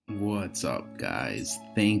What's up, guys?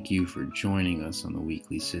 Thank you for joining us on the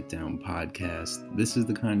Weekly Sit Down podcast. This is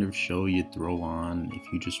the kind of show you throw on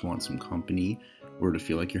if you just want some company or to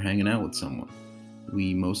feel like you're hanging out with someone.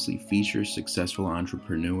 We mostly feature successful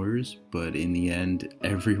entrepreneurs, but in the end,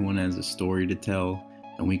 everyone has a story to tell,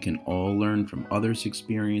 and we can all learn from others'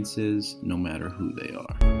 experiences, no matter who they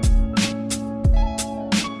are.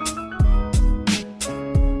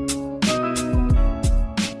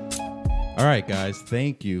 All right, guys,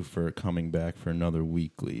 thank you for coming back for another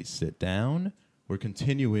Weekly Sit Down. We're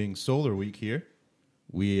continuing Solar Week here.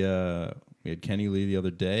 We had Kenny Lee the other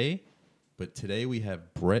day, but today we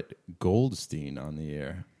have Brett Goldstein on the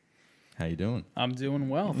air. How you doing? I'm doing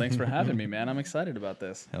well. Thanks for having me, man. I'm excited about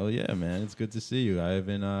this. Hell yeah, man. It's good to see you. I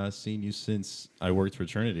haven't seen you since I worked for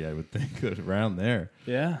Trinity, I would think, around there.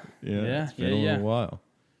 Yeah. It's been a little while.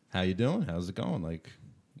 How you doing? How's it going? Like,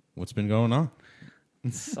 what's been going on?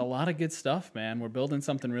 It's a lot of good stuff, man. We're building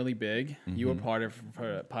something really big. Mm-hmm. You were part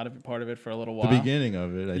of it for a little while. The beginning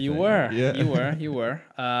of it, I think. You were. Yeah. You were.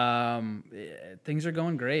 Things are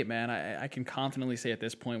going great, man. I can confidently say at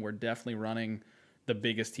this point we're definitely running the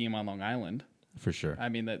biggest team on Long Island. For sure. I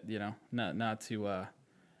mean that, not to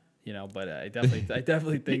but I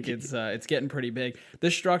definitely think it's getting pretty big. The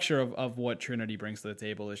structure of what Trinity brings to the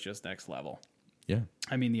table is just next level. Yeah.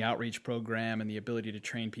 I mean, the outreach program and the ability to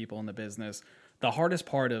train people in the business. The hardest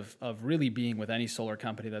part of really being with any solar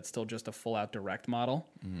company that's still just a full-out direct model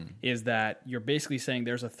is that you're basically saying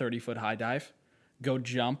there's a 30-foot high dive, go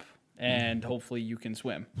jump, and hopefully you can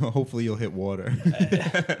swim. Hopefully you'll hit water.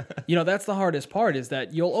 That's the hardest part is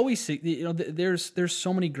that you'll always see, there's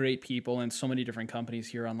so many great people and so many different companies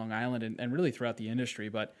here on Long Island and really throughout the industry,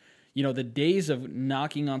 but the days of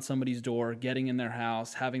knocking on somebody's door, getting in their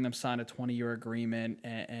house, having them sign a 20-year agreement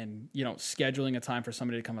and scheduling a time for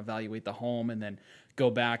somebody to come evaluate the home and then go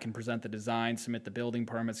back and present the design, submit the building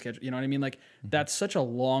permit schedule. You know what I mean? Like that's such a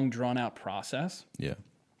long drawn out process. Yeah.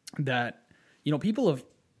 That, people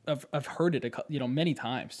have heard it, many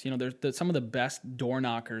times. There's some of the best door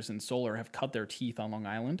knockers in solar have cut their teeth on Long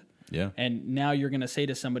Island. Yeah. And now you're going to say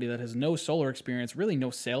to somebody that has no solar experience, really no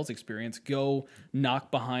sales experience, go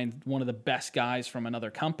knock behind one of the best guys from another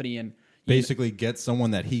company and basically get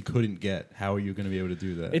someone that he couldn't get. How are you going to be able to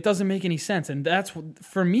do that? It doesn't make any sense. And that's,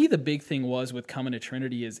 for me, the big thing was with coming to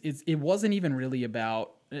Trinity is it wasn't even really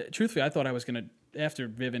about, truthfully, I thought I was going to, after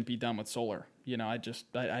Vivint, be done with solar. I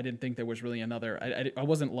didn't think there was really another, I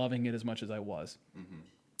wasn't loving it as much as I was. Mm-hmm.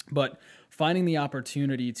 But finding the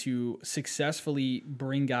opportunity to successfully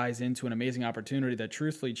bring guys into an amazing opportunity that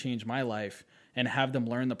truthfully changed my life and have them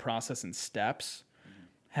learn the process in steps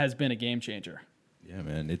has been a game changer. Yeah,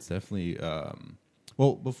 man. It's definitely...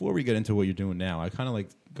 well, before we get into what you're doing now, I kind of like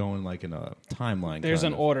going like in a timeline. There's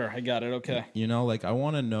an order. I got it. Okay. I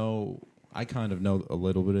want to know... I kind of know a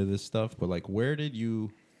little bit of this stuff, but like where did you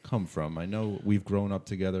come from? I know we've grown up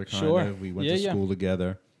together kind of. We went to school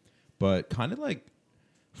together. But kind of like...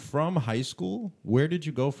 From high school, where did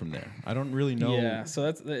you go from there? I don't really know. Yeah,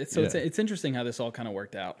 it's interesting how this all kind of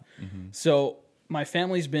worked out. Mm-hmm. So my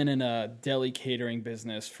family's been in a deli catering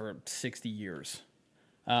business for 60 years.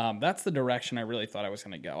 That's the direction I really thought I was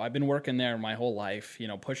going to go. I've been working there my whole life,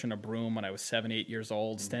 pushing a broom when I was 7, 8 years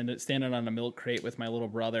old, standing on a milk crate with my little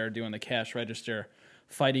brother, doing the cash register,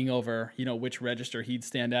 fighting over, which register he'd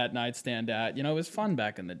stand at and I'd stand at. It was fun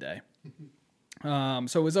back in the day.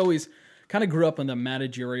 So it was always... kind of grew up in the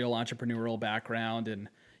managerial entrepreneurial background and,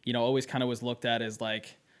 always kind of was looked at as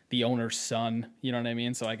like the owner's son, you know what I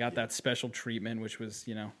mean? So I got that special treatment, which was,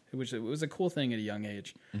 it was a cool thing at a young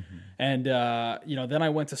age. Mm-hmm. And, then I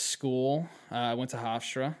went to school. I went to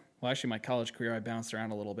Hofstra. Well, actually my college career, I bounced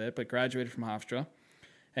around a little bit, but graduated from Hofstra.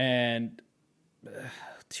 And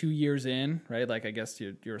 2 years in, right? Like, I guess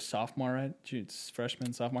you're a sophomore, right?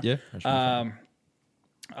 Freshman, sophomore? Yeah. Freshman.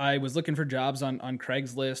 I was looking for jobs on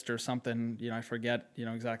Craigslist or something, I forget,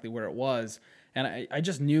 exactly where it was. And I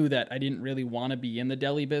just knew that I didn't really want to be in the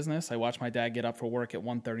deli business. I watched my dad get up for work at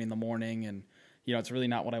 1:30 in the morning and, it's really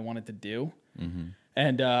not what I wanted to do. Mm-hmm.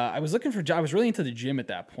 And I was looking for jobs. I was really into the gym at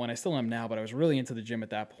that point. I still am now, but I was really into the gym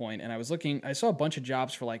at that point. And I saw a bunch of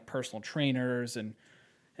jobs for like personal trainers and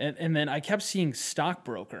then I kept seeing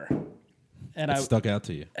stockbroker. And it stuck out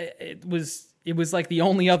to you. It was like the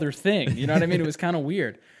only other thing, you know what I mean? It was kind of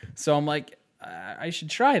weird. So I'm like, I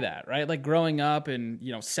should try that, right? Like growing up in,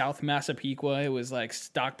 South Massapequa, it was like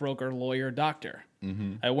stockbroker, lawyer, doctor.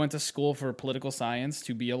 Mm-hmm. I went to school for political science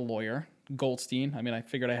to be a lawyer, Goldstein. I mean, I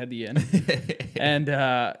figured I had the in. And,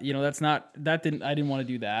 I didn't want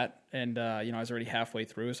to do that. And, I was already halfway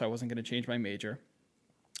through, so I wasn't going to change my major.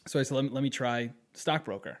 So I said, let me try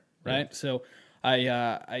stockbroker, right? Yeah. So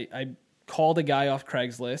I called a guy off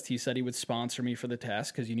Craigslist. He said he would sponsor me for the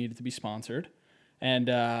test because you needed to be sponsored. And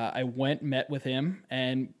I went, met with him,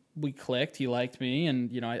 and we clicked. He liked me,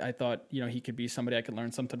 and I thought he could be somebody I could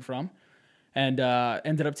learn something from. And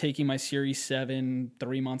ended up taking my Series 7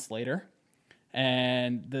 3 months later.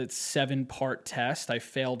 And the 7-part test, I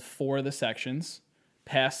failed 4 of the sections,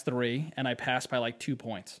 passed 3, and I passed by like 2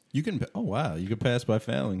 points. You can pass by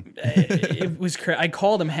failing. It was I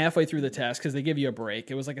called him halfway through the test because they give you a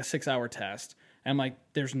break. It was like a 6-hour test. And I'm like,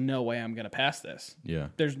 there's no way I'm going to pass this. Yeah.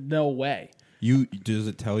 There's no way. Does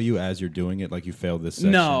it tell you as you're doing it, like you failed this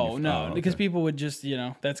section? No, because people would just,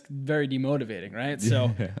 that's very demotivating, right?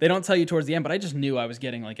 So they don't tell you towards the end, but I just knew I was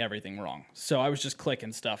getting like everything wrong. So I was just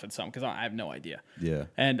clicking stuff at something because I have no idea. Yeah.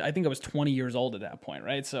 And I think I was 20 years old at that point,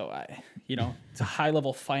 right? So it's a high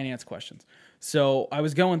level finance questions. So I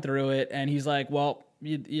was going through it, and he's like, well,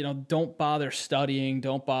 don't bother studying,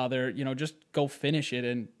 don't bother, just go finish it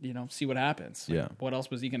and, see what happens. Yeah. Like, what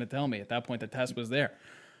else was he going to tell me? At that point, the test was there.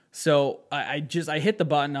 So I hit the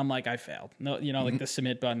button. I'm like, I failed. No, like the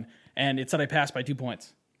submit button, and it said I passed by 2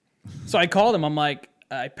 points. So I called him. I'm like,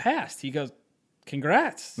 I passed. He goes,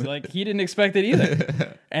 congrats. Like, he didn't expect it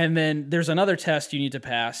either. And then there's another test you need to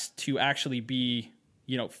pass to actually be,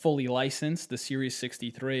 fully licensed, the Series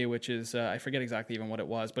 63, which is, I forget exactly even what it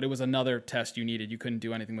was, but it was another test you needed. You couldn't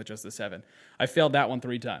do anything with just the 7. I failed that one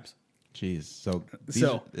 3 times. Jeez. So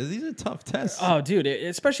these are tough tests. Oh, dude,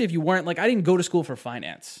 especially if you weren't, like, I didn't go to school for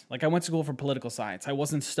finance. Like, I went to school for political science. I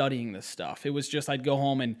wasn't studying this stuff. It was just I'd go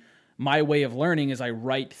home, and my way of learning is I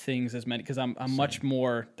write things as many, because I'm much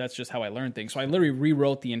more, that's just how I learn things. So I literally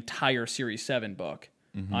rewrote the entire Series 7 book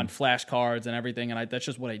on flashcards and everything, and that's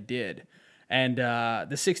just what I did. And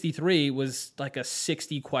the 63 was like a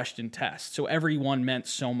 60-question test. So every one meant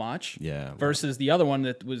so much versus the other one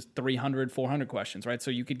that was 300, 400 questions, right?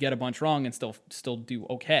 So you could get a bunch wrong and still do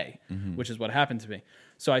okay, which is what happened to me.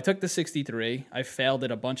 So I took the 63. I failed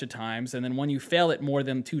it a bunch of times. And then when you fail it more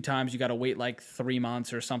than 2 times, you got to wait like 3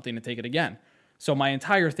 months or something to take it again. So my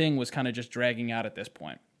entire thing was kind of just dragging out at this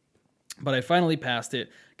point. But I finally passed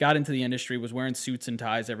it, got into the industry, was wearing suits and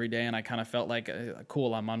ties every day, and I kind of felt like,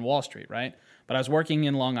 cool, I'm on Wall Street, right? But I was working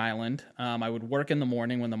in Long Island. I would work in the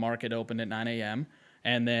morning when the market opened at 9 a.m.,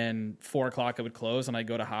 and then 4 o'clock it would close, and I'd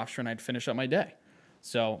go to Hofstra, and I'd finish up my day.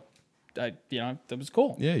 So, that was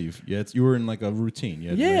cool. Yeah, you were in like a routine. You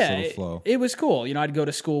had a nice little flow. It was cool. I'd go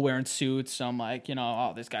to school wearing suits. So I'm like,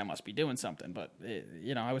 oh, this guy must be doing something. But,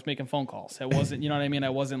 I was making phone calls. It wasn't, you know what I mean? I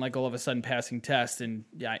wasn't like all of a sudden passing tests, and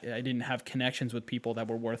I didn't have connections with people that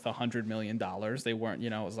were worth $100 million. They weren't,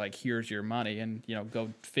 it was like, here's your money and, go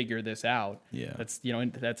figure this out. Yeah.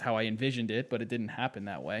 That's how I envisioned it, but it didn't happen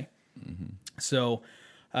that way. Mm-hmm. So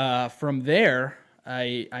from there,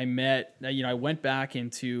 I met, I went back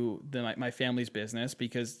into my family's business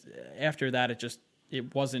because after that,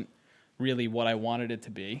 it wasn't really what I wanted it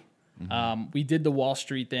to be. Mm-hmm. We did the Wall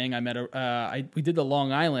Street thing. We did the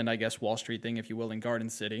Long Island, I guess, Wall Street thing, if you will, in Garden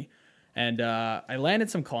City. And I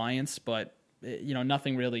landed some clients, but,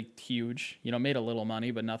 nothing really huge, made a little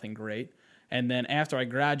money, but nothing great. And then after I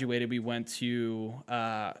graduated, we went to,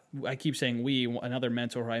 I keep saying another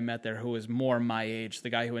mentor who I met there who was more my age. The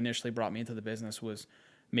guy who initially brought me into the business was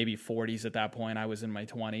maybe 40s at that point. I was in my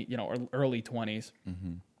 20s, or early 20s.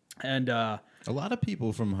 Mm-hmm. And a lot of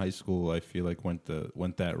people from high school, I feel like, went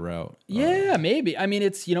that route. Yeah, maybe. I mean,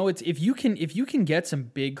 it's if you can get some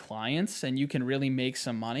big clients and you can really make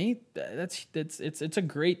some money, it's a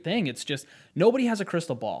great thing. It's just nobody has a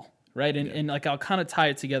crystal ball. Right. And like, I'll kind of tie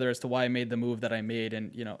it together as to why I made the move that I made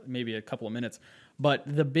in, maybe a couple of minutes. But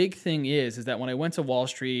the big thing is that when I went to Wall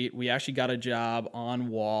Street, we actually got a job on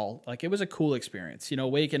Wall. Like, it was a cool experience,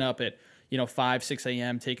 waking up at, 5, 6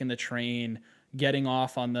 a.m., taking the train, getting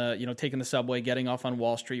off on the, taking the subway, getting off on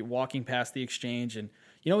Wall Street, walking past the exchange. And,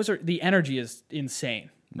 the energy is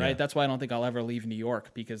insane. Right. Yeah. That's why I don't think I'll ever leave New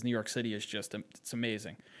York, because New York City is just, it's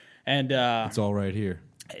amazing. And it's all right here.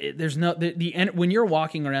 There's no when you're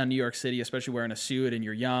walking around New York City, especially wearing a suit and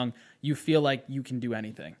you're young, you feel like you can do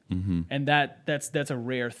anything, and that's a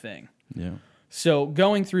rare thing. Yeah. So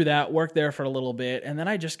going through that, worked there for a little bit, and then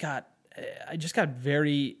I got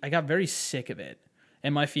very sick of it.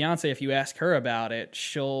 And my fiance, if you ask her about it,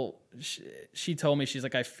 she told me, she's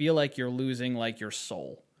like, I feel like you're losing like your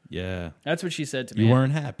soul. Yeah. That's what she said to me. You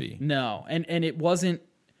weren't happy. No, and it wasn't.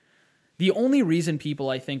 The only reason people,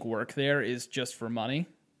 I think, work there is just for money.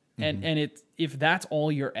 And if that's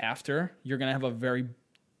all you're after, you're going to have a very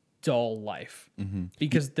dull life,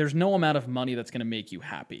 because there's no amount of money that's going to make you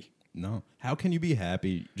happy. No. How can you be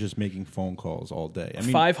happy just making phone calls all day? I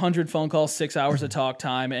mean, 500 phone calls, 6 hours of talk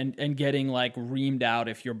time, and getting like reamed out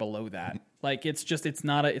if you're below that. Like it's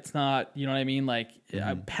not, you know what I mean? Like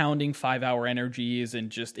pounding 5-hour energies and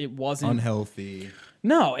just, it wasn't unhealthy.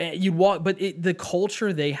 No, you'd walk, but the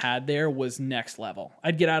culture they had there was next level.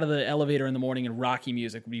 I'd get out of the elevator in the morning and Rocky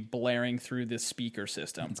music would be blaring through this speaker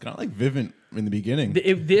system. It's kind of like Vivint in the beginning.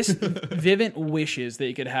 Vivint wishes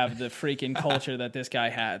they could have the freaking culture that this guy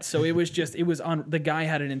had. So the guy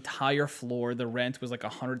had an entire floor. The rent was like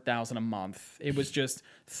 $100,000 a month. It was just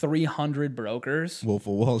 300 brokers. Wolf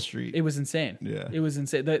of Wall Street. It was insane. Yeah. It was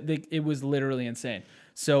insane. It was literally insane.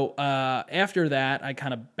 So after that, I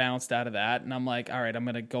kind of bounced out of that, and I'm like, all right, I'm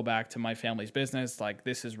going to go back to my family's business. Like,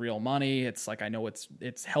 this is real money. It's like, I know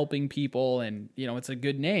it's helping people, and, you know, it's a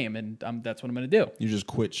good name, and that's what I'm going to do. You just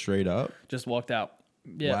quit straight up? Just walked out.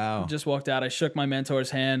 Yeah, wow. Just walked out. I shook my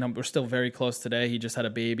mentor's hand. We're still very close today. He just had a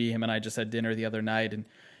baby. Him and I just had dinner the other night, and,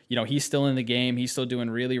 you know, he's still in the game. He's still doing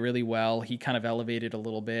really, really well. He kind of elevated a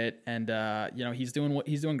little bit, and, you know, he's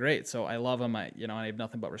doing great. So I love him. I have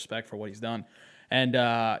nothing but respect for what he's done. And,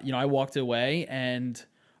 you know, I walked away, and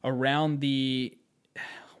around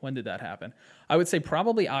when did that happen? I would say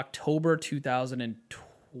probably October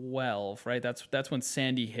 2012, right? That's when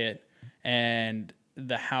Sandy hit, and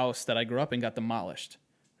the house that I grew up in got demolished,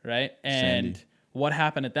 right? And Sandy. What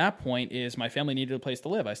happened at that point is my family needed a place to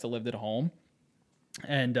live. I still lived at home,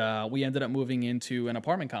 and we ended up moving into an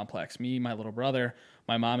apartment complex, me, my little brother,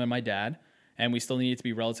 my mom, and my dad. And we still needed to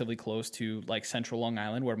be relatively close to like central Long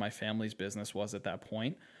Island, where my family's business was at that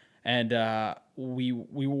point. And we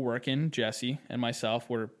were working, Jesse and myself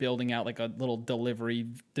were building out like a little delivery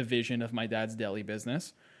division of my dad's deli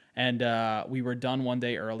business. And we were done one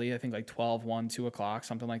day early, I think like 12, 1, 2 o'clock,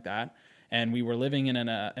 something like that. And we were living in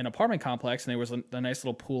an apartment complex, and there was a nice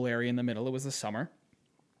little pool area in the middle. It was the summer.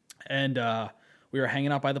 And we were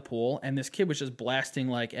hanging out by the pool, and this kid was just blasting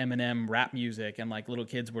like Eminem rap music, and like little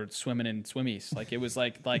kids were swimming in swimmies. Like it was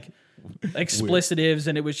like explicitives,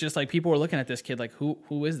 and it was just like people were looking at this kid like,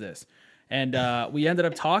 who is this? And we ended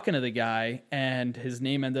up talking to the guy, and his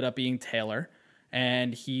name ended up being Taylor,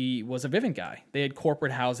 and he was a Vivint guy. They had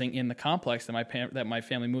corporate housing in the complex that my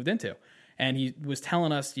family moved into. And he was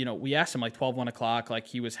telling us, you know, we asked him like 12, 1 o'clock, like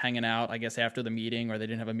he was hanging out, I guess, after the meeting, or they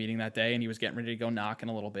didn't have a meeting that day, and he was getting ready to go knocking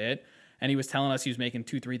a little bit. And he was telling us he was making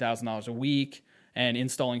 $2,000-$3,000 a week and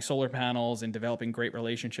installing solar panels and developing great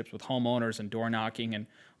relationships with homeowners and door knocking. And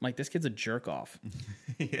I'm like, this kid's a jerk off.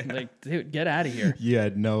 Yeah. Like, dude, get out of here. You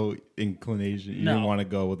had no inclination. You didn't want to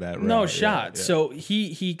go with that route. No shot. Yeah. So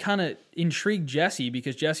he kind of intrigued Jesse,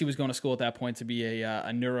 because Jesse was going to school at that point to be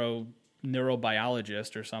a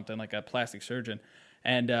neurobiologist or something, like a plastic surgeon.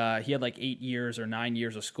 And he had like 8 years or 9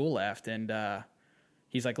 years of school left. And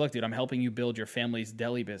he's like, look, dude, I'm helping you build your family's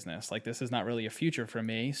deli business. Like, this is not really a future for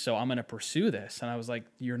me, so I'm going to pursue this. And I was like,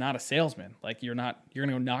 you're not a salesman. Like, you're going to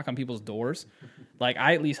go knock on people's doors. Like,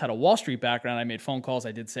 I at least had a Wall Street background. I made phone calls.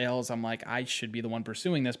 I did sales. I'm like, I should be the one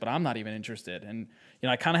pursuing this, but I'm not even interested. And, you know,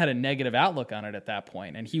 I kind of had a negative outlook on it at that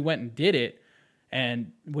point. And he went and did it.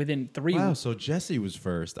 And within 3 Wow, so Jesse was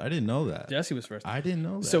first. I didn't know that. Jesse was first. I didn't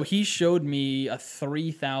know that. So he showed me a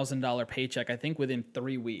 $3,000 paycheck, I think, within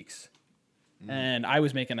 3 weeks. And I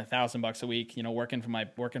was making $1,000 a week, you know, working for my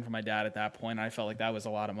dad at that point. I felt like that was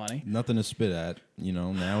a lot of money. Nothing to spit at, you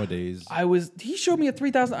know, nowadays. He showed me a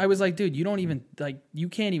 $3,000. I was like, dude, you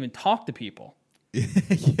can't even talk to people. Yeah,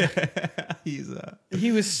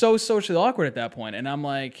 he was so socially awkward at that point. And I'm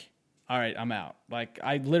like, all right, I'm out. Like,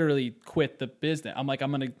 I literally quit the business. I'm like,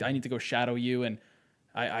 I need to go shadow you. And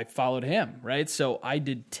I followed him. Right. So I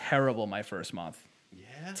did terrible my first month.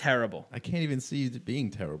 Terrible. I can't even see you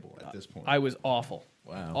being terrible at this point. I was awful.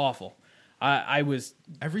 Wow. Awful. I was...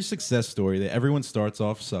 Every success story, that everyone starts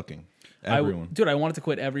off sucking. Everyone. Dude, I wanted to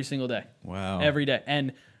quit every single day. Wow. Every day.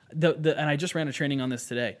 And and I just ran a training on this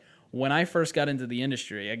today. When I first got into the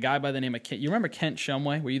industry, a guy by the name of Kent... You remember Kent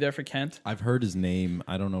Shumway? Were you there for Kent? I've heard his name.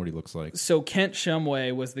 I don't know what he looks like. So Kent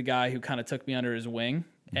Shumway was the guy who kind of took me under his wing.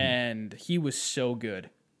 Mm-hmm. And he was so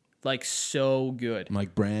good. Like, so good.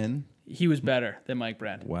 Mike Brand? He was better than Mike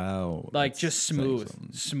Brand. Wow. Like, just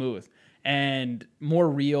smooth. And more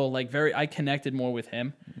real, like I connected more with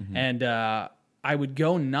him. Mm-hmm. And I would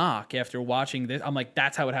go knock after watching this. I'm like,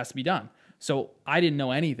 that's how it has to be done. So I didn't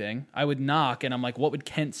know anything. I would knock, and I'm like, what would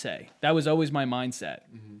Kent say? That was always my mindset.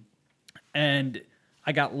 Mm-hmm. And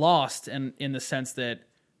I got lost in the sense that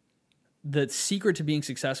the secret to being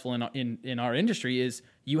successful in our industry is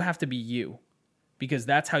you have to be you. Because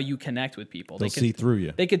that's how you connect with people. They'll see through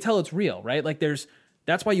you. They could tell it's real, right? Like that's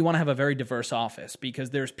why you want to have a very diverse office,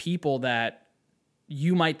 because there's people that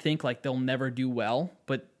you might think like they'll never do well,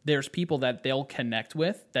 but there's people that they'll connect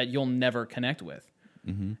with that you'll never connect with.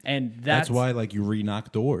 And That's why like you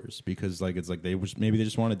re-knock doors, because like it's like maybe they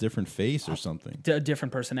just want a different face or something. A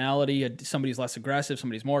different personality. Somebody's less aggressive,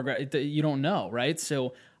 somebody's more aggressive. You don't know, right?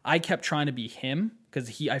 So I kept trying to be him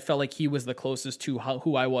because I felt like he was the closest to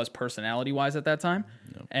who I was personality-wise at that time.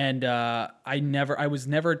 Yep. And I was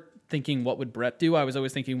never thinking what would Brett do. I was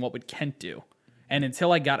always thinking what would Kent do. And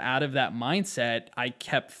until I got out of that mindset, I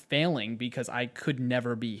kept failing because I could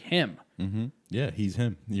never be him. Mm-hmm. Yeah, he's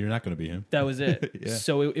him. You're not going to be him. That was it. Yeah.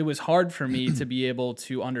 So it was hard for me to be able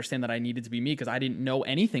to understand that I needed to be me because I didn't know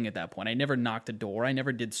anything at that point. I never knocked a door. I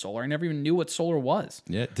never did solar. I never even knew what solar was.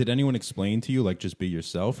 Yeah. Did anyone explain to you, like, just be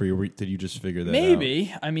yourself, or did you just figure that out?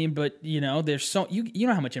 Maybe. I mean, but, there's you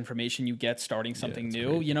know how much information you get starting something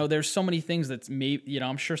new. Crazy. There's so many things that's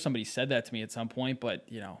I'm sure somebody said that to me at some point, but,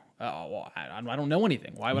 I don't know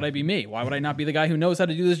anything. Why would I be me? Why would I not be the guy who knows how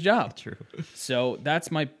to do this job? True. So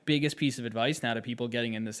that's my biggest piece of advice now to people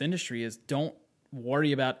getting in this industry is don't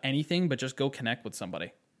worry about anything, but just go connect with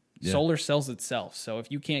somebody. Yeah. Solar sells itself. So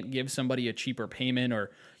if you can't give somebody a cheaper payment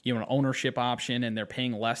or an ownership option and they're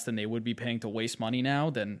paying less than they would be paying to waste money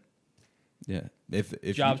now, then if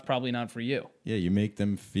job's probably not for you. Yeah, you make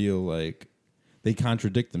them feel like they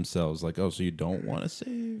contradict themselves, like, oh, so you don't want to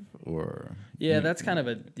save, or that's kind of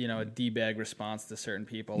a a D-bag response to certain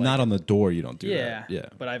people. Not on the door, you don't do that. Yeah,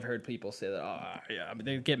 but I've heard people say that.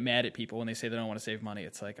 They get mad at people when they say they don't want to save money.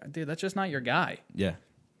 It's like, dude, that's just not your guy. Yeah,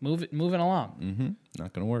 moving along. Mm-hmm.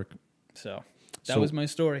 Not gonna work. So that was my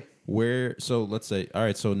story. So let's say, all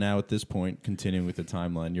right. So now at this point, continuing with the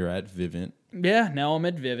timeline, you're at Vivint. Yeah, now I'm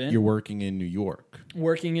at Vivint. You're working in New York.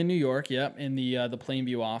 Working in New York, yep, in the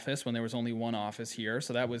Plainview office when there was only one office here.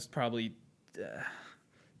 So that was probably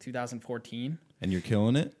 2014. And you're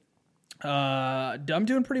killing it? I'm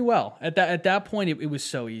doing pretty well. At that point, it was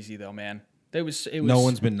so easy though, man. It was. No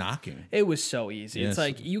one's been knocking. It was so easy. Yes. It's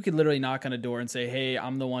like you could literally knock on a door and say, "Hey,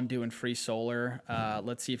 I'm the one doing free solar.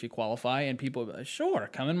 Let's see if you qualify." And people would be like, "Sure,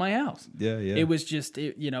 come in my house." Yeah. It was just,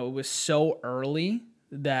 it was so early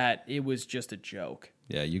that it was just a joke.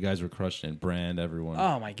 Yeah, you guys were crushing it. Brand, everyone.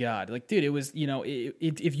 Oh my God. Like, dude, it was,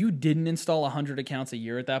 if you didn't install 100 accounts a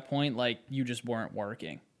year at that point, like, you just weren't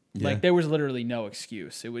working. Yeah. Like, there was literally no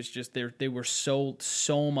excuse. It was just, they were so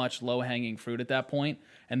much low-hanging fruit at that point,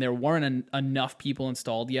 and there weren't enough people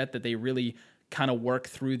installed yet that they really kind of worked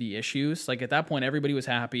through the issues. Like, at that point, everybody was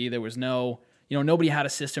happy. There was no... nobody had a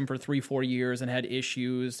system for 3-4 years and had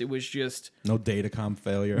issues. It was just... No datacom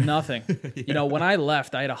failure. Nothing. Yeah. When I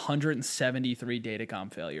left, I had 173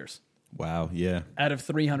 datacom failures. Wow, yeah. Out of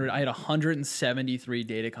 300, I had 173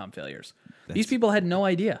 datacom failures. These people had no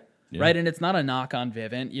idea, right? And it's not a knock on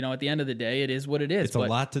Vivint. At the end of the day, it is what it is. It's a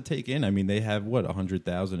lot to take in. I mean, they have,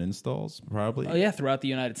 100,000 installs, probably? Oh, yeah, throughout the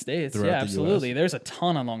United States. Throughout the absolutely. US. There's a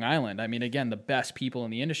ton on Long Island. I mean, again, the best people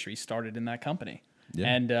in the industry started in that company. Yeah.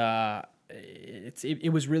 And...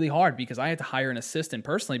 It was really hard because I had to hire an assistant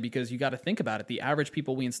personally because you got to think about it. The average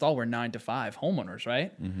people we install were 9 to 5 homeowners,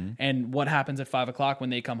 right? Mm-hmm. And what happens at 5 o'clock when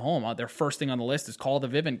they come home? Their first thing on the list is call the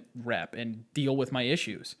Vivint rep and deal with my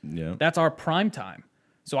issues. Yeah. That's our prime time.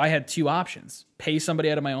 So I had two options: pay somebody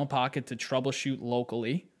out of my own pocket to troubleshoot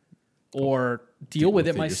locally, or deal with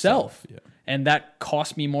it myself. Yeah. And that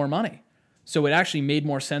cost me more money. So it actually made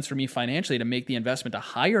more sense for me financially to make the investment to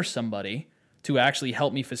hire somebody to actually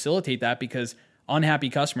help me facilitate that, because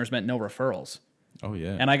unhappy customers meant no referrals. Oh,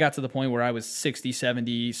 yeah. And I got to the point where I was 60,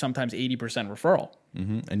 70, sometimes 80% referral.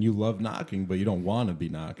 Mm-hmm. And you love knocking, but you don't want to be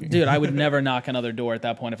knocking. Dude, I would never knock another door at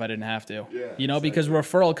that point if I didn't have to. Yeah, because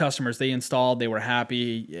referral customers, they installed, they were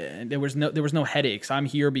happy. And there was no headaches. I'm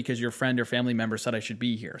here because your friend or family member said I should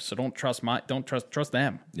be here. So don't trust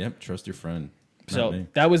them. Yep, trust your friend. So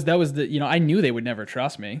that was the, I knew they would never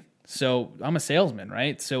trust me. So I'm a salesman,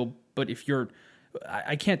 right? So, but if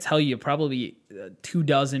I can't tell you, probably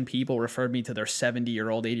 24 people referred me to their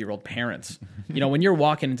 70-year-old, 80-year-old parents. When you're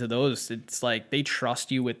walking into those, it's like they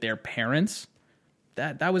trust you with their parents.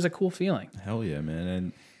 That was a cool feeling. Hell yeah, man.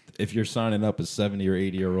 And if you're signing up a 70 or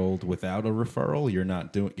 80-year-old without a referral, you're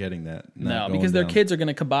not getting that. No, because their kids are going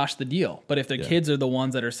to kibosh the deal. But if their kids are the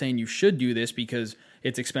ones that are saying you should do this because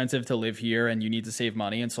it's expensive to live here and you need to save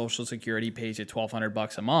money and Social Security pays you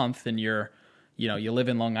 $1,200 a month and you live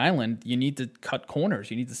in Long Island, you need to cut corners.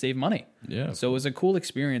 You need to save money. Yeah. So it was a cool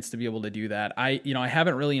experience to be able to do that. I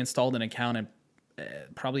haven't really installed an account in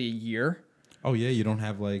probably a year. Oh yeah, you don't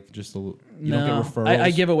have don't get referrals.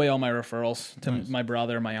 I give away all my referrals to my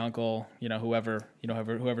brother, my uncle, whoever's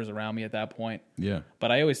around me at that point. Yeah.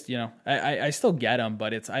 But I always, I still get them,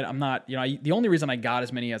 but I'm not, the only reason I got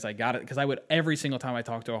as many as I got it because I would every single time I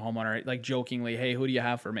talk to a homeowner, like jokingly, hey, who do you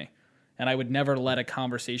have for me? And I would never let a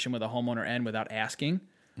conversation with a homeowner end without asking.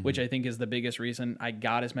 which I think is the biggest reason I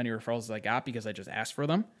got as many referrals as I got, because I just asked for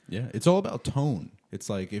them. Yeah, it's all about tone. It's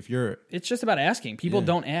like it's just about asking. People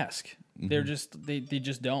don't ask. They're just they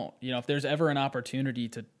just don't. You know, if there's ever an opportunity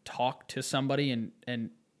to talk to somebody and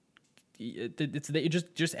you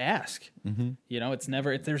just ask. You know,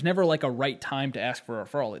 there's never like a right time to ask for a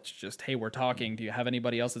referral. It's just, hey, we're talking. Do you have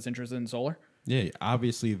anybody else that's interested in solar? Yeah,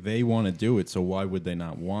 obviously they want to do it, so why would they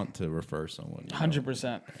not want to refer someone?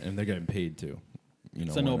 100%. And they're getting paid too. You know,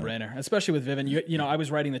 it's a no-brainer, especially with Vivint. You know, I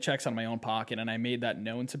was writing the checks out of my own pocket, and I made that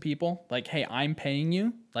known to people. Like, hey, I'm paying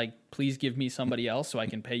you. Like, please give me somebody else so I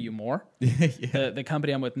can pay you more. The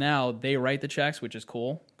company I'm with now, they write the checks, which is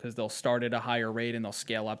cool, because they'll start at a higher rate and they'll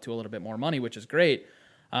scale up to a little bit more money, which is great.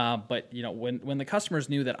 But, you know, when the customers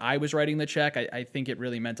knew that I was writing the check, I think it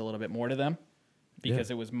really meant a little bit more to them, because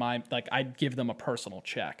it was I'd give them a personal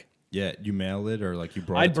check. Yeah, you mail it, or like you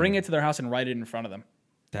brought I'd bring it to their house and write it in front of them.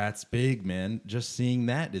 That's big, man. Just seeing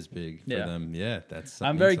that is big for them. Yeah,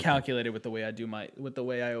 I'm very calculated with the way I do with the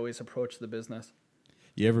way I always approach the business.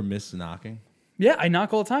 You ever miss knocking? Yeah, I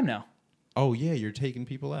knock all the time now. Oh yeah, you're taking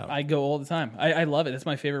people out. I go all the time. I love it. That's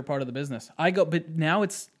my favorite part of the business. I go, but now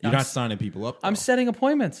you're not signing people up, though. I'm setting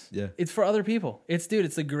appointments. Yeah, it's for other people. It's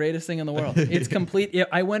the greatest thing in the world. It's complete.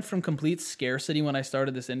 I went from complete scarcity when I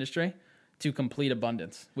started this industry to complete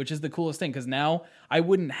abundance, which is the coolest thing, because now I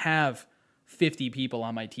wouldn't have 50 people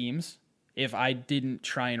on my teams if I didn't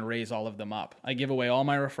try and raise all of them up. I give away all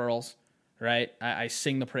my referrals, right? I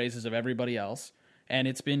sing the praises of everybody else, and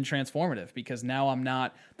it's been transformative, because now I'm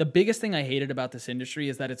not... The biggest thing I hated about this industry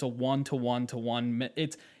is that it's a one-to-one-to-one...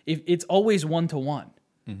 It's always one-to-one.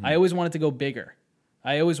 I always wanted to go bigger.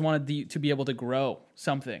 I always wanted to be able to grow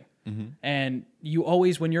something. And you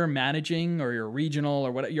always, when you're managing or you're regional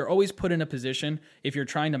or whatever, you're always put in a position, if you're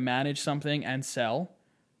trying to manage something and sell,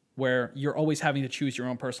 where you're always having to choose your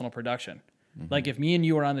own personal production. Like if me and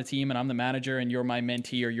you are on the team and I'm the manager and you're my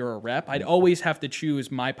mentee or you're a rep, I'd always have to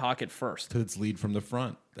choose my pocket first. Because it's lead from the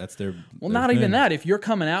front. That's their... Well, not even that. If you're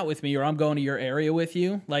coming out with me or I'm going to your area with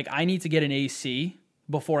you, like I need to get an AC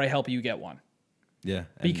before I help you get one. Yeah.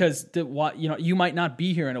 Because you might not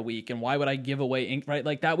be here in a week, and why would I give away ink, right?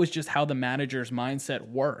 Like that was just how the manager's mindset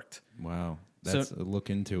worked. Wow. That's a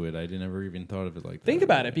look into it. I never even thought of it like that. Think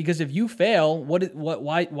about it, because if you fail,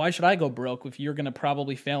 why should I go broke if you're going to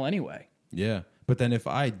probably fail anyway? Yeah. But then if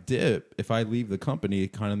I leave the company,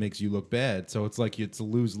 it kind of makes you look bad. So it's like it's a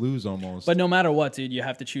lose-lose almost. But no matter what, dude, you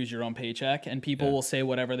have to choose your own paycheck, and people will say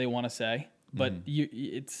whatever they want to say. But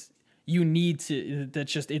you need to,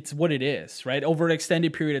 it's what it is, right? Over an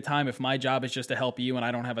extended period of time, if my job is just to help you and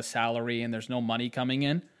I don't have a salary and there's no money coming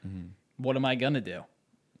in, what am I going to do?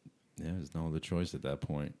 Yeah, there's no other choice at that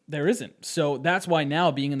point. There isn't. So that's why now,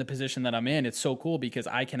 being in the position that I'm in, it's so cool, because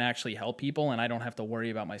I can actually help people and I don't have to worry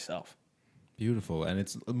about myself. Beautiful. And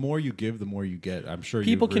it's the more you give, the more you get. I'm sure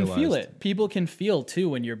people can feel it. People can feel too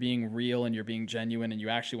when you're being real and you're being genuine and you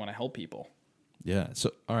actually want to help people. Yeah.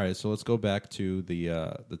 So all right. So let's go back to the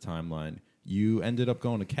timeline. You ended up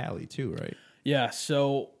going to Cali too, right? Yeah.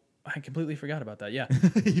 So I completely forgot about that. Yeah.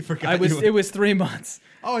 You forgot. It was 3 months.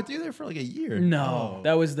 Oh, I did there for like a year. No,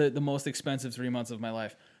 that was the most expensive 3 months of my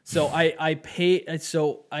life. So I paid.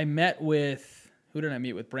 So I met with... Who did I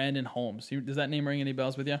meet with? Brandon Holmes. Does that name ring any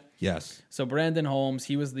bells with you? Yes. So Brandon Holmes,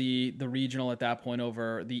 he was the regional at that point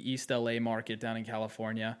over the East LA market down in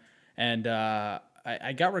California. And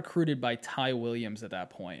I got recruited by Ty Williams at that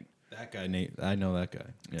point. That guy, Nate, I know that guy.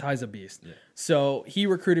 Yeah. Ty's a beast. Yeah. So he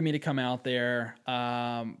recruited me to come out there.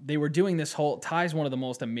 They were doing this whole... Ty's one of the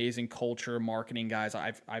most amazing culture marketing guys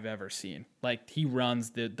I've ever seen. Like, he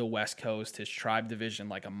runs the West Coast, his tribe division,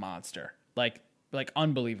 like a monster. Like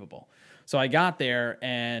unbelievable. So I got there,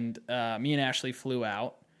 and me and Ashley flew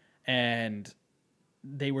out, and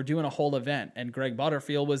they were doing a whole event. And Greg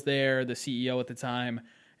Butterfield was there, the CEO at the time,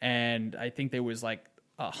 and I think there was like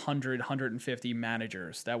 150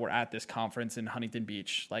 managers that were at this conference in Huntington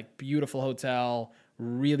Beach. Like, beautiful hotel,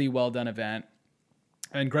 really well done event.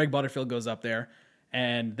 And Greg Butterfield goes up there,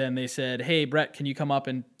 and then they said, "Hey, Brett, can you come up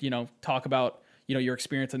and talk about your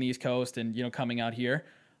experience on the East Coast and coming out here?"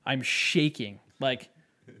 I'm shaking like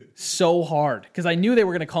so hard, because I knew they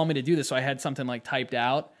were going to call me to do this, so I had something like typed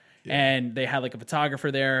out. Yeah. And they had like a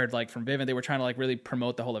photographer there, like from Vivint. They were trying to like really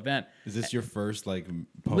promote the whole event. Is this your first like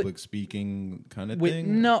public speaking kind of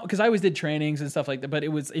thing? No, because I always did trainings and stuff like that, but it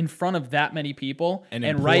was in front of that many people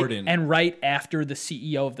and right after the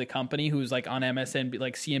CEO of the company, who's like on MSN,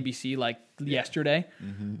 like CNBC, like yesterday.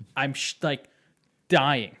 Mm-hmm. I'm like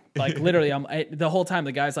dying. Like literally, the whole time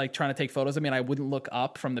the guy's like trying to take photos of me, and I wouldn't look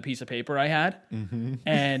up from the piece of paper I had. Mm-hmm.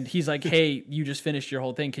 And he's like, "Hey, you just finished your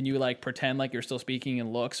whole thing. Can you like pretend like you're still speaking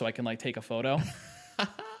and look so I can like take a photo?"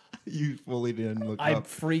 You fully didn't look I up.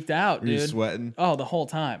 freaked out, Were dude. you sweating? Oh, the whole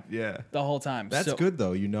time. Yeah. The whole time. That's good,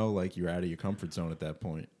 though. You know, like, you're out of your comfort zone at that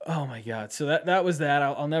point. Oh, my God. So that was that.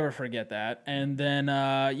 I'll never forget that. And then,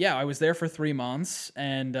 I was there for 3 months,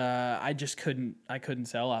 and I just couldn't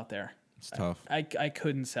sell out there. It's tough. I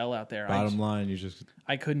couldn't sell out there. Bottom line, you just...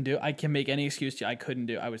 I couldn't do it. I can make any excuse to you. I couldn't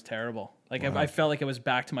do it. I was terrible. Like, Wow. I felt like I was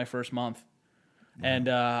back to my first month. Wow. And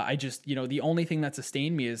I just, the only thing that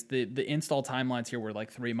sustained me is the install timelines here were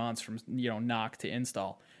like 3 months from, knock to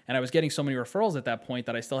install. And I was getting so many referrals at that point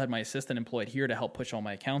that I still had my assistant employed here to help push all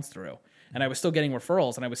my accounts through. And I was still getting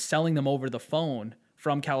referrals, and I was selling them over the phone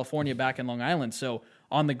from California back in Long Island. So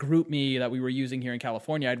on the group me that we were using here in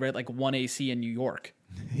California, I'd rent like one AC in New York.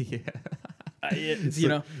 Yeah.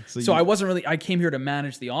 So I wasn't really, I came here to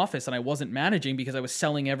manage the office, and I wasn't managing because I was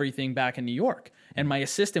selling everything back in New York. And my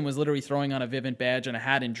assistant was literally throwing on a Vivint badge and a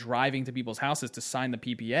hat and driving to people's houses to sign the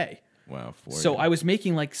PPA. Wow. So I was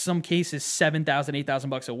making like some cases $7,000,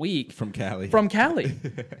 $8,000 a week from Cali.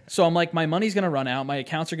 So I'm like, my money's going to run out. My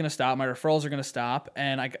accounts are going to stop. My referrals are going to stop.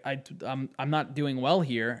 And I'm not doing well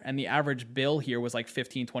here. And the average bill here was like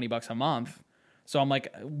 $15, $20 a month. So I'm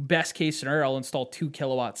like, best case scenario, I'll install 2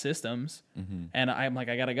 kilowatt systems. Mm-hmm. And I'm like,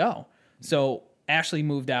 I got to go. So Ashley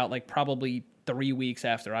moved out like probably 3 weeks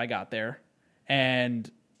after I got there. And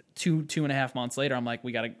 2.5 months later, I'm like,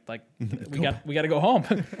 we gotta go home.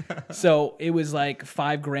 So it was like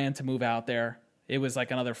 $5,000 to move out there. It was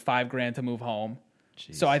like another $5,000 to move home.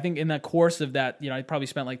 Jeez. So I think in the course of that, I probably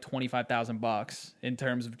spent like $25,000 in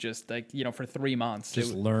terms of just like, for 3 months.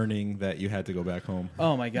 Just learning that you had to go back home.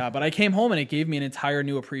 Oh my God. But I came home and it gave me an entire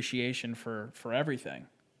new appreciation for everything,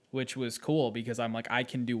 which was cool because I'm like, I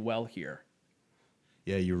can do well here.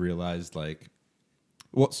 Yeah. You realized like,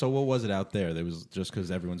 so what was it out there? There was just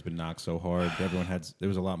because everyone's been knocked so hard. There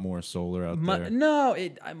was a lot more solar out there. No,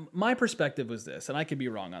 my perspective was this, and I could be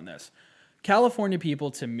wrong on this. California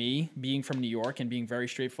people, to me, being from New York and being very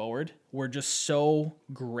straightforward, were just so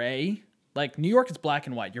gray. Like New York, it's black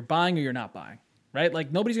and white. You're buying or you're not buying, right?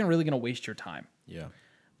 Like nobody's really going to waste your time. Yeah.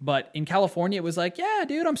 But in California, it was like, yeah,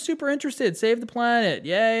 dude, I'm super interested. Save the planet.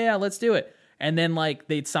 Yeah, let's do it. And then like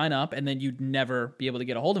they'd sign up, and then you'd never be able to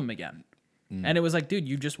get a hold of them again. And it was like, dude,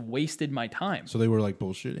 you just wasted my time. So they were like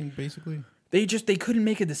bullshitting, basically? They couldn't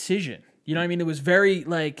make a decision. You know what I mean? It was very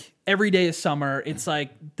like every day is summer. It's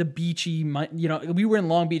like the beachy, we were in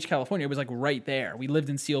Long Beach, California. It was like right there. We lived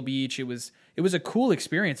in Seal Beach. It was a cool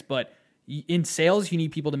experience, but in sales, you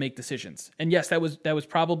need people to make decisions. And yes, that was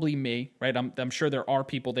probably me, right? I'm sure there are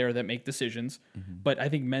people there that make decisions, but I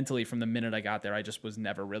think mentally from the minute I got there, I just was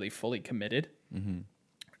never really fully committed. Mm-hmm.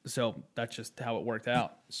 So that's just how it worked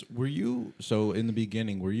out. So in the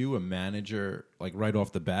beginning, were you a manager like right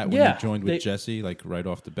off the bat when you joined with Jesse, like right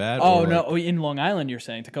off the bat? Oh, no. In Long Island, you're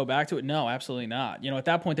saying to go back to it? No, absolutely not. At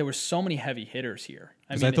that point, there were so many heavy hitters here.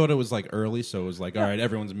 Because I thought it was like early, so it was like, all right,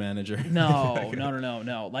 everyone's a manager.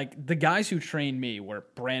 No. Like the guys who trained me were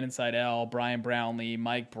Brandon Seidel, Brian Brownlee,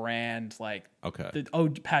 Mike Brand, like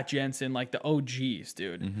Pat Jensen, like the OGs,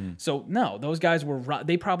 dude. Mm-hmm. So no, those guys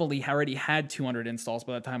they probably already had 200 installs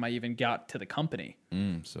by the time I even got to the company.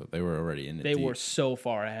 So they were already in it. They were so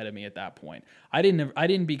far ahead of me at that point. I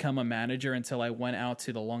didn't become a manager until I went out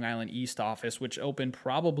to the Long Island East office, which opened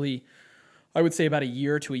probably, I would say, about a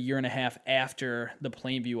year to a year and a half after the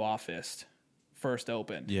Plainview office first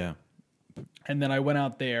opened. Yeah. And then I went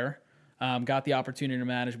out there, got the opportunity to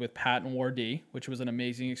manage with Pat and Wardee, which was an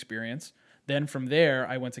amazing experience. Then from there,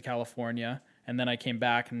 I went to California, and then I came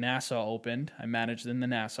back. Nassau opened. I managed in the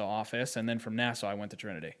Nassau office, and then from Nassau, I went to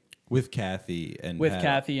Trinity. With Kathy and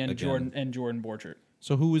Jordan Borchert.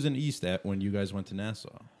 So who was in East when you guys went to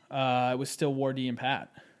Nassau? It was still Wardee and Pat.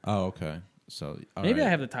 Oh, okay. So maybe I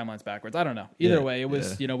have the timelines backwards. I don't know. Either way, it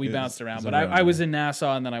was we bounced around. But I was in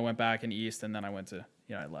Nassau, and then I went back in East, and then I went to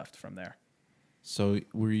I left from there. So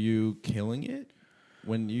were you killing it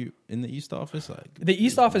when you in the East office? The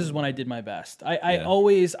East office is when I did my best. I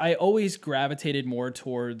always gravitated more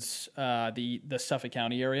towards the Suffolk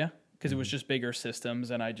County area, because it was just bigger systems,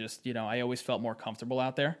 and I just, I always felt more comfortable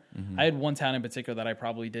out there. Mm-hmm. I had one town in particular that I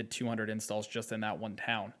probably did 200 installs just in that one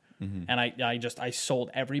town. Mm-hmm. And I sold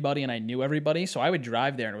everybody, and I knew everybody. So I would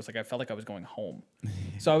drive there, and it was like I felt like I was going home.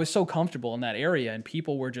 So I was so comfortable in that area, and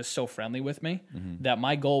people were just so friendly with me that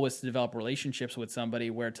my goal was to develop relationships with somebody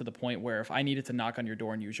where, to the point where if I needed to knock on your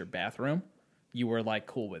door and use your bathroom, you were like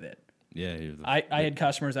cool with it. Yeah, I had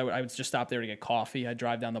customers I would just stop there to get coffee. I'd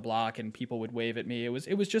drive down the block, and people would wave at me. It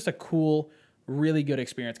was just a cool, really good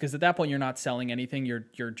experience, because at that point you're not selling anything.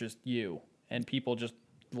 You're just you, and people just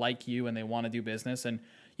like you, and they want to do business. And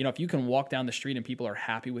if you can walk down the street and people are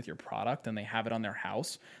happy with your product and they have it on their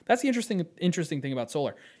house, that's the interesting thing about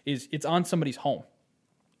solar is it's on somebody's home.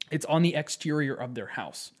 It's on the exterior of their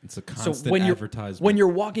house. It's a constant advertisement. When you're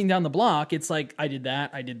walking down the block, it's like, I did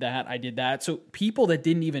that, I did that, I did that. So people that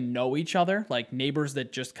didn't even know each other, like neighbors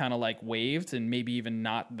that just kind of like waved and maybe even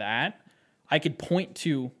not that, I could point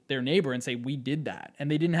to their neighbor and say, we did that.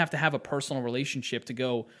 And they didn't have to have a personal relationship to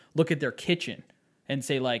go look at their kitchen and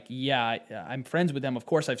say like, yeah, I'm friends with them. Of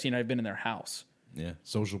course I've been in their house. Yeah,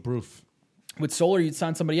 social proof. With solar, you'd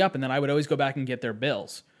sign somebody up and then I would always go back and get their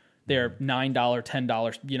bills. They're $9,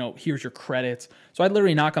 $10, here's your credits. So I'd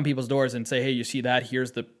literally knock on people's doors and say, hey, you see that?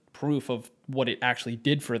 Here's the proof of what it actually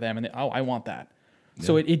did for them. And I want that. Yeah.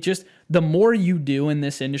 So it just, the more you do in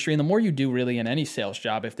this industry and the more you do really in any sales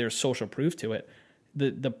job, if there's social proof to it,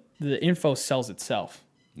 the info sells itself.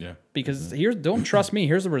 Yeah. Because don't trust me,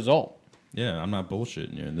 here's the result. Yeah, I'm not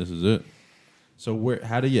bullshitting you, and this is it. So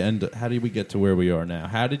how did we get to where we are now?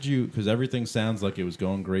 Because everything sounds like it was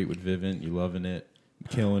going great with Vivint, you loving it.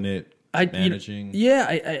 Killing it, managing.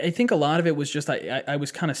 I think a lot of it was just I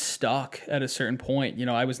was kind of stuck at a certain point.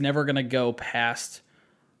 I was never going to go past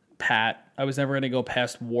Pat. I was never going to go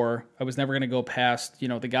past War. I was never going to go past,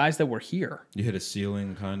 the guys that were here. You hit a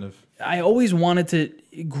ceiling, kind of? I always wanted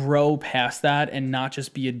to grow past that and not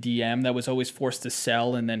just be a DM that was always forced to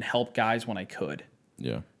sell and then help guys when I could.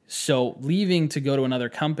 Yeah. So leaving to go to another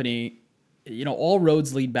company, all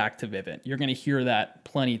roads lead back to Vivint. You're going to hear that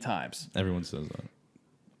plenty of times. Everyone says that.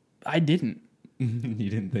 I didn't. You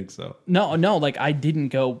didn't think so? No, like I didn't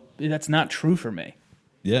go. That's not true for me.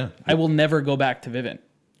 Yeah. I will never go back to Vivint.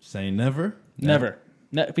 Saying never? Never.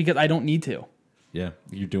 Because I don't need to. Yeah,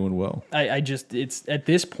 you're doing well. It's at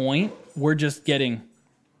this point, we're just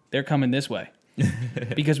they're coming this way.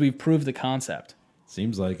 Because we've proved the concept.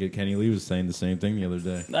 Seems like it. Kenny Lee was saying the same thing the other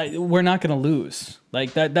day. We're not going to lose.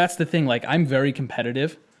 Like that's the thing. Like I'm very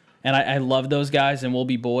competitive and I love those guys and we'll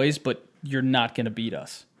be boys, but you're not going to beat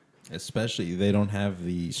us. Especially, they don't have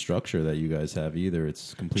the structure that you guys have either.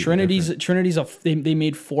 It's completely Trinity's they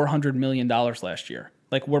made $400 million last year.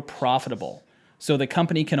 Like we're profitable, so the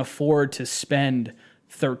company can afford to spend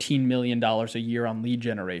 $13 million a year on lead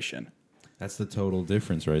generation. That's the total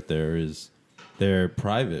difference right there. Is they're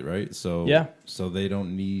private, right? So yeah, so they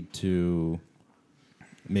don't need to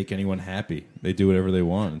make anyone happy. They do whatever they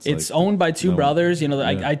want. It's owned by two brothers.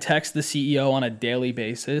 I text the CEO on a daily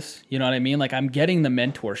basis. You know what I mean? Like I'm getting the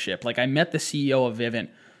mentorship. Like I met the CEO of Vivint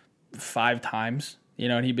 5 times.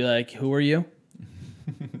 And he'd be like, "Who are you?"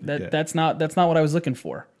 That's not what I was looking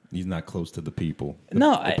for. He's not close to the people.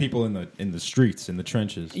 The people in the streets, in the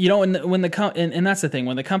trenches. And that's the thing.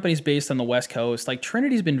 When the company's based on the West Coast, like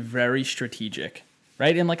Trinity's been very strategic,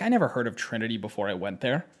 right? And like I never heard of Trinity before I went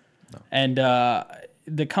there, no. And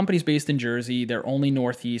the company's based in Jersey. They're only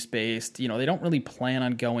Northeast based. They don't really plan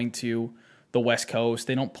on going to the West Coast.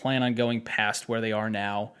 They don't plan on going past where they are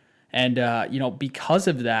now. And, because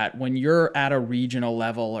of that, when you're at a regional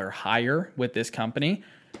level or higher with this company,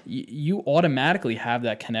 you automatically have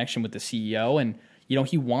that connection with the CEO. And,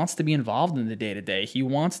 he wants to be involved in the day-to-day. He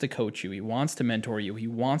wants to coach you. He wants to mentor you. He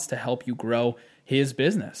wants to help you grow his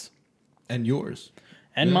business. And yours.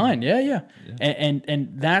 And mine, yeah.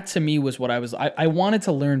 And that to me was what I wanted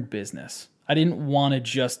to learn business. I didn't want to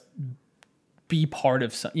just be part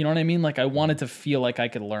of some, you know what I mean? Like I wanted to feel like I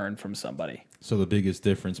could learn from somebody. So the biggest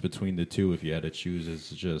difference between the two, if you had to choose, is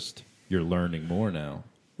just you're learning more now.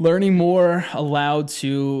 Learning more, allowed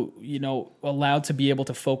to be able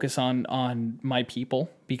to focus on my people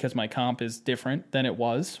because my comp is different than it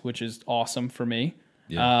was, which is awesome for me.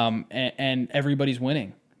 Yeah. And everybody's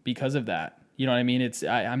winning because of that. You know what I mean?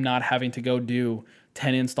 I'm not having to go do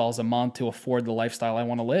 10 installs a month to afford the lifestyle I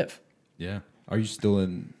want to live. Yeah. Are you still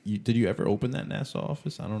in? Did you ever open that Nassau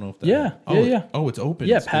office? I don't know if that. Yeah. Oh, it's open.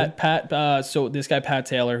 Yeah, Pat. So this guy Pat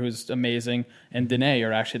Taylor, who's amazing, and Danae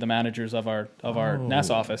are actually the managers of our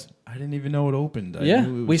Nassau office. I didn't even know it opened.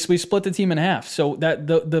 We split the team in half. So that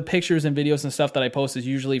the pictures and videos and stuff that I post is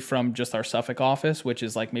usually from just our Suffolk office, which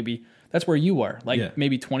is like maybe that's where you were,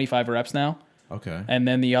 maybe 25 reps now. Okay. And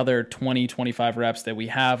then the other 20, 25 reps that we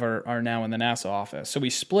have are now in the Nassau office. So we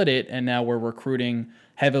split it, and now we're recruiting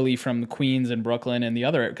heavily from Queens and Brooklyn and the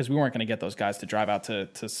other, because we weren't going to get those guys to drive out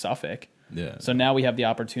to Suffolk. Yeah. So now we have the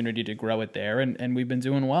opportunity to grow it there, and we've been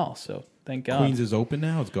doing well. So thank God. Queens is open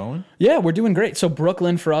now? It's going? Yeah, we're doing great. So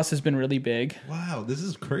Brooklyn for us has been really big. Wow, this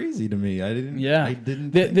is crazy to me. I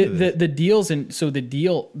didn't the deals, and so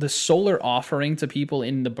the solar offering to people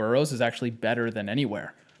in the boroughs is actually better than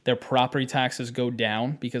anywhere. Their property taxes go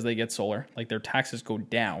down because they get solar. Like their taxes go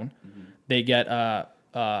down. Mm-hmm. They get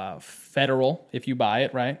federal if you buy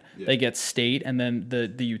it, right? Yeah. They get state, and then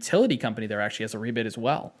the utility company there actually has a rebate as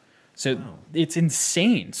well. So it's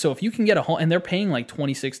insane. So if you can get a home, and they're paying like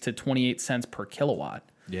 26 to 28 cents per kilowatt.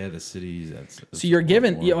 Yeah, the cities. That's so you're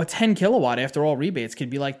giving, a 10 kilowatt after all rebates could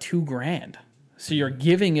be like $2,000. So you're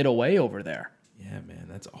giving it away over there. Yeah, man,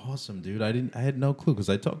 that's awesome, dude. I had no clue because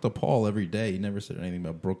I talk to Paul every day. He never said anything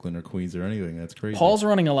about Brooklyn or Queens or anything. That's crazy. Paul's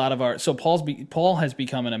running a lot of our. So Paul has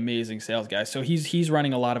become an amazing sales guy. So he's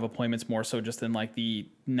running a lot of appointments more so just in like the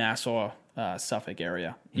Nassau, Suffolk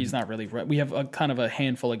area. He's not really. We have a kind of a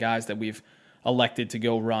handful of guys that we've elected to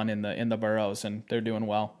go run in the boroughs, and they're doing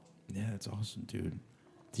well. Yeah, that's awesome, dude.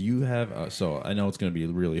 Do you have? So I know it's going to be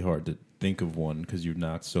really hard to think of one because you've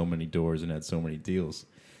knocked so many doors and had so many deals.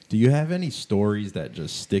 Do you have any stories that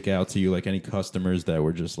just stick out to you, like any customers that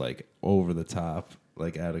were just like over the top,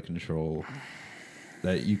 like out of control,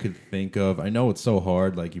 that you could think of? I know it's so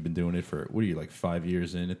hard, like you've been doing it for, what are you, like 5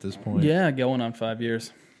 years in at this point? Yeah, going on 5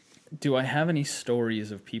 years. Do I have any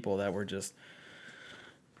stories of people that were just...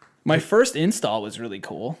 My first install was really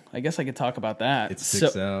cool. I guess I could talk about that. It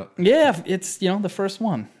sticks out. Yeah, it's, the first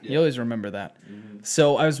one. Yeah. You always remember that. Mm-hmm.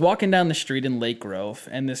 So I was walking down the street in Lake Grove,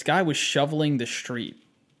 and this guy was shoveling the street.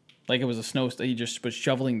 Like it was a snow, he just was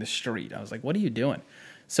shoveling the street. I was like, what are you doing?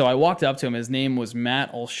 So I walked up to him. His name was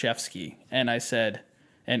Matt Olszewski. And I said,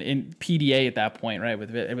 and in PDA at that point, right,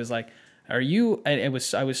 with it was like, are you, I was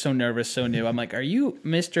so nervous, so new. I'm like, are you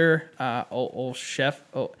Mr. Olshev?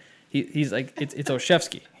 Oh, he's like, it's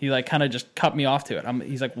Olszewski. He like kind of just cut me off to it.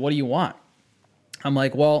 He's like, what do you want? I'm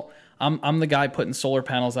like, well, I'm the guy putting solar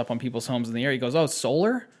panels up on people's homes in the area. He goes, oh,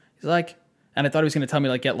 solar? He's like, and I thought he was going to tell me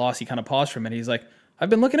like, get lost. He kind of paused for a minute. He's like, I've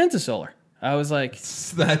been looking into solar. I was like, it's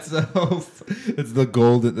the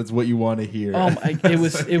gold. That's what you want to hear.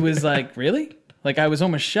 It was like, really? Like I was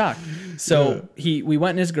almost shocked. So we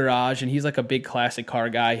went in his garage, and he's like a big classic car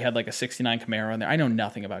guy. He had like a '69 Camaro in there. I know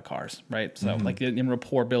nothing about cars, right? So like in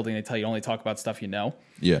rapport building, they tell you only talk about stuff you know.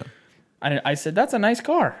 Yeah. I said, that's a nice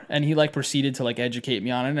car. And he like proceeded to like educate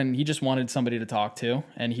me on it. And he just wanted somebody to talk to.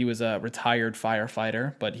 And he was a retired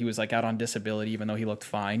firefighter, but he was like out on disability, even though he looked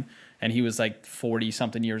fine. And he was like 40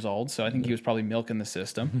 something years old. So I think he was probably milking the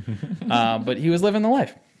system. But he was living the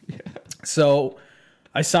life. Yeah. So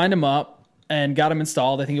I signed him up and got him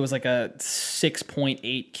installed. I think it was like a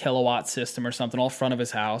 6.8 kilowatt system or something all front of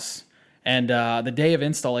his house. And the day of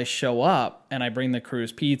install, I show up and I bring the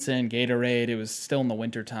crew's pizza and Gatorade. It was still in the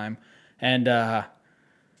wintertime. And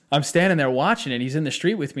I'm standing there watching it. He's in the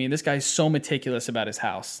street with me, and this guy's so meticulous about his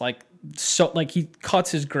house. Like he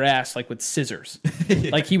cuts his grass like with scissors.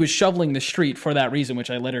 Yeah. Like he was shoveling the street for that reason,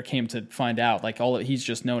 which I later came to find out. Like he's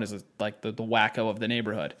just known as like the wacko of the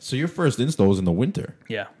neighborhood. So your first install was in the winter.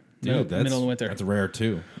 Yeah, dude, middle of the winter. That's rare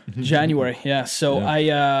too. January, yeah. So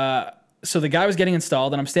so the guy was getting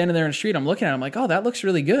installed, and I'm standing there in the street. I'm looking at him like, oh, that looks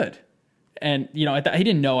really good. And he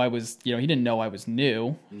didn't know I was, he didn't know I was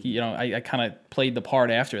new. He, I kind of played the part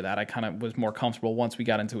after that. I kind of was more comfortable once we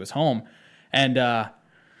got into his home, and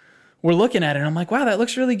we're looking at it. And I'm like, wow, that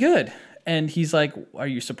looks really good. And he's like, are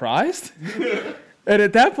you surprised? And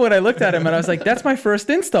at that point, I looked at him and I was like, that's my first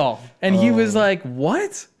install. And he was like,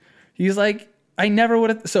 what? He's like, I never would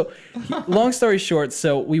have. So, long story short,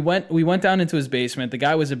 so we went down into his basement. The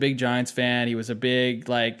guy was a big Giants fan. He was a big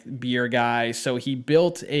like beer guy. So he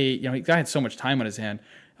built the guy had so much time on his hand.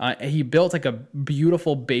 He built like a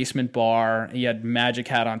beautiful basement bar. He had Magic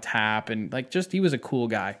Hat on tap, and like he was a cool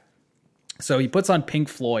guy. So he puts on Pink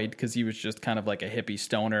Floyd because he was just kind of like a hippie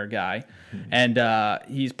stoner guy. And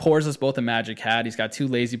he pours us both a Magic Hat. He's got two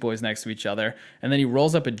Lazy Boys next to each other. And then he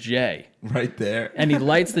rolls up a J. Right there. And he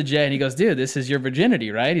lights the J and he goes, dude, this is your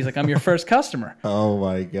virginity, right? He's like, I'm your first customer. Oh,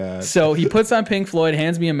 my God. So he puts on Pink Floyd,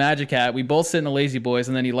 hands me a Magic Hat. We both sit in the Lazy Boys,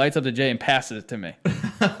 and then he lights up the J and passes it to me.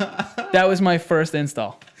 That was my first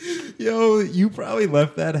install. Yo, you probably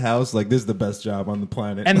left that house like this is the best job on the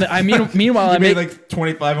planet. And meanwhile, I made like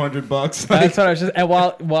 $2,500. That's what I was just. And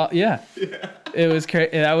while yeah, it was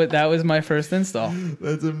crazy. That was my first install.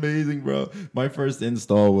 That's amazing, bro. My first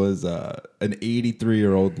install was an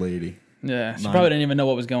 83-year-old lady. Yeah, she probably didn't even know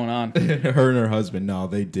what was going on. Her and her husband, no,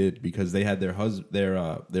 they did because they had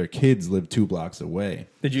their kids lived 2 blocks away.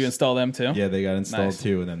 Did you install them too? Yeah, they got installed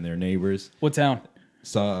too, and then their neighbors. What town?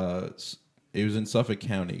 It was in Suffolk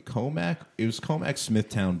County. Comac. It was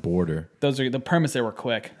Comac-Smithtown border. Those are the permits. They were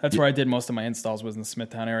quick. That's where I did most of my installs, was in the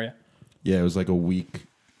Smithtown area. Yeah, it was like a week.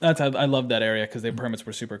 I love that area because the permits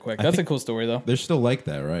were super quick. That's a cool story, though. They're still like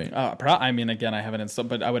that, right? I mean, again, I haven't installed,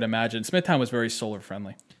 but I would imagine Smithtown was very solar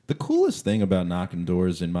friendly. The coolest thing about knocking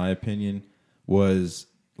doors, in my opinion, was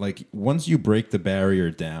like once you break the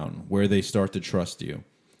barrier down, where they start to trust you.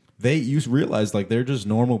 you realize like they're just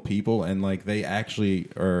normal people, and like they actually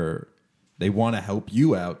they want to help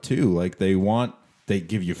you out too. Like they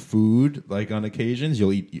give you food like on occasions.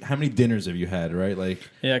 You'll eat. How many dinners have you had? Right, like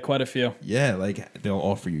Yeah, quite a few. yeah, like they'll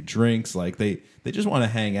offer you drinks. Like they just want to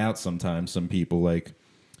hang out. Sometimes some people like.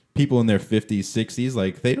 People in their 50s, 60s,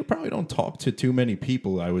 like they probably don't talk to too many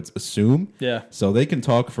people, I would assume. Yeah. So they can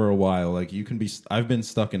talk for a while. Like I've been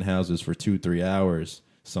stuck in houses for 2-3 hours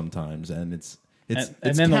sometimes, and it's and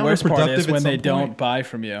then the worst part is when they point. don't buy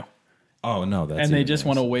from you. Oh no, that's and they just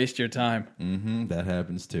want to waste your time. Mm-hmm, that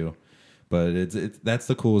happens too. But it's that's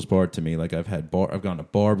the coolest part to me. Like I've gone to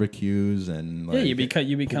barbecues and like you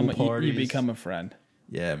become a friend.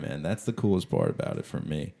 Yeah, man, that's the coolest part about it for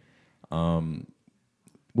me.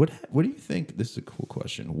 What do you think? This is a cool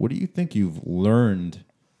question. What do you think you've learned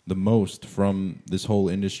the most from this whole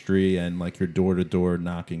industry and like your door-to-door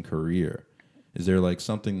knocking career? Is there like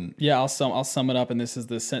something? Yeah, I'll sum it up, and this is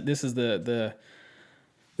the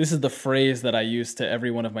phrase that I use to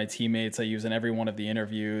every one of my teammates. I use in every one of the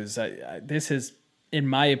interviews. This is, in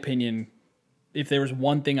my opinion, if there was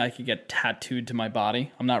one thing I could get tattooed to my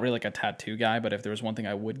body, I'm not really like a tattoo guy, but if there was one thing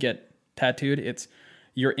I would get tattooed, it's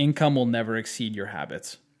your income will never exceed your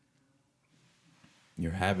habits.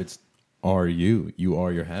 Your habits are you. You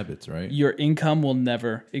are your habits, right? Your income will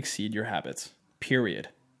never exceed your habits. Period.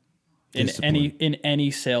 In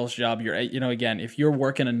any sales job, again, if you're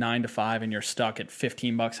working a 9 to 5 and you're stuck at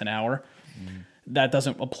 $15 an hour, that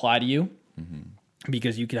doesn't apply to you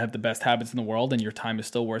because you could have the best habits in the world and your time is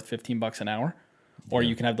still worth $15 an hour, or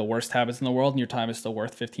you can have the worst habits in the world and your time is still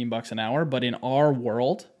worth $15 an hour. But in our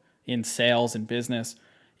world, in sales and business,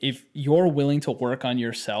 if you're willing to work on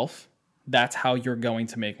yourself, that's how you're going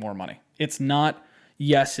to make more money. It's not,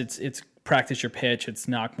 yes, it's practice your pitch, it's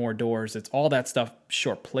knock more doors, it's all that stuff,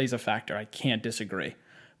 sure, plays a factor. I can't disagree.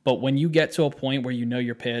 But when you get to a point where you know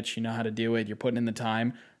your pitch, you know how to do it, you're putting in the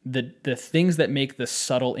time, the things that make the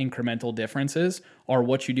subtle incremental differences are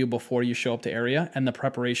what you do before you show up to area and the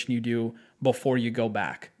preparation you do before you go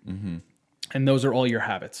back. Mm-hmm. And those are all your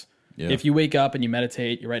habits. Yeah. If you wake up and you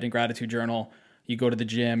meditate, you write in a gratitude journal, you go to the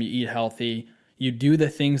gym, you eat healthy, you do the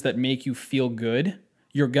things that make you feel good,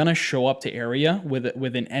 you're going to show up to area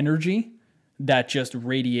with an energy that just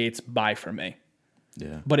radiates buy for me.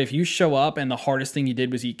 Yeah. But if you show up and the hardest thing you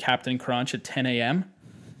did was eat Captain Crunch at 10 a.m.,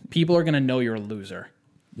 people are going to know you're a loser.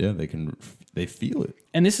 Yeah, they feel it.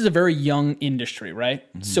 And this is a very young industry, right?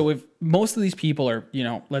 Mm-hmm. So if most of these people are,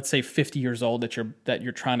 let's say 50 years old that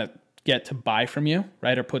you're trying to get to buy from you,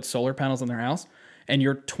 right? Or put solar panels on their house, and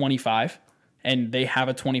you're 25 and they have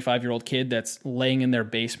a 25-year-old kid that's laying in their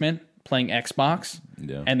basement playing Xbox,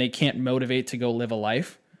 and they can't motivate to go live a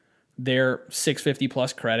life. They're 650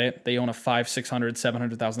 plus credit. They own a $500,000,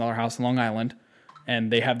 $600,000, $700,000 house in Long Island,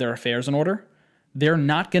 and they have their affairs in order. They're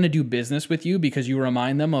not going to do business with you because you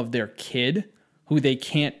remind them of their kid who they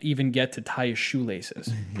can't even get to tie his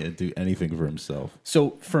shoelaces. Yeah, do anything for himself.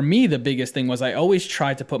 So for me, the biggest thing was I always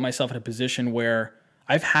tried to put myself in a position where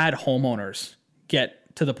I've had homeowners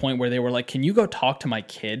get to the point where they were like, can you go talk to my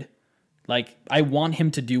kid? Like, I want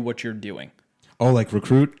him to do what you're doing. Oh, like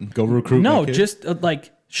go recruit? No, just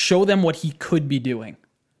like show them what he could be doing.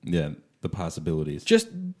 Yeah, the possibilities. Just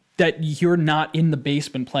that you're not in the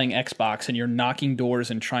basement playing Xbox and you're knocking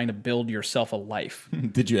doors and trying to build yourself a life.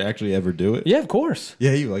 Did you actually ever do it? Yeah, of course.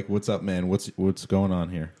 Yeah, you like, what's up, man? What's going on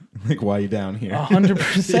here? Like, why are you down here?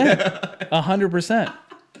 100%. 100%.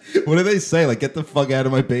 What do they say? Like, get the fuck out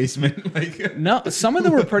of my basement? Like, no, some of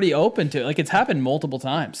them were pretty open to it. Like, it's happened multiple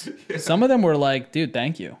times. Yeah. Some of them were like, dude,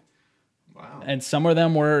 thank you. Wow. And some of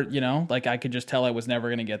them were, like I could just tell I was never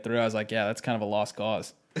going to get through. I was like, yeah, that's kind of a lost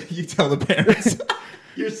cause. You tell the parents.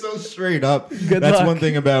 You're so straight up. Good That's luck. One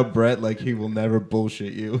thing about Brett. Like, he will never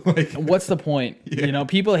bullshit you. Like, what's the point? Yeah.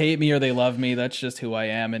 People hate me or they love me. That's just who I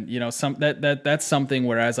am. And that's something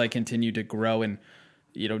where as I continue to grow in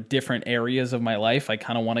different areas of my life, I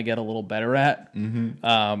kind of want to get a little better at.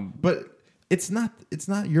 Mm-hmm. But it's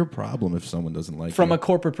not your problem if someone doesn't like from you. A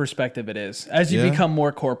corporate perspective, it is. As you become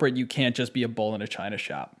more corporate, you can't just be a bull in a china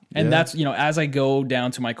shop. And that's, as I go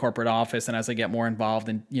down to my corporate office and as I get more involved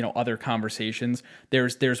in, other conversations,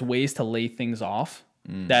 there's ways to lay things off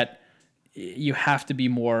that you have to be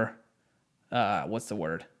more, what's the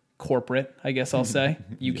word? Corporate, I guess I'll say.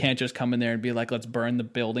 You can't just come in there and be like, let's burn the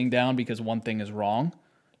building down because one thing is wrong.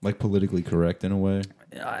 Like politically correct in a way?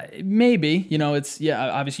 Maybe.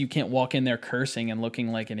 Obviously you can't walk in there cursing and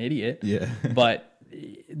looking like an idiot. Yeah. But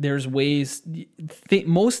there's ways.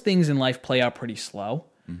 Most things in life play out pretty slow.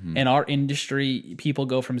 Mm-hmm. In our industry, people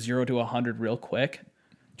go from 0 to 100 real quick.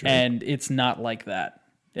 True. And it's not like that.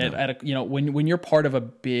 No. When you're part of a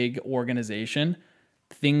big organization,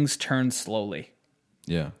 things turn slowly.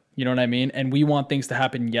 Yeah. You know what I mean? And we want things to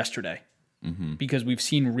happen yesterday because we've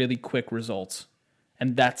seen really quick results.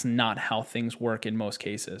 And that's not how things work in most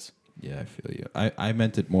cases. Yeah, I feel you. I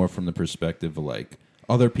meant it more from the perspective of like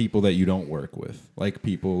other people that you don't work with. Like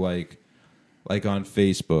people like on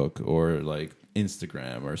Facebook or like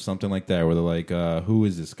Instagram or something like that where they're like, who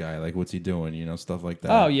is this guy? Like, what's he doing? You know, stuff like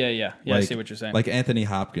that. Oh, yeah. Yeah, like, I see what you're saying. Like Anthony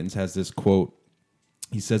Hopkins has this quote.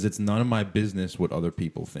 He says, "It's none of my business what other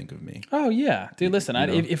people think of me." Oh, yeah. Dude, listen,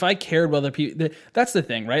 if I cared what other people... That's the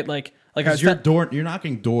thing, right? Like you're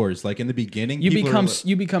knocking doors. Like in the beginning, you become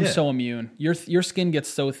so immune. Your skin gets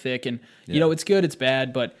so thick, and you know it's good, it's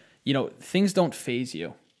bad, but you know things don't phase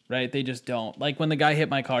you, right? They just don't. Like when the guy hit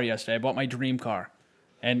my car yesterday, I bought my dream car,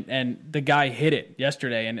 and the guy hit it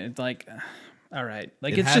yesterday, and it's like, all right,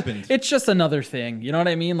 like it's just another thing. You know what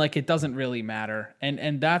I mean? Like it doesn't really matter,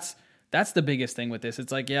 and that's the biggest thing with this.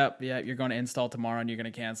 It's like, yeah, you're going to install tomorrow, and you're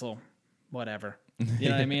going to cancel, whatever. You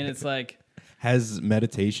know what I mean? It's like. Has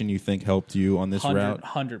meditation, you think, helped you on this route?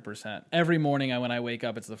 100%. Every morning when I wake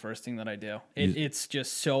up, it's the first thing that I do. It's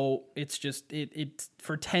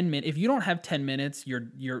for 10 minutes. If you don't have 10 minutes,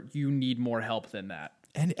 you need more help than that.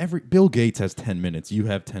 And Bill Gates has 10 minutes. You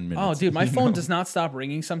have 10 minutes. Oh, dude, my phone does not stop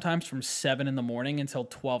ringing sometimes from 7 in the morning until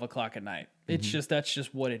 12 o'clock at night. It's that's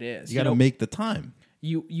just what it is. You got to make the time.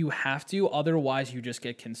 You have to, otherwise you just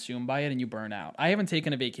get consumed by it and you burn out. I haven't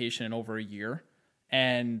taken a vacation in over a year,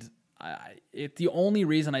 and the only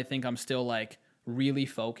reason I think I'm still like really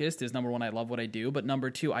focused is number one, I love what I do, but number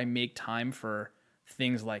two, I make time for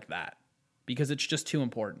things like that because it's just too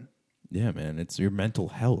important. Yeah, man, it's your mental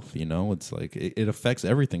health. You know, it's like it affects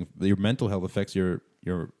everything. Your mental health affects your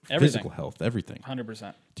physical health, everything.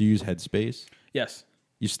 100%. Do you use Headspace? Yes.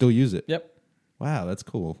 You still use it? Yep. Wow, that's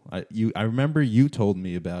cool. I remember you told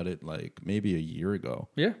me about it like maybe a year ago.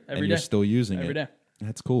 Yeah, every day. You're still using it every day.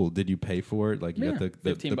 That's cool. Did you pay for it? Like you got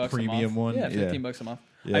the premium one? Yeah, $15 a month.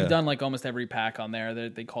 Yeah. I've done like almost every pack on there.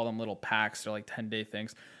 They call them little packs. They're like 10-day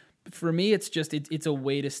things. But for me, it's just it's a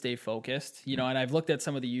way to stay focused. You know, and I've looked at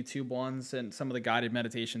some of the YouTube ones and some of the guided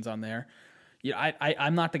meditations on there. You know,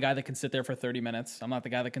 I'm not the guy that can sit there for 30 minutes. I'm not the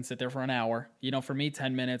guy that can sit there for an hour. You know, for me,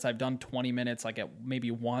 10 minutes. I've done 20 minutes like at maybe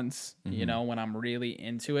once, you know, when I'm really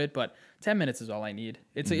into it. But 10 minutes is all I need.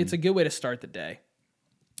 It's a good way to start the day.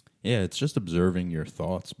 Yeah, it's just observing your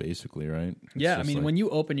thoughts, basically, right? Yeah, I mean, when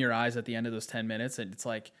you open your eyes at the end of those 10 minutes, it's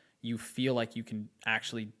like you feel like you can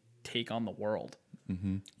actually take on the world.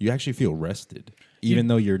 Mm-hmm. You actually feel rested, even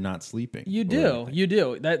though you're not sleeping. You do.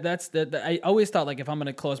 I always thought, like, if I'm going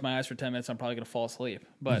to close my eyes for 10 minutes, I'm probably going to fall asleep.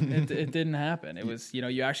 But it didn't happen. It was, you know,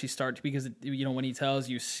 you actually start to, because, you know, when he tells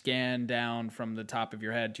you scan down from the top of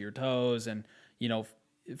your head to your toes and, you know,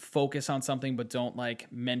 focus on something, but don't like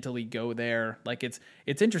mentally go there. Like it's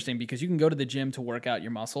interesting because you can go to the gym to work out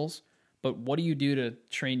your muscles, but what do you do to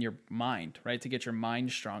train your mind, right? To get your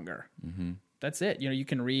mind stronger. Mm-hmm. That's it. You know, you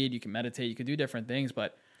can read, you can meditate, you can do different things,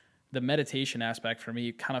 but the meditation aspect for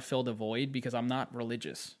me kind of filled a void because I'm not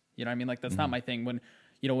religious. You know what I mean? Like that's not my thing. When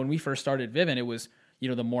we first started Vivint, it was, you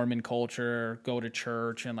know, the Mormon culture, go to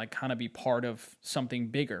church and like kind of be part of something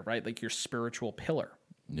bigger, right? Like your spiritual pillar.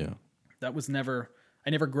 Yeah. That was I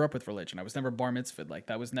never grew up with religion. I was never bar mitzvahed. Like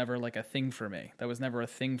that was never like a thing for me. That was never a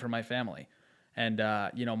thing for my family. And,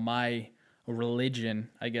 you know, my religion,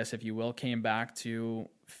 I guess, if you will, came back to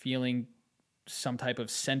feeling some type of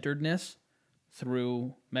centeredness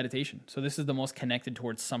through meditation. So this is the most connected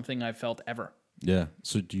towards something I've felt ever. Yeah.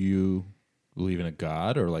 So do you believe in a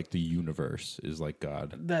God or like the universe is like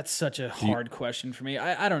God? That's such a hard question for me.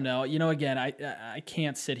 I don't know. You know, again, I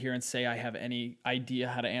can't sit here and say I have any idea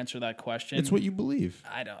how to answer that question. It's what you believe.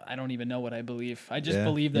 I don't even know what I believe. I just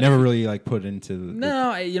believe that. You never really like put into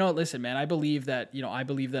No, you know, listen, man, I believe that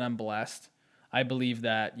I'm blessed. I believe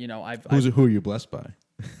that, you know, who are you blessed by?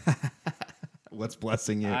 What's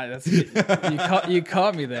blessing you? You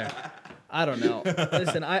caught me there. I don't know.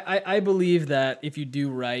 Listen, I believe that if you do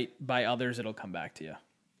right by others, it'll come back to you.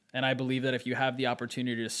 And I believe that if you have the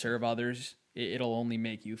opportunity to serve others, it'll only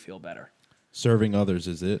make you feel better. Serving others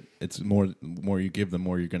is it? It's more you give, the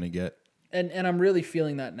more you're going to get. And I'm really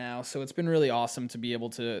feeling that now. So it's been really awesome to be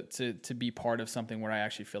able to be part of something where I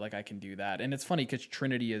actually feel like I can do that. And it's funny because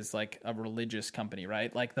Trinity is like a religious company,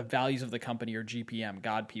 right? Like the values of the company are GPM,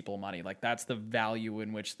 God, people, money. Like that's the value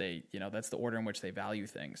in which they, you know, that's the order in which they value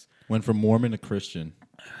things. Went from Mormon to Christian.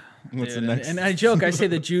 What's the next? And I joke, I say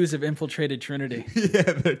the Jews have infiltrated Trinity. Yeah,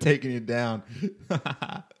 they're taking it down.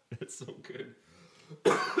 That's so good.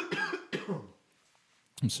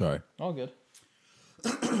 I'm sorry. All good.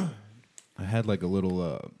 I had like a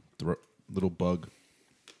little little bug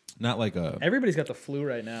Not like a... Everybody's got the flu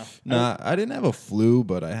right now. Nah, I didn't have a flu,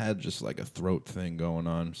 but I had just like a throat thing going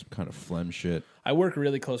on, some kind of phlegm shit. I work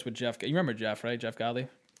really close with Jeff. You remember Jeff, right? Jeff Godley?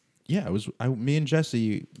 Yeah, me and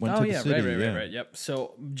Jesse went to the city. Right. Yep.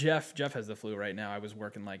 So Jeff has the flu right now. I was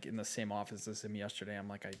working like in the same office as him yesterday. I'm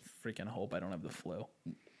like, I freaking hope I don't have the flu.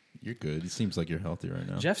 You're good. It seems like you're healthy right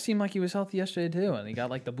now. Jeff seemed like he was healthy yesterday too, and he got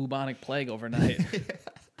like the bubonic plague overnight.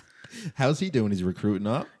 How's he doing? He's recruiting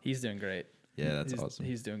up? He's doing great. Yeah, that's awesome.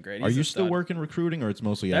 He's doing great. Are you still working recruiting, or it's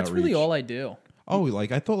mostly That's outreach? really all I do. Oh,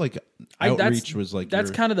 like I thought like outreach was like...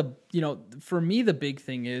 That's kind of the, for me, the big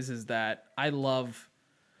thing is that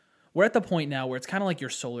we're at the point now where it's kind of like your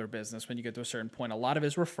solar business when you get to a certain point. A lot of it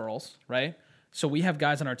is referrals, right? So we have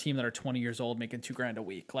guys on our team that are 20 years old making $2,000 a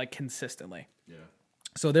week, like consistently. Yeah.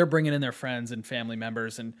 So they're bringing in their friends and family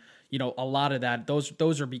members, and a lot of that.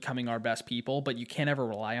 Those are becoming our best people, but you can't ever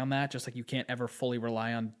rely on that. Just like you can't ever fully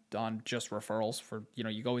rely on just referrals. For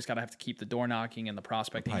you always got to have to keep the door knocking and the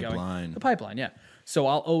prospecting going. The pipeline, yeah. So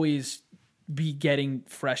I'll always be getting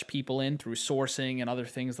fresh people in through sourcing and other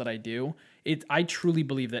things that I do. I truly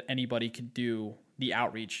believe that anybody could do the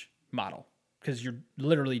outreach model, because you're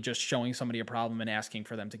literally just showing somebody a problem and asking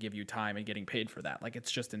for them to give you time and getting paid for that. Like,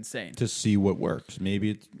 it's just insane. To see what works.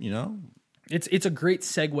 Maybe it's a great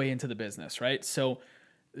segue into the business, right? So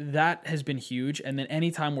that has been huge. And then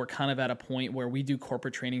anytime we're kind of at a point where we do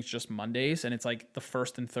corporate trainings just Mondays, and it's like the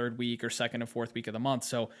first and third week or second and fourth week of the month.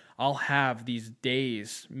 So I'll have these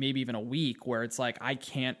days, maybe even a week, where it's like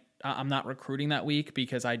I'm not recruiting that week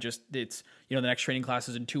because the next training class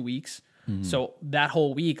is in 2 weeks. Mm-hmm. So that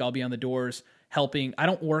whole week I'll be on the doors helping. I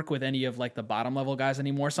don't work with any of like the bottom level guys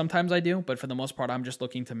anymore. Sometimes I do, but for the most part, I'm just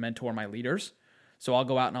looking to mentor my leaders. So I'll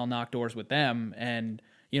go out and I'll knock doors with them, and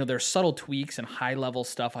there's subtle tweaks and high level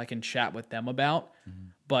stuff I can chat with them about,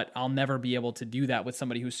 but I'll never be able to do that with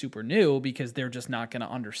somebody who's super new because they're just not going to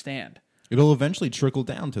understand. It'll eventually trickle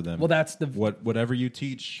down to them. Well, that's whatever you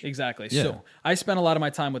teach. Exactly. Yeah. So I spend a lot of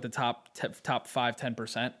my time with the top 5,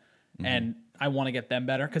 10%, and I want to get them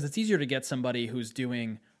better because it's easier to get somebody who's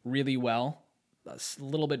doing really well a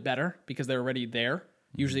little bit better because they're already there.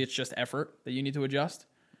 Usually it's just effort that you need to adjust.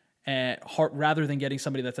 Rather than getting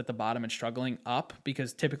somebody that's at the bottom and struggling up,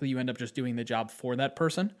 because typically you end up just doing the job for that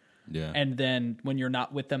person. Yeah. And then when you're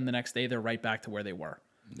not with them the next day, they're right back to where they were.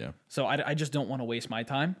 Yeah. So I just don't want to waste my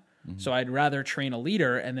time. Mm-hmm. So I'd rather train a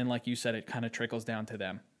leader, and then like you said, it kind of trickles down to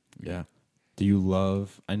them. Yeah. Do you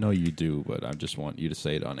love, I know you do, but I just want you to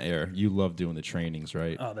say it on air. You love doing the trainings,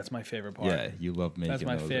 right? Oh, that's my favorite part. Yeah, you love making those.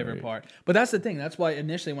 That's my favorite part. But that's the thing. That's why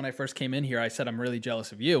initially when I first came in here, I said I'm really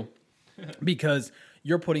jealous of you because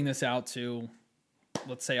you're putting this out to,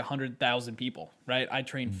 let's say, 100,000 people, right? I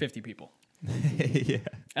train 50 people. Yeah.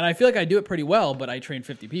 And I feel like I do it pretty well, but I train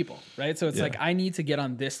 50 people, right? So it's like I need to get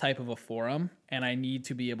on this type of a forum, and I need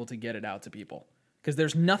to be able to get it out to people. Because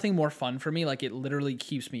there's nothing more fun for me. Like, it literally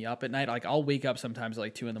keeps me up at night. Like, I'll wake up sometimes at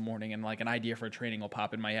like 2 a.m. and like an idea for a training will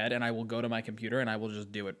pop in my head, and I will go to my computer and I will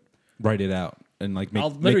just do it. Write it out. And like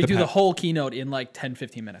I'll literally do the whole keynote in like 10,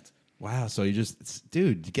 15 minutes. Wow. So you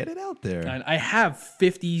dude, get it out there. And I have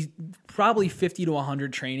probably 50 to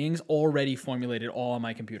 100 trainings already formulated all on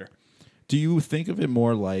my computer. Do you think of it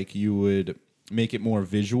more like you would make it more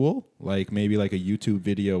visual, like maybe like a YouTube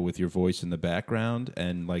video with your voice in the background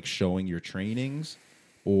and like showing your trainings,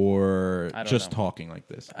 or just talking like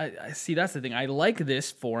this? I see. That's the thing. I like this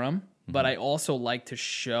forum, but I also like to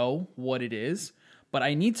show what it is. But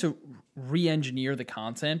I need to re-engineer the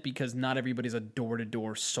content because not everybody's a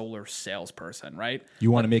door-to-door solar salesperson, right?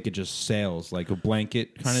 You want to make it just sales, like a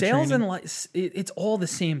blanket kind of training? Sales and it's all the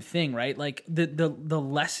same thing, right? Like the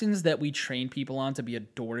lessons that we train people on to be a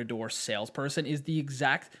door-to-door salesperson is the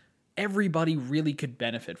exact. Everybody really could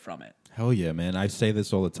benefit from it. Hell yeah, man! I say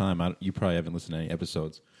this all the time. You probably haven't listened to any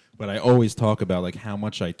episodes, but I always talk about like how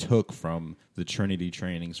much I took from the Trinity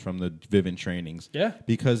trainings, from the Vivint trainings. Yeah.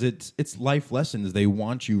 Because it's life lessons. They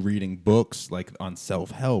want you reading books like on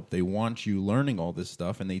self-help. They want you learning all this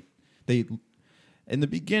stuff, and they in the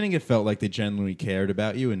beginning it felt like they genuinely cared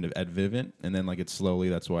about you at Vivint, and then like it slowly,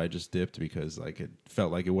 that's why I just dipped, because like it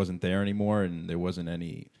felt like it wasn't there anymore, and there was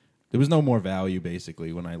no more value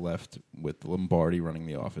basically when I left with Lombardi running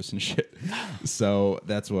the office and shit. So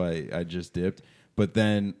that's why I just dipped. But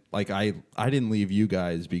then, like, I didn't leave you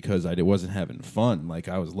guys because I wasn't having fun. Like,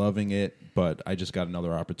 I was loving it, but I just got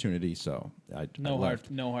another opportunity, so I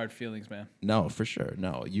left. No hard feelings, man. No, for sure.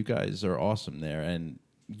 No, you guys are awesome there, and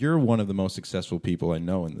you're one of the most successful people I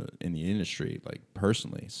know in the industry, like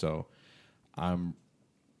personally. So,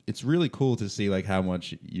 it's really cool to see like how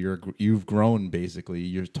much you've grown. Basically,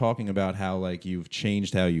 you're talking about how like you've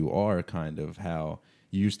changed how you are, kind of how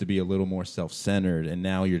you used to be a little more self-centered, and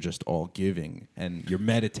now you're just all giving and you're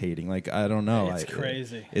meditating. Like, I don't know. It's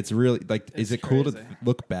crazy. It's really like, is it cool crazy. to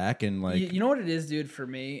look back and like, you know what it is, dude, for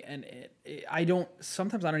me? And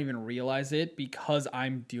sometimes I don't even realize it because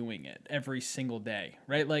I'm doing it every single day,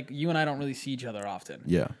 right? Like you and I don't really see each other often.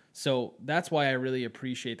 yeah. So that's why I really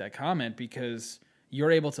appreciate that comment, because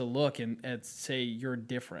you're able to look and say you're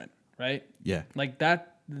different, right? Yeah. Like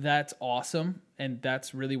that's awesome. And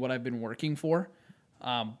that's really what I've been working for.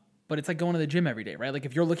 But it's like going to the gym every day, right? Like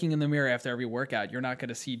if you're looking in the mirror after every workout, you're not going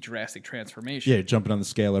to see drastic transformation. Yeah, jumping on the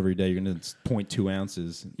scale every day, you're going to 0.2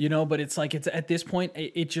 ounces. You know, but it's like, it's at this point,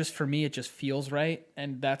 it just, for me, it just feels right.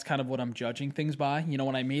 And that's kind of what I'm judging things by. You know,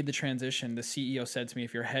 when I made the transition, the CEO said to me,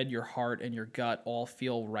 if your head, your heart, and your gut all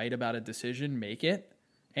feel right about a decision, make it.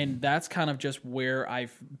 And that's kind of just where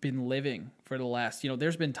I've been living for the last,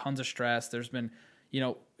 there's been tons of stress. There's been,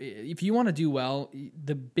 if you want to do well,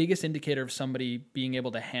 the biggest indicator of somebody being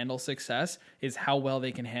able to handle success is how well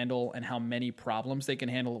they can handle and how many problems they can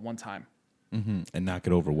handle at one time. Mm-hmm. And not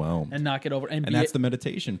get overwhelmed. And that's the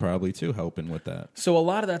meditation probably too, helping with that. So a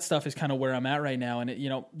lot of that stuff is kind of where I'm at right now. And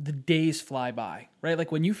the days fly by, right?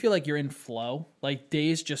 Like when you feel like you're in flow, like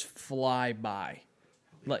days just fly by.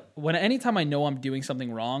 Like anytime I know I'm doing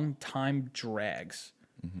something wrong, time drags.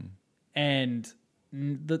 Mm-hmm. And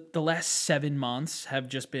the last 7 months have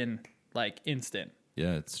just been like instant.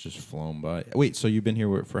 Yeah, it's just flown by. Wait, so you've been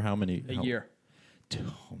here for how many? A year.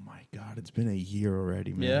 Oh my God, it's been a year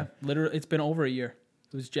already, man. Yeah, literally, it's been over a year.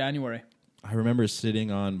 It was January. I remember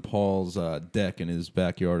sitting on Paul's deck in his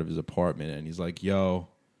backyard of his apartment, and he's like, "Yo,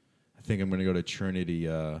 I think I'm going to go to Trinity.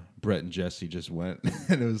 Brett and Jesse just went."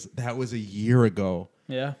 And that was a year ago.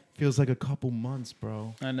 Yeah. Feels like a couple months,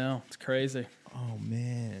 bro. I know. It's crazy. Oh,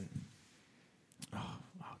 man. Oh,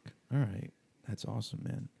 fuck. All right. That's awesome,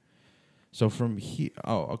 man. So from here...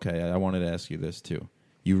 Oh, okay. I wanted to ask you this, too.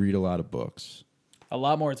 You read a lot of books. A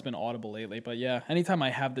lot more. It's been Audible lately. But yeah, anytime I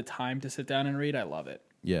have the time to sit down and read, I love it.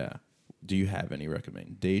 Yeah. Do you have any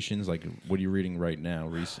recommendations? Like, what are you reading right now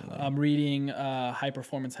recently? I'm reading High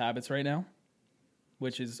Performance Habits right now,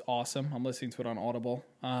 which is awesome. I'm listening to it on Audible.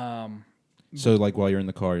 So, like, while you're in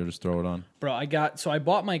the car, you'll just throw it on? Bro, I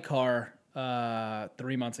bought my car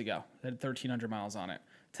 3 months ago. It had 1,300 miles on it.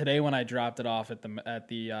 Today, when I dropped it off at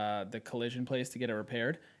the collision place to get it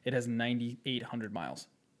repaired, it has 9,800 miles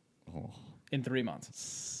in 3 months.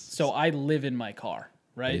 So I live in my car,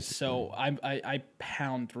 right? Basically. So I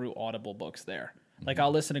pound through Audible books there. Like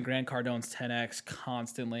I'll listen to Grant Cardone's 10X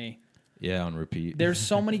constantly. Yeah, on repeat. There's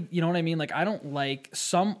so many, you know what I mean? Like I don't like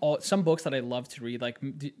some books that I love to read. Like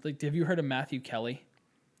have you heard of Matthew Kelly?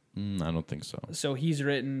 I don't think so. So he's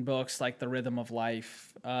written books like The Rhythm of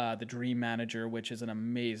Life, The Dream Manager, which is an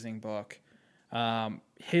amazing book.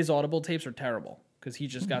 His Audible tapes are terrible because he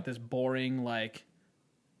just got this boring, like,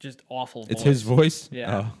 just awful voice. It's his voice?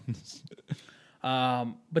 Yeah.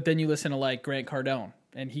 Oh. But then you listen to, like, Grant Cardone,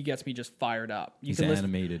 and he gets me just fired up. He's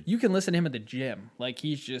animated. You can listen to him at the gym. Like,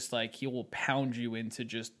 he's just, like, he will pound you into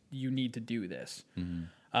just, you need to do this.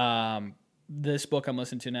 Mm-hmm. This book I'm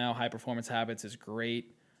listening to now, High Performance Habits, is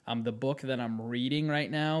great. The book that I'm reading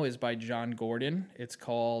right now is by John Gordon. It's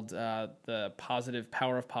called The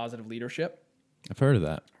Power of Positive Leadership. I've heard of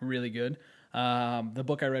that. Really good. The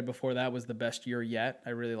book I read before that was The Best Year Yet. I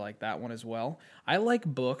really like that one as well. I like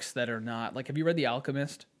books that are not, like, have you read The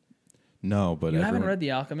Alchemist? No, but you haven't read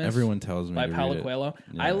The Alchemist? Everyone tells me by to Paulo read Coelho.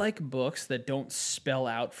 Yeah. I like books that don't spell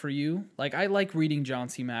out for you. Like I like reading John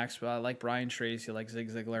C. Maxwell. I like Brian Tracy. I like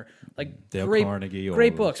Zig Ziglar. Like Dale great, Carnegie.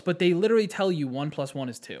 Great books, but they literally tell you 1 + 1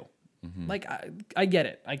 is 2. Mm-hmm. Like I get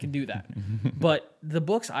it. I can do that. But the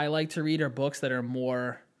books I like to read are books that are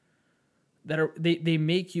more they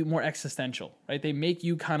make you more existential, right? They make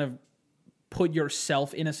you kind of put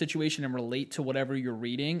yourself in a situation and relate to whatever you're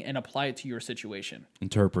reading and apply it to your situation.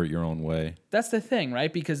 Interpret your own way. That's the thing,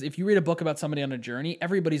 right? Because if you read a book about somebody on a journey,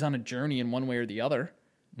 everybody's on a journey in one way or the other.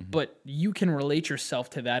 Mm-hmm. But you can relate yourself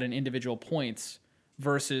to that in individual points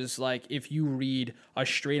versus like if you read a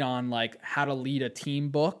straight on like how to lead a team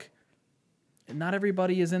book, not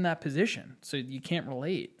everybody is in that position. So you can't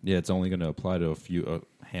relate. Yeah, it's only going to apply to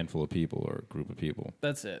a handful of people or a group of people.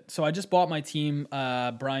 That's it. So I just bought my team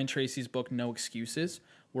Brian Tracy's book, No Excuses.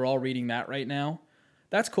 We're all reading that right now.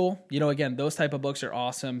 That's cool. You know, again, those type of books are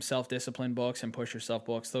awesome. Self-discipline books and push yourself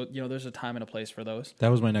books. So, you know, there's a time and a place for those. That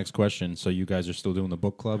was my next question. So you guys are still doing the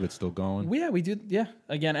book club? It's still going? Yeah, we do. Yeah.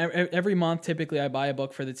 Again, every month, typically I buy a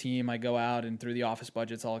book for the team. I go out and through the office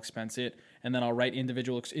budgets, I'll expense it. And then I'll write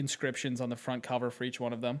individual inscriptions on the front cover for each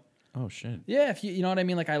one of them. Oh, shit. Yeah, if you know what I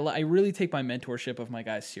mean? Like I really take my mentorship of my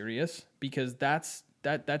guys serious because that's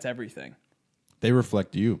everything. They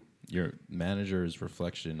reflect you. Your manager is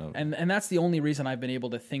reflection of, and that's the only reason I've been able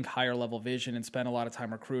to think higher level vision and spend a lot of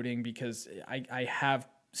time recruiting, because I have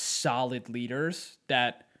solid leaders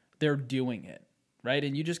that they're doing it, right?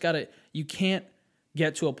 And you can't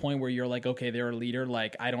get to a point where you're like, okay, they're a leader,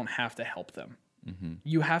 like I don't have to help them. Mm-hmm.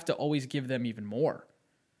 You have to always give them even more,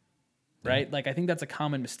 right? Yeah. Like I think that's a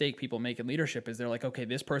common mistake people make in leadership is they're like, okay,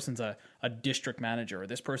 this person's a district manager, or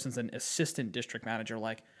this person's an assistant district manager,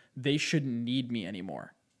 like they shouldn't need me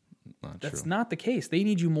anymore. That's not the case. They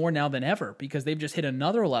need you more now than ever because they've just hit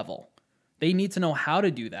another level. They need to know how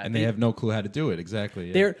to do that. And they have no clue how to do it.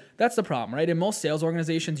 Exactly. Yeah. That's the problem, right? In most sales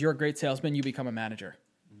organizations, you're a great salesman, you become a manager.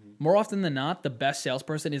 Mm-hmm. More often than not, the best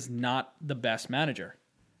salesperson is not the best manager,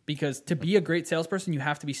 because to be a great salesperson, you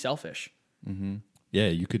have to be selfish. Mm-hmm. Yeah,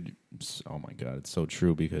 you could. Oh my God, it's so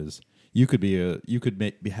true, because you could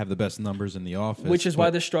have the best numbers in the office, which is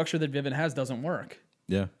why the structure that Vivint has doesn't work.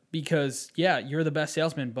 Yeah, because you're the best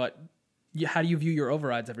salesman, but how do you view your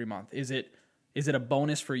overrides every month? Is it a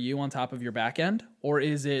bonus for you on top of your back end, or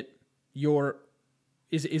is it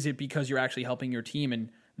because you're actually helping your team and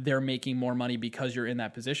they're making more money because you're in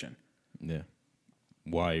that position? Yeah.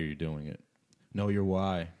 Why are you doing it? Know your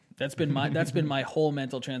why. That's been my whole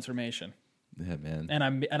mental transformation. Yeah, man. And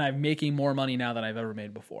I'm making more money now than I've ever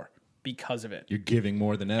made before because of it. You're giving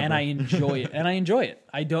more than ever. And I enjoy it.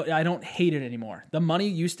 I don't hate it anymore. The money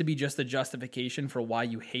used to be just a justification for why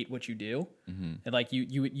you hate what you do. Mm-hmm. And like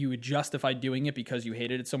you would justify doing it because you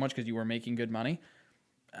hated it so much because you were making good money.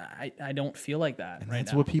 I don't feel like that. And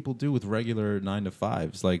that's what people do with regular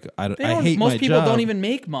 9-to-5s. Like I hate my job. Most people don't even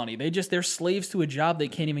make money. They're slaves to a job they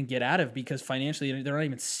can't even get out of because financially they're not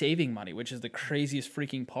even saving money, which is the craziest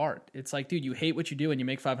freaking part. It's like, dude, you hate what you do and you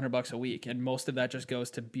make $500 a week, and most of that just goes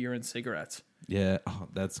to beer and cigarettes. Yeah,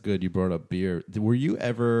 that's good. You brought up beer. Were you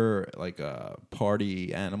ever like a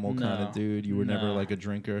party animal kind of dude? You were never like a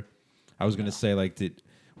drinker? I was gonna say, like,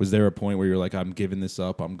 was there a point where you're like, I'm giving this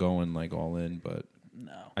up, I'm going like all in, but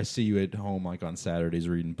no. I see you at home like on Saturdays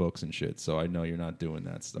reading books and shit, so I know you're not doing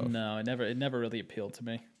that stuff. No, it never really appealed to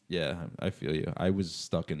me. Yeah, I feel you. I was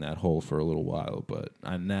stuck in that hole for a little while, but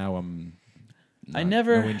now I'm no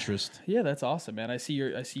interest. Yeah, that's awesome, man. I see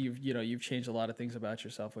you've changed a lot of things about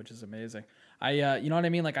yourself, which is amazing. You know what I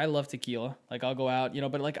mean? Like I love tequila. Like I'll go out,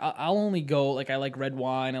 but like I'll only go, like I like red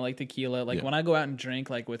wine, I like tequila. Like when I go out and drink,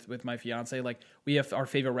 like with my fiance, like we have our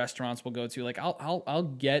favorite restaurants we'll go to. Like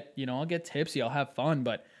I'll get tipsy, I'll have fun,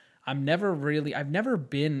 but I've never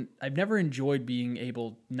enjoyed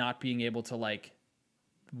not being able to like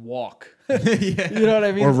walk. Yeah. You know what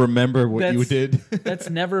I mean? Or remember what you did. That's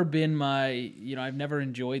never been my, I've never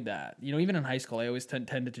enjoyed that. Even in high school, I always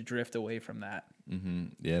tended to drift away from that. Mm-hmm.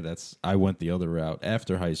 Yeah, I went the other route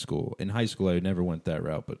after high school. In high school, I never went that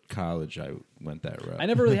route, but college, I went that route. I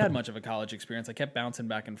never really had much of a college experience. I kept bouncing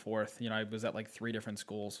back and forth. I was at like 3 different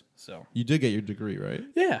schools. So you did get your degree, right?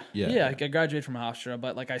 Yeah. I graduated from Hofstra,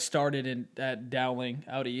 but like I started at Dowling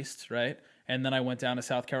out east, right? And then I went down to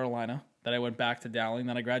South Carolina. Then I went back to Dowling.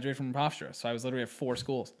 Then I graduated from Hofstra. So I was literally at 4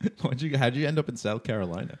 schools. How'd you end up in South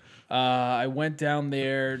Carolina? I went down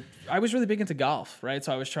there. I was really big into golf, right?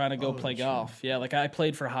 So I was trying to go play golf. Yeah, like I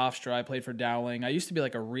played for Hofstra. I played for Dowling. I used to be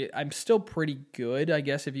like I'm still pretty good, I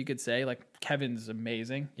guess, if you could say. Like Kevin's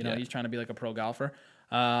amazing. He's trying to be like a pro golfer.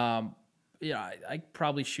 I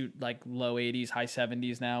probably shoot like low 80s, high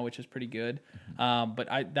 70s now, which is pretty good.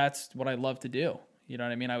 But that's what I love to do. You know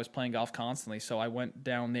what I mean? I was playing golf constantly, so I went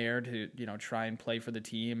down there to, try and play for the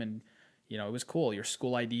team, and, it was cool. Your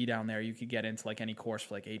school ID down there, you could get into like any course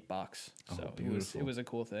for like $8. So it was a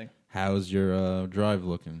cool thing. How's your drive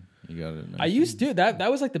looking? You got it. Nice. I used to. That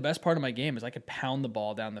was like the best part of my game is I could pound the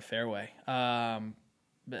ball down the fairway.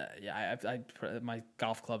 But yeah, my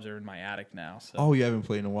golf clubs are in my attic now. So. Oh, you haven't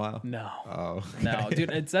played in a while? No. Oh, okay. No,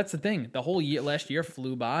 dude. That's the thing. The whole last year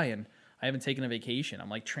flew by, and I haven't taken a vacation. I'm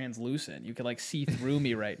like translucent. You could like see through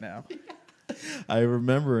me right now. I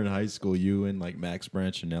remember in high school, you and like Max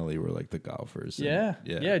Branchinelli were like the golfers. Yeah,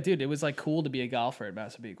 dude. It was like cool to be a golfer at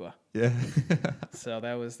Massapequa. Yeah. So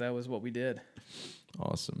that was what we did.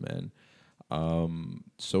 Awesome, man.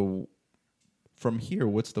 So from here,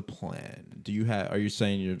 what's the plan? Are you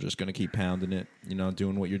saying you're just going to keep pounding it?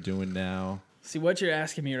 Doing what you're doing now? See, what you're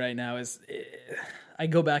asking me right now is. I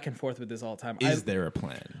go back and forth with this all the time. Is there a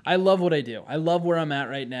plan? I love what I do. I love where I'm at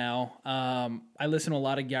right now. I listen to a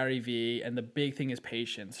lot of Gary Vee, and the big thing is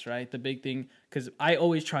patience, right? The big thing, because I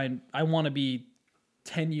always I want to be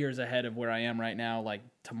 10 years ahead of where I am right now, like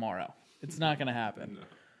tomorrow. It's not going to happen.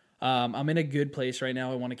 No. I'm in a good place right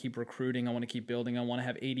now. I want to keep recruiting. I want to keep building. I want to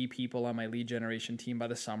have 80 people on my lead generation team by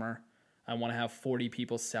the summer. I want to have 40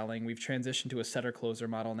 people selling. We've transitioned to a setter-closer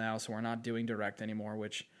model now, so we're not doing direct anymore,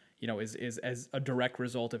 which... is as a direct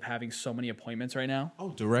result of having so many appointments right now.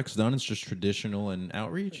 Oh, direct's done. It's just traditional and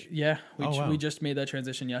outreach. Yeah, Wow. we just made that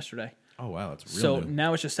transition yesterday. Oh wow, that's real. So new.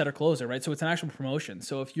 now it's just setter closer, right? So it's an actual promotion.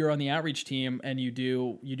 So if you're on the outreach team and you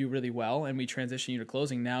do really well, and we transition you to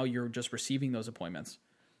closing, now you're just receiving those appointments.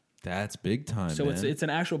 That's big time. So man. it's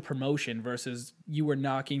an actual promotion versus you were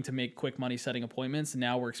knocking to make quick money setting appointments, and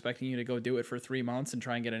now we're expecting you to go do it for 3 months and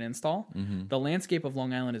try and get an install. Mm-hmm. The landscape of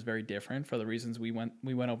Long Island is very different for the reasons we went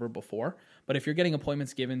over before. But if you're getting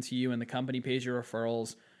appointments given to you and the company pays your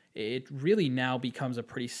referrals, it really now becomes a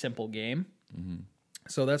pretty simple game. Mm-hmm.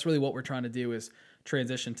 So that's really what we're trying to do is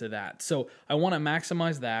transition to that. So I want to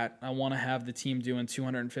maximize that. I want to have the team doing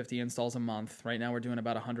 250 installs a month. Right now we're doing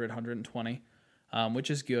about 100, 120, which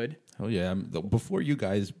is good. Oh yeah. Before you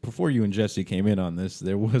and Jesse came in on this,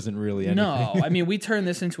 there wasn't really anything. No, I mean, we turned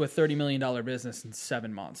this into a $30 million business in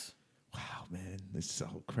 7 months. Wow, man, it's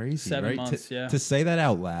so crazy. 7 right? months, yeah. To say that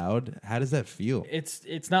out loud, how does that feel?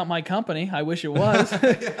 It's not my company. I wish it was.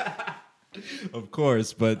 Of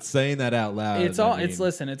course, but saying that out loud, It's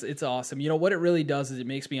awesome. You know what it really does is it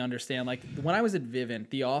makes me understand. Like when I was at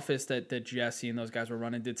Vivint, the office that Jesse and those guys were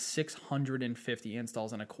running did 650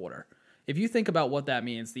 installs in a quarter. If you think about what that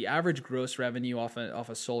means, the average gross revenue off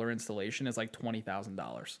a solar installation is like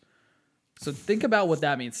 $20,000. So think about what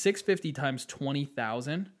that means. 650 times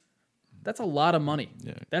 20,000. That's a lot of money.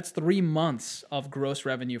 Yeah. That's 3 months of gross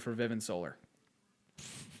revenue for Vivint Solar.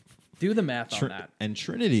 Do the math on that. And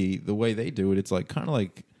Trinity, the way they do it, it's like kind of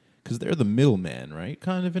like because they're the middleman, right?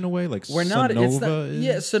 Kind of in a way, like we're not. Sonova is.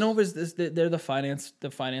 Yeah, Sonova's they're the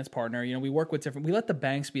finance partner. You know, we work with different. We let the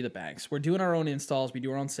banks be the banks. We're doing our own installs. We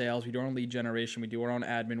do our own sales. We do our own lead generation. We do our own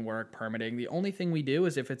admin work, permitting. The only thing we do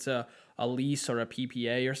is if it's a lease or a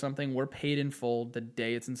PPA or something, we're paid in full the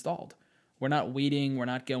day it's installed. We're not waiting. We're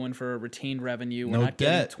not going for retained revenue. We're not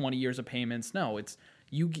getting 20 years of payments. No, it's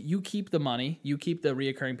you keep the money. You keep the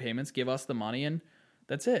reoccurring payments. Give us the money, and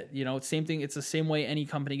that's it. You know, it's same thing. It's the same way any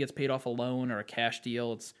company gets paid off a loan or a cash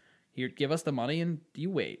deal. It's here, give us the money, and you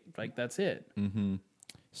wait. Like that's it. Mm-hmm.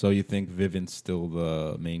 So you think Vivint's still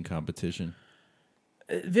the main competition?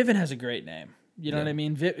 Vivint has a great name. You know what I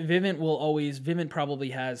mean? Vivint probably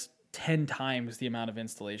has 10 times the amount of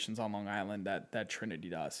installations on Long Island that Trinity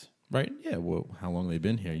does. Right? Yeah. Well, how long have they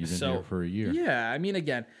been here? You've been here for a year. Yeah. I mean,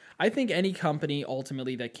 again, I think any company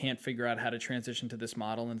ultimately that can't figure out how to transition to this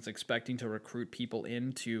model and is expecting to recruit people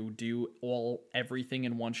in to do everything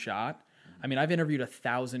in one shot. I mean, I've interviewed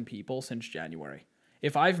 1,000 people since January.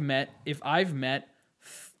 If I've met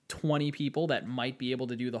 20 people that might be able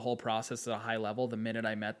to do the whole process at a high level the minute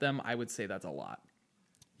I met them, I would say that's a lot.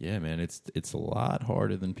 Yeah, man, it's a lot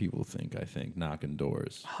harder than people think, I think, knocking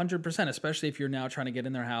doors. 100%, especially if you're now trying to get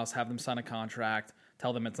in their house, have them sign a contract,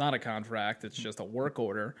 tell them it's not a contract, it's just a work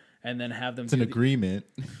order, and then have them... It's an agreement.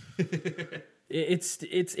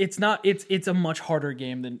 It's a much harder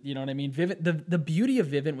game than, you know what I mean? Vivint, the beauty of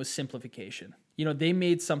Vivint was simplification. You know, they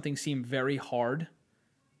made something seem very hard,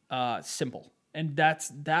 simple. And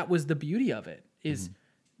that was the beauty of it, is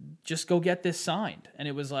just go get this signed. And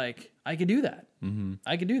it was like, I could do that. Mm-hmm.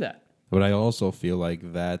 I could do that. But I also feel like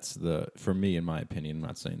for me, in my opinion, I'm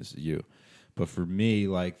not saying this is you, but for me,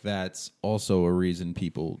 like that's also a reason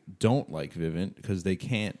people don't like Vivint, because they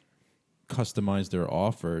can't customize their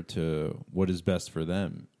offer to what is best for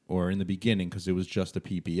them. Or in the beginning, because it was just a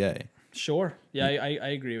PPA. Sure. Yeah, I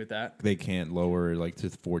agree with that. They can't lower like to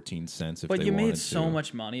 14 cents if they wanted to. But you made so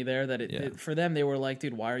much money there that it for them, they were like,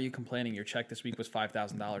 dude, why are you complaining? Your check this week was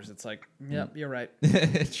 $5,000. It's like, yep, you're right.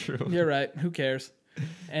 True. You're right. Who cares?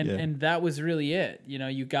 And that was really it. You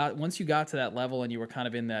know, once you got to that level and you were kind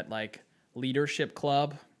of in that like leadership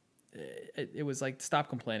club, it was like, stop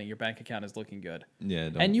complaining. Your bank account is looking good. Yeah.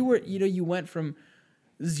 And you went from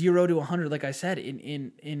 0 to 100, like I said,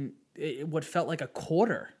 in what felt like a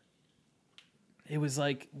quarter. It was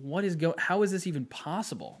like, how is this even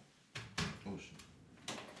possible? Oh,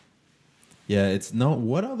 shit. Yeah,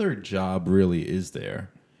 what other job really is there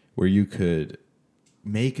where you could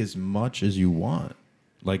make as much as you want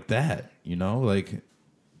like that, you know? Like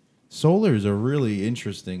solar is a really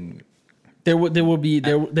interesting. There will be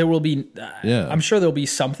I'm sure there'll be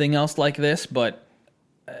something else like this, but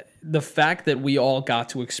the fact that we all got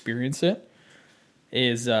to experience it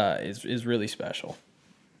is really special.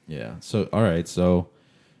 Yeah. So, all right. So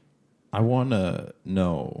I want to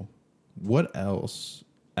know what else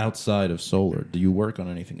outside of solar, do you work on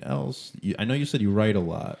anything else? I know you said you write a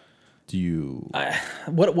lot. Do you?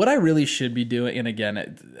 What I really should be doing, and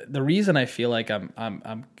again, the reason I feel like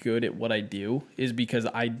I'm good at what I do is because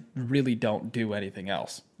I really don't do anything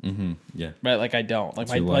else. Yeah. Right, like I don't.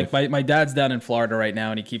 That's My dad's down in Florida right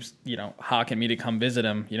now, and he keeps hawking me to come visit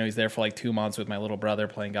him. He's there for like 2 months with my little brother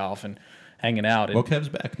playing golf and hanging out. And, Well, Kev's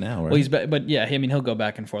back now, right? well, he's but yeah, I mean he'll go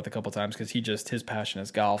back and forth a couple times because his passion is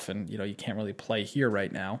golf, and you can't really play here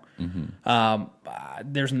right now. I'm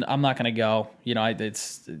not gonna go.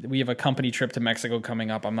 We have a company trip to Mexico coming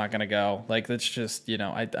up. I'm not gonna go. Like that's just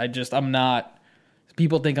I'm not.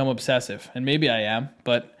 People think I'm obsessive, and maybe I am,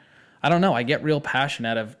 but I don't know. I get real passion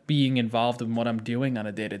out of being involved in what I'm doing on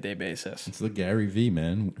a day-to-day basis. It's the Gary V,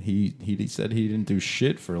 man. He said he didn't do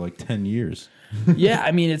shit for like 10 years. Yeah,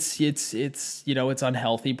 I mean it's it's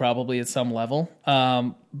unhealthy probably at some level.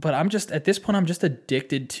 But I'm just at this point I'm just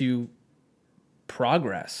addicted to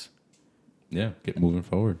progress. Yeah, get moving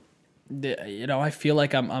forward. I feel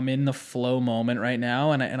like I'm in the flow moment right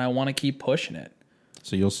now, and I want to keep pushing it.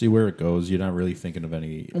 So you'll see where it goes. You're not really thinking of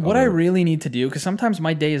any. What I really need to do, because sometimes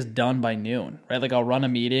my day is done by noon, right? Like I'll run a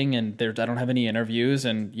meeting and I don't have any interviews,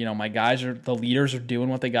 and my guys the leaders are doing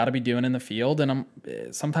what they got to be doing in the field, and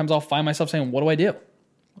sometimes I'll find myself saying, "What do I do?"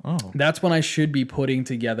 Oh, that's when I should be putting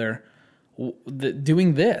together,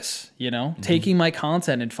 doing this. Taking my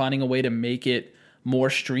content and finding a way to make it more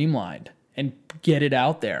streamlined and get it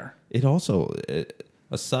out there. It also,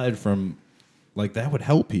 aside from. Like that would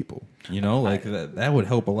help people, that would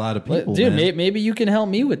help a lot of people. Dude, man. maybe you can help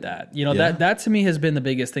me with that. That to me has been the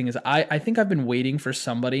biggest thing is I think I've been waiting for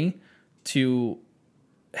somebody to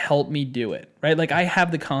help me do it, right? Like I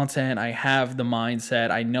have the content, I have the mindset,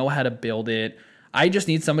 I know how to build it. I just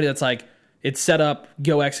need somebody that's like, it's set up,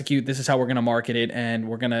 go execute. This is how we're going to market it. And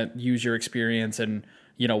we're going to use your experience and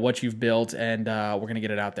what you've built, and we're going to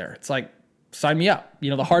get it out there. It's like, sign me up.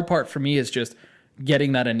 The hard part for me is just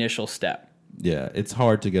getting that initial step. Yeah, it's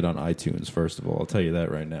hard to get on iTunes, first of all. I'll tell you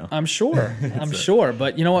that right now. I'm sure. Sure.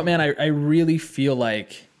 But you know what, man? I really feel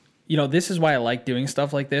like, this is why I like doing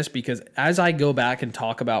stuff like this, because as I go back and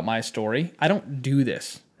talk about my story, I don't do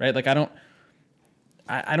this, right? Like I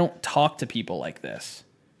don't talk to people like this.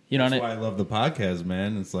 That's why I love the podcast,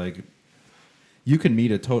 man. It's like you can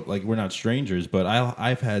meet like we're not strangers, but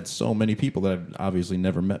I've had so many people that I've obviously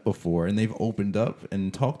never met before, and they've opened up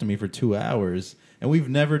and talked to me for 2 hours. And we've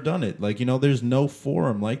never done it. Like, there's no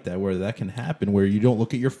forum like that where that can happen, where you don't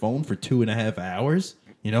look at your phone for 2.5 hours.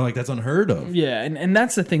 Like that's unheard of. Yeah, and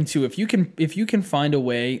that's the thing too. If you can find a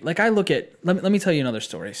way, like I look at, let me tell you another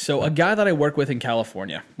story. So a guy that I work with in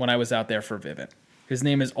California when I was out there for Vivint, his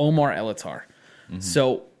name is Omar Elatar. Mm-hmm.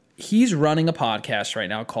 So he's running a podcast right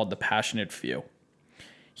now called The Passionate Few.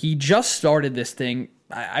 He just started this thing,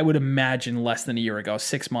 I would imagine less than a year ago,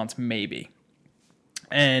 6 months maybe.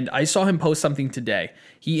 And I saw him post something today.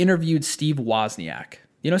 He interviewed Steve Wozniak.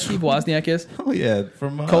 You know who Steve Wozniak is? Oh, yeah.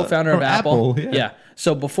 From co-founder of Apple. Yeah.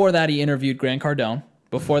 So before that, he interviewed Grant Cardone.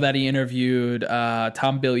 Before that, he interviewed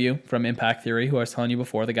Tom Bilyeu from Impact Theory, who I was telling you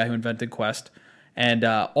before, the guy who invented Quest. And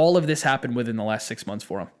all of this happened within the last 6 months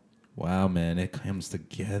for him. Wow, man. It comes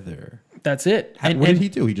together. That's it. What did he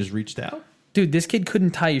do? He just reached out? Dude, this kid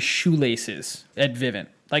couldn't tie his shoelaces at Vivint.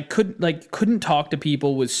 Couldn't talk to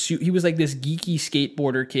people. He was like this geeky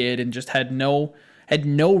skateboarder kid and just had no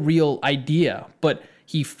real idea. But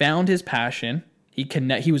he found his passion.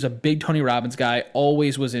 He was a big Tony Robbins guy.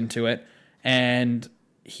 Always was into it, and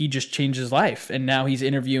he just changed his life. And now he's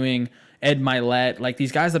interviewing Ed Milet, like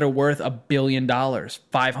these guys that are worth $1 billion,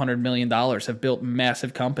 $500 million, have built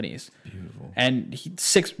massive companies. Beautiful. And he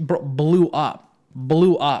blew up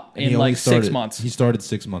in like 6 months. He started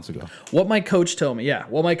 6 months ago. What my coach told me,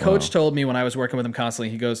 told me when I was working with him constantly,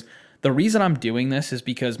 he goes, the reason I'm doing this is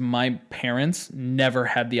because my parents never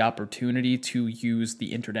had the opportunity to use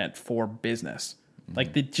the internet for business. Mm-hmm.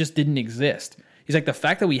 Like it just didn't exist. He's like, the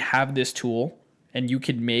fact that we have this tool and you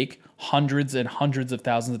can make hundreds and hundreds of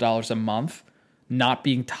thousands of dollars a month not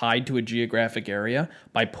being tied to a geographic area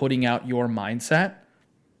by putting out your mindset.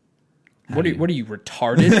 What are you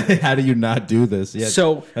retarded? How do you not do this? Yeah,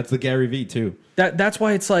 so that's the Gary V too. That's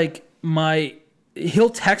why it's like he'll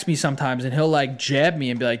text me sometimes and he'll like jab me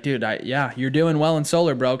and be like, dude, you're doing well in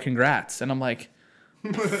solar, bro. Congrats. And I'm like,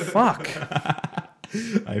 fuck.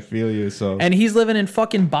 I feel you. So, and he's living in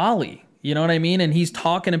fucking Bali. You know what I mean? And he's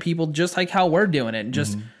talking to people just like how we're doing it. And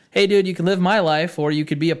just, hey, dude, you can live my life or you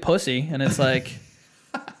could be a pussy. And it's like...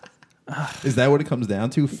 Is that what it comes down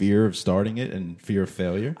to? Fear of starting it and fear of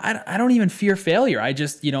failure? I don't even fear failure. I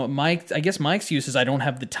just, I guess my excuse is I don't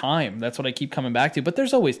have the time. That's what I keep coming back to. But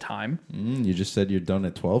there's always time. You just said you're done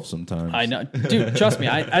at 12 sometimes. I know. Dude, trust me.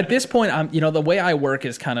 At this point, the way I work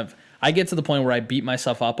is kind of, I get to the point where I beat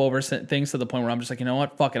myself up over things to the point where I'm just like, you know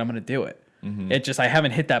what? Fuck it. I'm going to do it. It just, I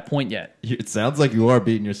haven't hit that point yet. It sounds like you are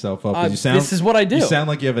beating yourself up. This is what I do. You sound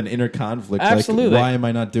like you have an inner conflict. Absolutely. Like, why am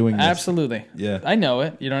I not doing this? Absolutely. Yeah. I know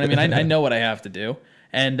it. You know what I mean? I know what I have to do.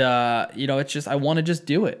 And, it's just, I want to just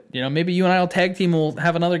do it. Maybe you and I will tag team. We'll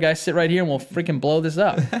have another guy sit right here and we'll freaking blow this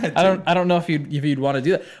up. I don't know if you'd want to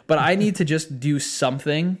do that, but I need to just do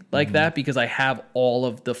something like that because I have all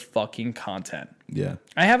of the fucking content. Yeah.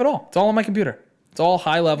 I have it all. It's all on my computer. It's all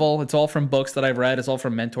high level. It's all from books that I've read. It's all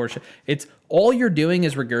from mentorship. It's all you're doing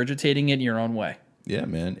is regurgitating it in your own way. Yeah,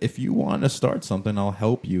 man. If you want to start something, I'll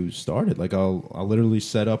help you start it. Like I'll literally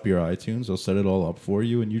set up your iTunes. I'll set it all up for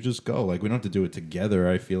you, and you just go. Like we don't have to do it together.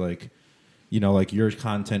 I feel like, like your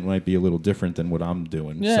content might be a little different than what I'm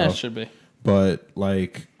doing. Yeah, it should be. But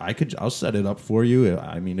like I'll set it up for you.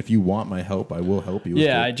 I mean, if you want my help, I will help you.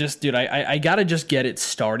 Yeah, I gotta just get it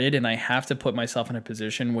started, and I have to put myself in a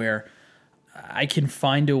position where I can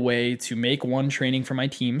find a way to make one training for my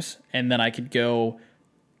teams, and then I could go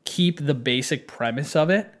keep the basic premise of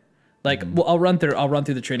it. Like, I'll run through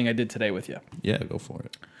the training I did today with you. Yeah, go for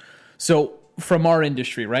it. So from our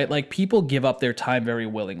industry, right? Like people give up their time very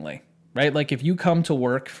willingly, right? Like if you come to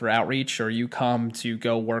work for outreach or you come to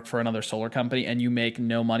go work for another solar company and you make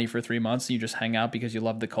no money for 3 months, and you just hang out because you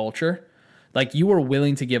love the culture. Like you were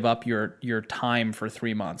willing to give up your time for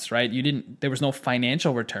 3 months, right? There was no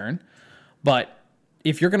financial return. But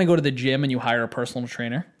if you're going to go to the gym and you hire a personal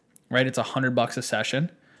trainer, right? It's $100 a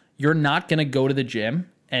session. You're not going to go to the gym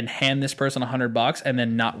and hand this person $100 and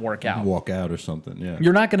then not work out. Walk out or something, yeah.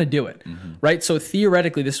 You're not going to do it, right? So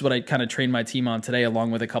theoretically, this is what I kind of trained my team on today, along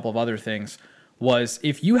with a couple of other things, was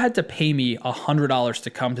if you had to pay me $100 to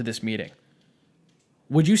come to this meeting,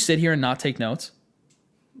 would you sit here and not take notes?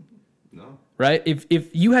 No. Right? If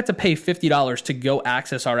you had to pay $50 to go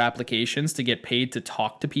access our applications to get paid to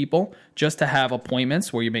talk to people, just to have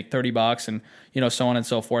appointments where you make $30 and so on and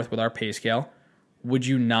so forth with our pay scale, would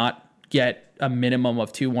you not get a minimum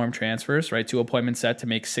of 2 warm transfers, right? 2 appointments set to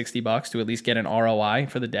make $60 to at least get an ROI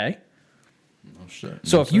for the day? Oh shit.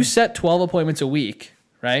 So if you set 12 appointments a week,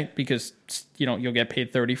 right? Because you'll get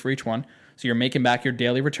paid 30 for each one. So you're making back your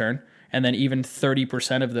daily return, and then even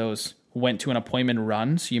 30% of those went to an appointment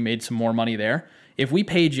run, so you made some more money there. If we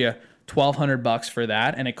paid you $1,200 for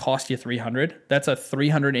that and it cost you $300, that's a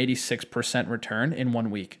 386% return in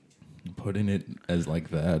 1 week. Putting it as like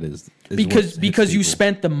that is because you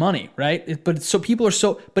spent the money, right? But it's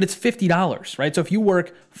 $50, right? So if you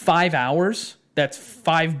work 5 hours, that's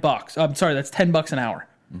 $5. I'm sorry, that's $10 an hour.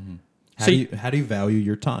 Mm-hmm. How do you value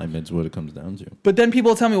your time? That's what it comes down to. But then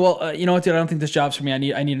people will tell me, well, you know what, dude, I don't think this job's for me. I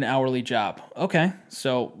need an hourly job. Okay,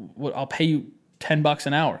 so I'll pay you $10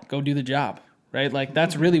 an hour. Go do the job, right? Like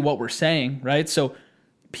that's really what we're saying, right? So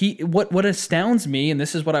what astounds me, and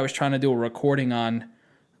this is what I was trying to do a recording on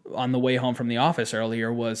the way home from the office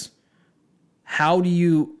earlier, was how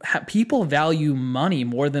people value money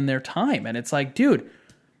more than their time. And it's like, dude,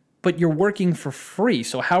 but you're working for free.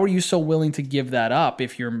 So how are you so willing to give that up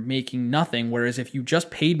if you're making nothing? Whereas if you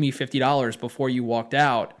just paid me $50 before you walked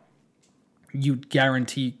out, you'd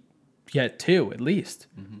guarantee get 2 at least.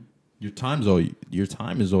 Mm-hmm. Your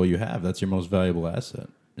time is all you have. That's your most valuable asset,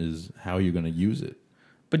 is how you're going to use it.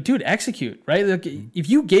 But dude, execute, right? Like, if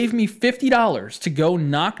you gave me $50 to go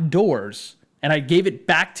knock doors and I gave it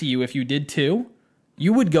back to you if you did 2,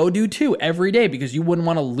 you would go do 2 every day because you wouldn't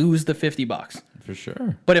want to lose the $50. For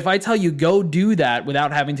sure. But if I tell you go do that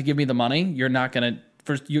without having to give me the money, you're not going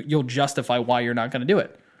to, you'll justify why you're not going to do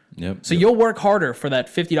it. Yep. So you'll work harder for that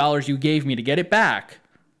 $50 you gave me to get it back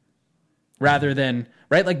rather than,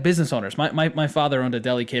 right? Like business owners. My father owned a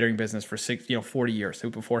deli catering business for 40 years.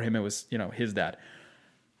 Before him, it was, his dad.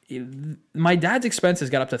 My dad's expenses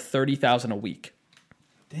got up to $30,000 a week.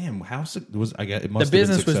 Damn, it must the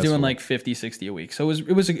business was doing like 50, 60 a week. So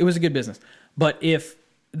it was a good business. But if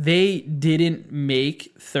they didn't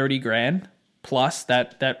make 30 grand plus,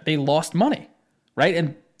 that they lost money, right?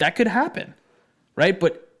 And that could happen, right?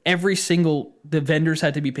 But the vendors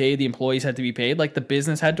had to be paid, the employees had to be paid, like the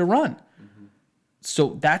business had to run. Mm-hmm.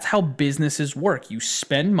 So that's how businesses work. You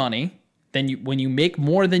spend money, then when you make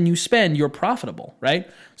more than you spend, you're profitable, right?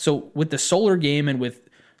 So with the solar game and with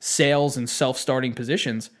sales and self-starting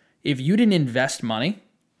positions, if you didn't invest money,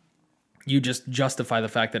 you just justify the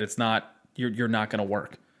fact that you're not going to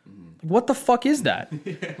work. What the fuck is that?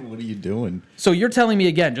 What are you doing? So you're telling me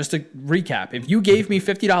again, just to recap, if you gave me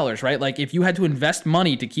 $50, right? Like if you had to invest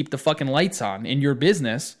money to keep the fucking lights on in your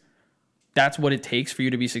business, that's what it takes for you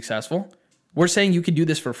to be successful. We're saying you can do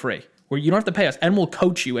this for free, where you don't have to pay us, and we'll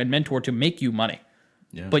coach you and mentor to make you money.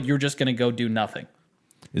 Yeah. But you're just going to go do nothing.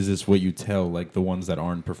 Is this what you tell like the ones that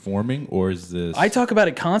aren't performing, or is this? I talk about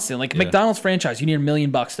it constantly. Like McDonald's franchise, you need $1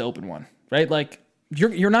 million to open one. right? Like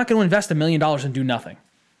you're not going to invest $1 million and do nothing.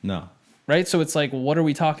 No. Right? So it's like, what are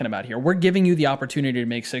we talking about here? We're giving you the opportunity to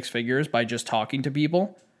make 6 figures by just talking to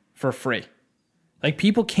people for free. Like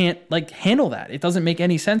people can't like handle that. It doesn't make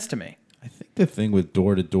any sense to me. I think the thing with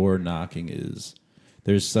door-to-door knocking is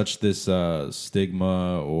there's such this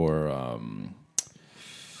stigma or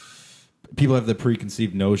people have the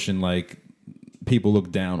preconceived notion like people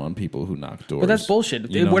look down on people who knock doors. But that's bullshit.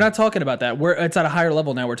 We're not talking about that. It's at a higher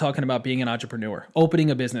level now. We're talking about being an entrepreneur, opening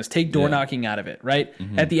a business, take door knocking out of it, right?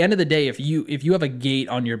 Mm-hmm. At the end of the day, if you have a gate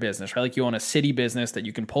on your business, right? Like you own a city business that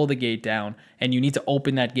you can pull the gate down and you need to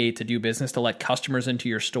open that gate to do business to let customers into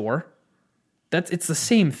your store. It's the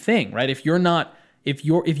same thing, right? If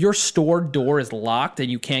your store door is locked and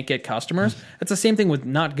you can't get customers, it's the same thing with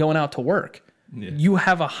not going out to work. Yeah. You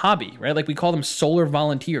have a hobby, right? Like we call them solar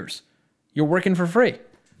volunteers. You're working for free.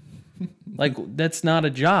 Like that's not a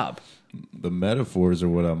job. The metaphors are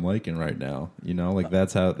what I'm liking right now. You know, like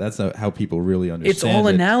that's how people really understand. It's all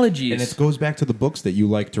analogies, and it goes back to the books that you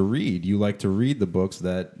like to read. You like to read the books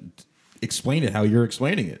that explain it how you're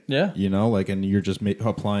explaining it. Yeah, you know, like, and you're just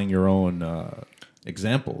applying your own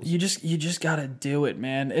examples. You just gotta do it,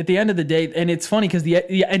 man. At the end of the day, and it's funny because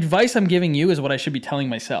the advice I'm giving you is what I should be telling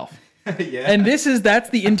myself. Yeah. And that's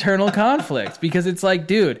the internal conflict because it's like,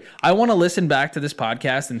 dude, I want to listen back to this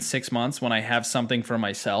podcast in 6 months when I have something for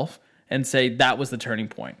myself and say that was the turning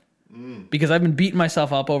point. Because I've been beating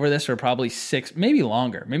myself up over this for probably 6, maybe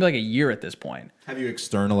longer, maybe like a year at this point. Have you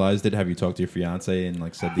externalized it? Have you talked to your fiance and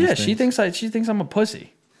like said these things? Yeah, she thinks I'm a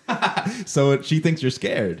pussy. So she thinks you're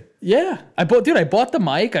scared. Yeah, I bought the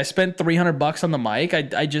mic. I spent $300 on the mic.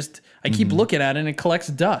 I keep looking at it and it collects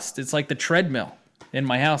dust. It's like the treadmill in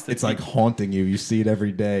my house. It's like haunting you. You see it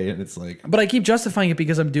every day, and it's like. But I keep justifying it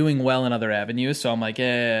because I'm doing well in other avenues. So I'm like,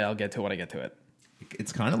 I'll get to it when I get to it.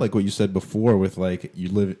 It's kind of like what you said before with like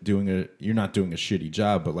you're not doing a shitty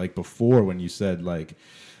job, but like before when you said like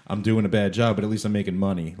I'm doing a bad job, but at least I'm making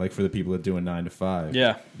money. Like for the people that are doing 9 to 5.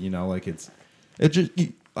 Yeah, you know, like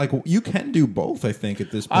like you can do both. I think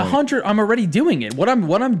at this point, I'm already doing it. What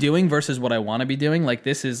I'm doing versus what I want to be doing. Like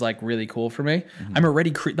this is like really cool for me. Mm-hmm. I'm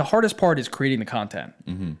already the hardest part is creating the content,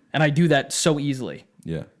 and I do that so easily.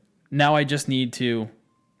 Yeah. Now I just need to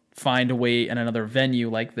find a way in another venue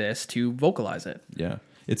like this to vocalize it. Yeah.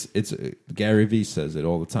 It's Gary Vee says it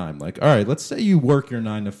all the time. Like, all right, let's say you work your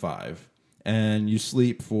 9 to 5 and you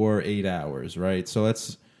sleep for 8 hours, right? So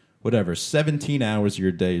that's 17 hours of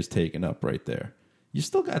your day is taken up right there. You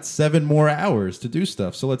still got 7 more hours to do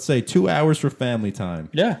stuff. So let's say 2 hours for family time.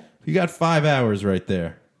 Yeah. You got 5 hours right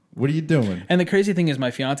there. What are you doing? And the crazy thing is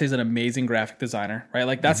my fiance is an amazing graphic designer, right?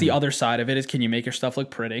 Like that's the other side of it is can you make your stuff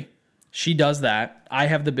look pretty? She does that. I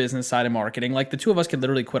have the business side of marketing. Like the two of us could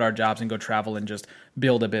literally quit our jobs and go travel and just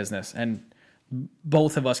build a business. And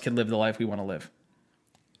both of us could live the life we want to live.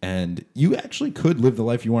 And you actually could live the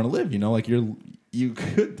life you want to live. You know, like you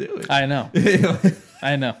could do it. I know.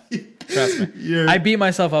 I know. Trust me. I beat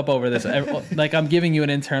myself up over this. Like I'm giving you an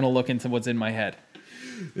internal look into what's in my head.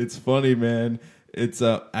 It's funny, man. It's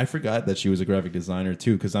I forgot that she was a graphic designer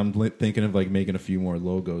too, because I'm thinking of like making a few more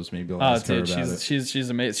logos. Maybe I'll ask her about it. She's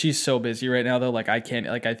amazing. She's so busy right now though. Like I can't.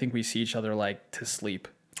 Like I think we see each other like to sleep.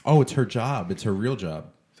 Oh, it's her job. It's her real job.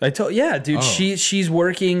 Dude. Oh. She's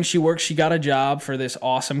working. She got a job for this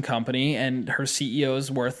awesome company, and her CEO is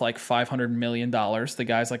worth like $500 million. The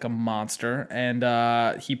guy's like a monster,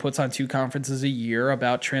 and he puts on 2 conferences a year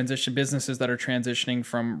about businesses that are transitioning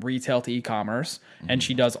from retail to e-commerce. Mm-hmm. And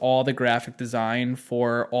she does all the graphic design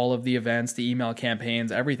for all of the events, the email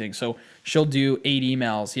campaigns, everything. So she'll do 8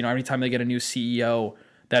 emails. You know, every time they get a new CEO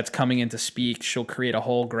that's coming in to speak, she'll create a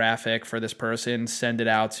whole graphic for this person, send it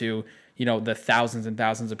out to the thousands and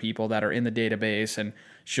thousands of people that are in the database, and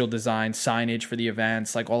she'll design signage for the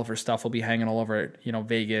events. Like all of her stuff will be hanging all over,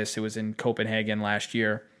 Vegas. It was in Copenhagen last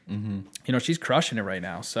year. Mm-hmm. She's crushing it right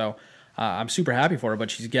now. So I'm super happy for her,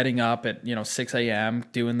 but she's getting up at, 6 a.m.,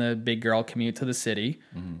 doing the big girl commute to the city,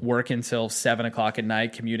 work until 7 o'clock at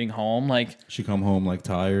night, commuting home. Like she come home like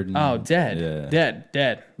tired.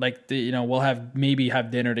 Dead. Like, we'll have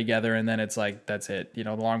dinner together, and then it's like, that's it. The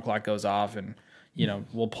alarm clock goes off, and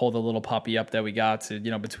we'll pull the little puppy up that we got to,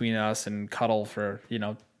 between us and cuddle for,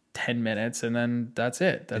 10 minutes, and then that's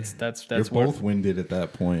it. That's You're both winded at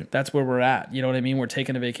that point. That's where we're at. You know what I mean? We're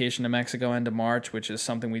taking a vacation to Mexico end of March, which is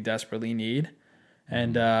something we desperately need.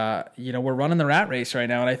 And, we're running the rat race right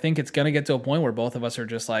now. And I think it's going to get to a point where both of us are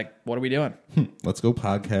just like, what are we doing? Let's go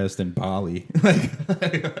podcast in Bali.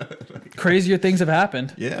 Crazier things have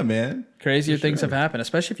happened. Yeah, man. Crazier things have happened,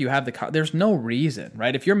 especially if you have there's no reason,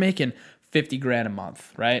 right? If you're making $50,000 a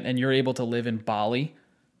month, right? And you're able to live in Bali,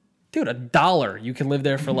 dude, $1, you can live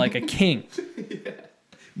there for like a king.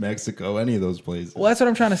 Mexico, any of those places. Well, that's what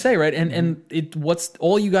I'm trying to say, right? And what's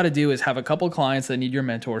all you got to do is have a couple of clients that need your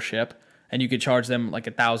mentorship, and you could charge them like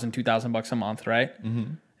 $1,000, $2,000 a month, right?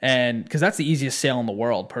 And because that's the easiest sale in the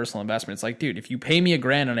world, personal investment. It's like, dude, if you pay me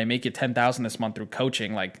 $1,000 and I make you $10,000 this month through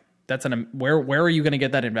coaching, like that's where are you going to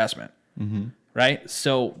get that investment, right?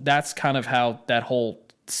 So that's kind of how that whole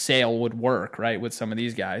sale would work, right, with some of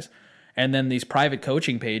these guys. And then these private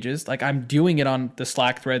coaching pages, like I'm doing it on the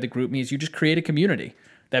Slack thread, the group meets. You just create a community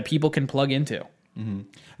that people can plug into. And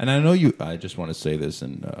I know I just want to say this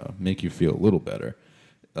and make you feel a little better.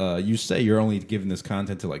 You say you're only giving this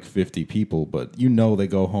content to like 50 people, but they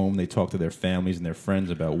go home, they talk to their families and their friends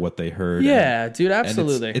about what they heard. Yeah, dude,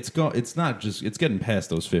 absolutely. It's not just, it's getting past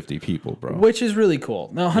those 50 people, bro. Which is really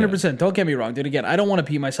cool. No, 100%. Yeah. Don't get me wrong, dude. Again, I don't want to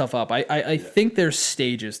beat myself up. I think there's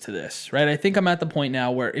stages to this, right? I think I'm at the point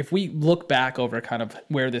now where if we look back over kind of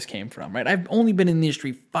where this came from, right? I've only been in the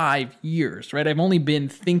industry 5 years, right? I've only been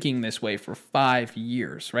thinking this way for 5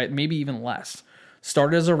 years, right? Maybe even less.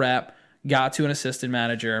 Started as a rep, got to an assistant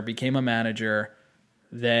manager, became a manager,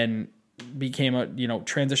 then became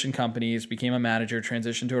transitioned companies, became a manager,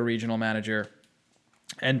 transitioned to a regional manager.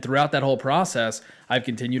 And throughout that whole process, I've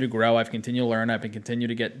continued to grow. I've continued to learn. I've been continued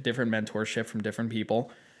to get different mentorship from different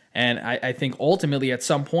people. And I think ultimately at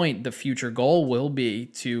some point, the future goal will be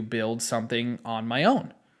to build something on my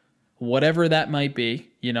own, whatever that might be.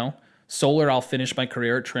 Solar, I'll finish my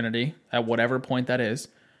career at Trinity at whatever point that is.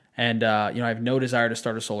 And, I have no desire to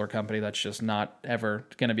start a solar company. That's just not ever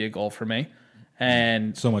going to be a goal for me.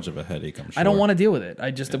 And so much of a headache, I'm sure. I don't want to deal with it.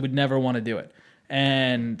 I would never want to do it.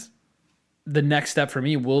 And the next step for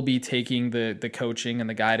me will be taking the coaching and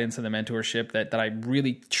the guidance and the mentorship that I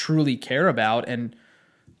really, truly care about and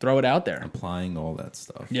throw it out there. Applying all that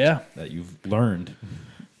stuff. Yeah. That you've learned.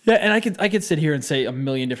 Yeah, and I could sit here and say a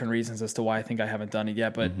million different reasons as to why I think I haven't done it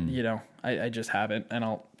yet, but I just haven't, and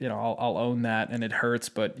I'll own that, and it hurts,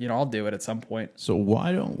 but I'll do it at some point. So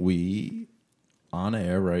why don't we, on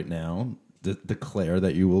air right now, declare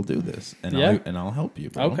that you will do this, and I'll help you,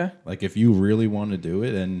 bro. Okay. Like if you really want to do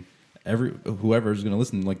it, and whoever's going to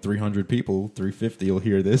listen, like 300 people, 350 will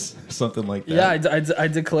hear this, something like that. Yeah, I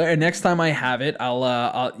declare. And next time I have it,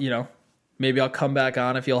 I'll maybe I'll come back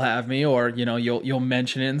on if you'll have me, or you'll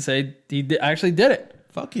mention it and say he actually did it.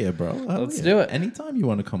 Fuck yeah, bro! Let's do it. Anytime you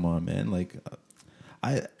want to come on, man. Like,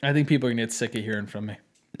 I think people are gonna get sick of hearing from me.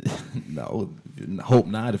 No, hope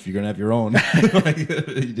not. If you're gonna have your own, like,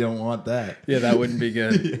 you don't want that. Yeah, that wouldn't be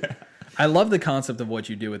good. Yeah. I love the concept of what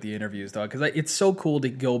you do with the interviews, dog, because it's so cool to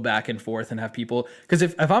go back and forth and have people. Because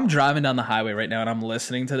if I'm driving down the highway right now and I'm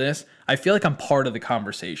listening to this, I feel like I'm part of the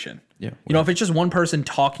conversation. Yeah. If it's just one person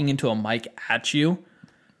talking into a mic at you,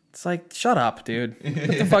 it's like, shut up, dude.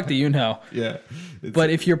 What the fuck do you know? Yeah. But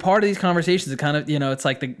if you're part of these conversations, it kind of, it's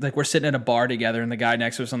like we're sitting at a bar together and the guy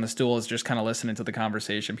next to us on the stool is just kind of listening to the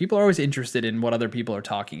conversation. People are always interested in what other people are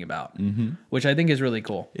talking about, which I think is really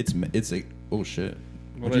cool. It's a, oh shit.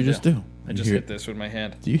 What did you just do? I just hit this with my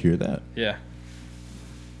hand. Do you hear that? Yeah.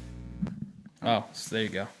 Oh, so there you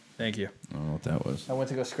go. Thank you. I don't know what that was. I went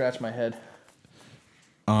to go scratch my head.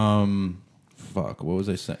 Fuck. What was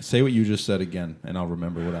I saying? Say what you just said again, and I'll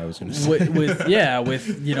remember what I was going to say.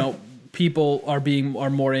 with people are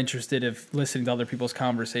more interested in listening to other people's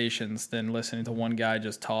conversations than listening to one guy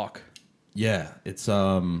just talk. Yeah, it's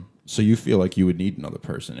So you feel like you would need another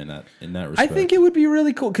person in that respect? I think it would be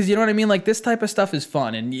really cool because you know what I mean. Like this type of stuff is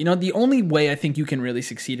fun, and the only way I think you can really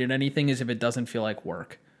succeed at anything is if it doesn't feel like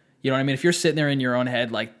work. You know what I mean? If you're sitting there in your own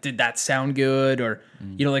head, like, did that sound good? Or,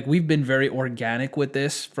 like we've been very organic with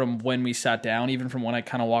this from when we sat down, even from when I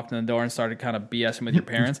kind of walked in the door and started kind of BSing with your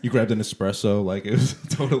parents. You grabbed an espresso, like it was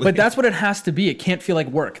totally. But that's what it has to be. It can't feel like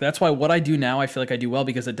work. That's why what I do now, I feel like I do well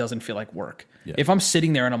because it doesn't feel like work. Yeah. If I'm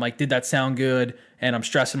sitting there and I'm like, did that sound good? And I'm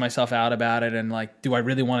stressing myself out about it. And like, do I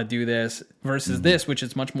really want to do this versus this, which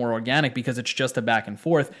is much more organic because it's just a back and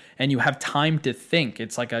forth and you have time to think.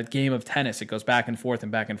 It's like a game of tennis. It goes back and forth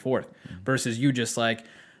and back and forth versus you just like,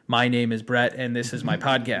 my name is Brett and this is my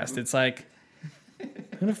podcast. It's like,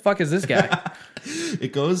 who the fuck is this guy?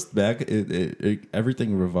 It goes back.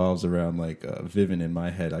 Everything revolves around like Vivin in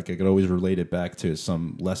my head. Like I could always relate it back to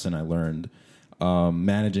some lesson I learned,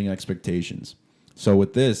 managing expectations. So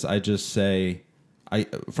with this, I just say,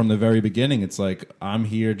 from the very beginning, it's like I'm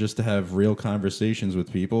here just to have real conversations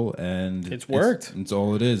with people, and it's worked. It's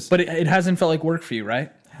all it is. But it hasn't felt like work for you,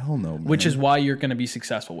 right? Hell no, man. Which is why you're going to be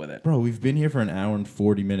successful with it. Bro, we've been here for an hour and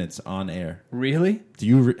 40 minutes on air. Really?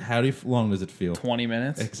 How long does it feel? 20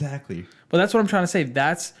 minutes? Exactly. But that's what I'm trying to say.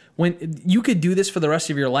 That's when you could do this for the rest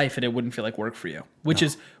of your life and it wouldn't feel like work for you, which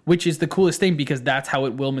is the coolest thing, because that's how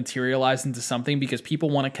it will materialize into something, because people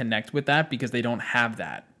want to connect with that because they don't have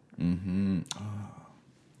that. Mm-hmm. Oh,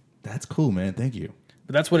 that's cool, man. Thank you.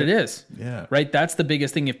 But that's what it is. Yeah. Right? That's the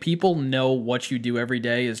biggest thing. If people know what you do every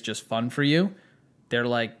day is just fun for you, they're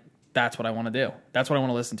like, that's what I want to do. That's what I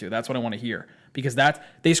want to listen to. That's what I want to hear. Because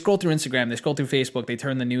they scroll through Instagram, they scroll through Facebook, they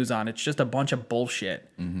turn the news on. It's just a bunch of bullshit.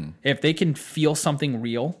 Mm-hmm. If they can feel something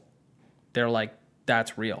real, they're like,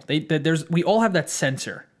 that's real. We all have that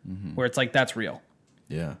sensor where it's like, that's real.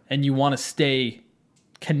 Yeah. And you want to stay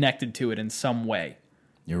connected to it in some way.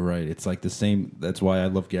 You're right. It's like the same. That's why I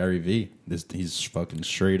love Gary Vee. He's fucking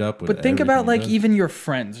straight up with But think about like does. even your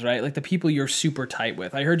friends, right? Like the people you're super tight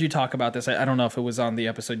with. I heard you talk about this. I don't know if it was on the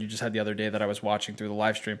episode you just had the other day that I was watching through the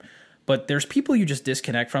live stream. But there's people you just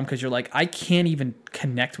disconnect from because you're like, I can't even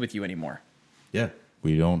connect with you anymore. Yeah.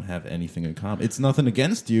 We don't have anything in common. It's nothing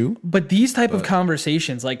against you. But these type of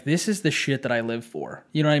conversations, like this is the shit that I live for.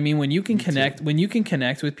 You know what I mean? When you can connect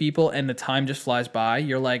with people and the time just flies by,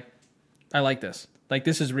 you're like, I like this. Like,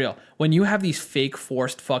 this is real. When you have these fake,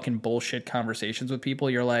 forced fucking bullshit conversations with people,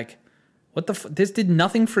 you're like, what the this did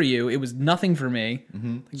nothing for you. It was nothing for me.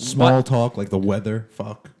 Mm-hmm. Small talk, like the weather.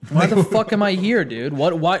 Fuck. Why the fuck am I here, dude?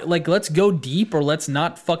 Why? Like, let's go deep or let's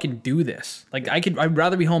not fucking do this. Like, I'd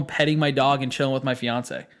rather be home petting my dog and chilling with my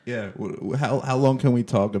fiance. Yeah. How long can we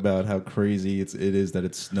talk about how crazy it is that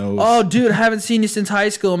it snows? Oh, dude, I haven't seen you since high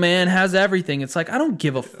school, man. How's everything? It's like, I don't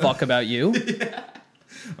give a fuck about you. Yeah.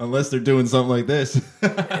 Unless they're doing something like this.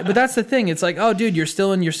 But that's the thing. It's like, oh, dude, you're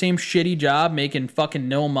still in your same shitty job, making fucking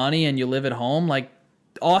no money, and you live at home. Like,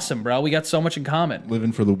 awesome, bro. We got so much in common.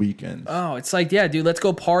 Living for the weekend. Oh, it's like, yeah, dude, let's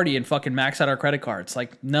go party and fucking max out our credit cards.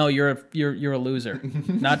 Like, no, you're a loser.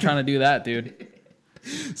 Not trying to do that, dude.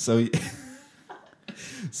 So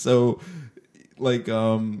like,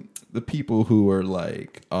 the people who are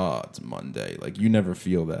like, oh, it's Monday. Like, you never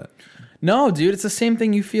feel that. No, dude, it's the same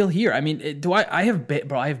thing you feel here. I mean, I have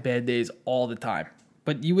bad days all the time.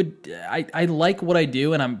 But I like what I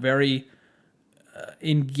do, and I'm very,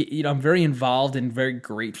 I'm very involved and very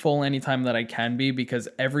grateful anytime that I can be, because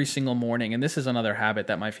every single morning, and this is another habit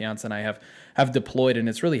that my fiance and I have deployed, and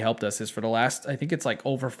it's really helped us, is for the last, I think it's like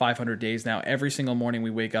over 500 days now, every single morning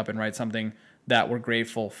we wake up and write something that we're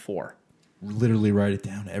grateful for. Literally write it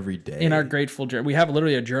down every day. In our grateful journal. We have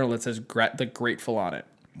literally a journal that says the grateful on it.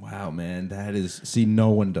 Wow, man, that is. See,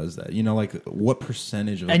 no one does that. You know, like what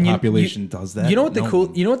percentage of the population does that? You know what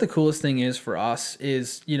You know what the coolest thing is for us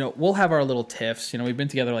is, you know, we'll have our little tiffs. You know, we've been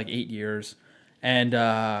together like 8 years, and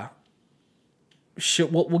we'll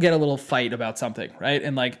get a little fight about something, right?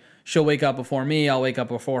 And like she'll wake up before me, I'll wake up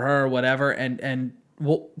before her, whatever. And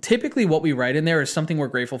typically what we write in there is something we're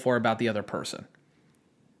grateful for about the other person.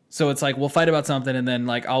 So it's like we'll fight about something, and then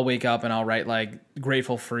like I'll wake up and I'll write like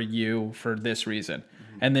grateful for you for this reason.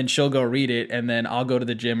 And then she'll go read it, and then I'll go to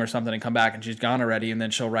the gym or something and come back, and she's gone already, and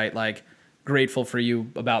then she'll write, like, grateful for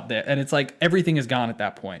you about that. And it's like everything is gone at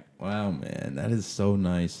that point. Wow, man. That is so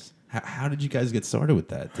nice. How did you guys get started with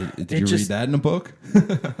that? Did you read that in a book?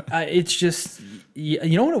 It's just,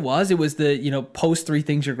 you know what it was? It was the, you know, post 3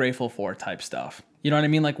 things you're grateful for type stuff. You know what I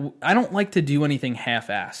mean? Like, I don't like to do anything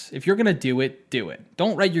half-ass. If you're going to do it, do it.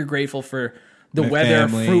 Don't write you're grateful for the weather,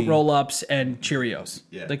 family, fruit roll-ups, and Cheerios.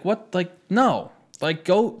 Yeah. Like, what? Like, no. Like,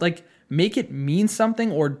 go, like, make it mean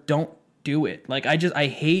something or don't do it. Like, I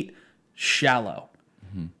hate shallow.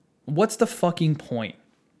 Mm-hmm. What's the fucking point?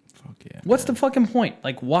 Fuck yeah. What's the fucking point?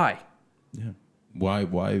 Like, why? Yeah. Why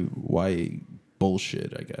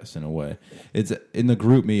bullshit, I guess, in a way. It's in the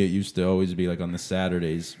group me, it used to always be like on the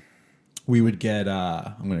Saturdays, we would get,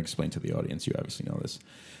 I'm going to explain to the audience, you obviously know this.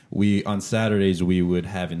 On Saturdays, we would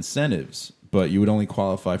have incentives. But you would only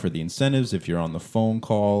qualify for the incentives if you're on the phone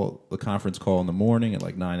call, the conference call in the morning at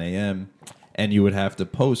like 9 a.m., and you would have to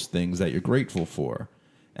post things that you're grateful for.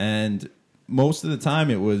 And most of the time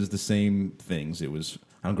it was the same things. It was,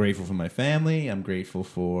 I'm grateful for my family, I'm grateful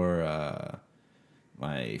for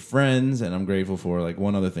my friends, and I'm grateful for like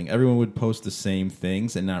one other thing. Everyone would post the same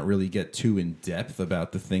things and not really get too in depth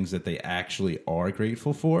about the things that they actually are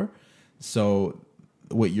grateful for. So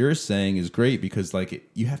what you're saying is great, because like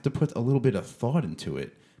you have to put a little bit of thought into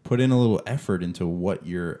it, put in a little effort into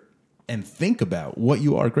and think about what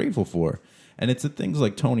you are grateful for. And it's the things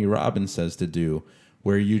like Tony Robbins says to do,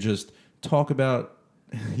 where you just talk about,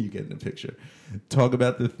 you get in the picture, talk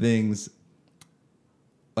about the things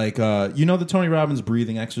Like, you know the Tony Robbins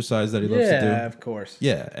breathing exercise that he loves to do? Yeah, of course.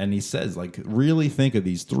 Yeah, and he says, like, really think of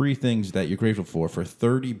these 3 things that you're grateful for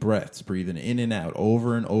 30 breaths, breathing in and out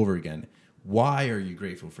over and over again. Why are you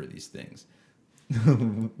grateful for these things?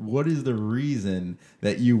 What is the reason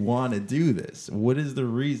that you want to do this? What is the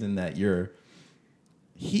reason that you're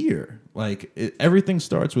here? Like, everything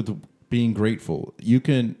starts with being grateful. You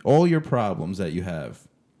can, all your problems that you have,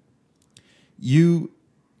 you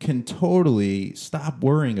can totally stop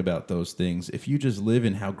worrying about those things if you just live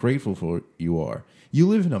in how grateful for you are. You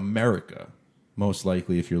live in America, most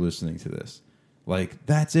likely, if you're listening to this. Like,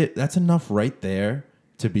 that's it. That's enough right there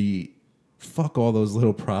to be, fuck all those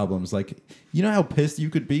little problems. Like, you know how pissed you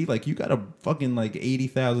could be? Like, you got a fucking, like,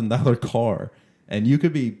 $80,000 car, and you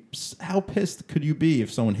could be, how pissed could you be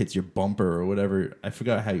if someone hits your bumper or whatever? I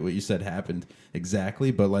forgot what you said happened exactly,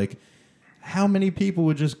 but, like, how many people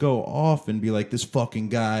would just go off and be like, this fucking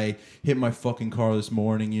guy hit my fucking car this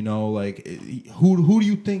morning, you know? Like, who do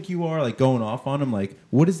you think you are? Like, going off on him? Like,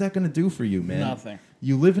 what is that going to do for you, man? Nothing.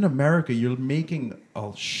 You live in America. You're making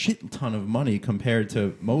a shit ton of money compared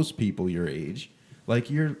to most people your age. Like,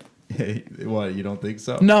 you're... What, you don't think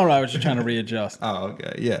so? No, I was just trying to readjust. Oh,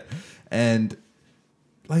 okay, yeah. And,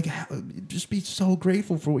 like, just be so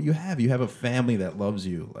grateful for what you have. You have a family that loves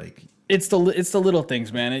you, like... It's the little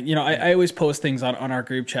things, man. I always post things on our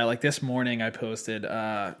group chat. Like this morning I posted,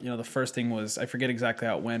 the first thing was, I forget exactly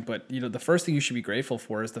how it went, but, the first thing you should be grateful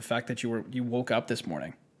for is the fact that you woke up this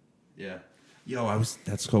morning. Yeah. Yo,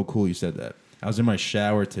 that's so cool you said that. I was in my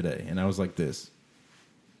shower today, and I was like this.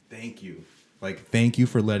 Thank you. Like, thank you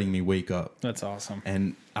for letting me wake up. That's awesome.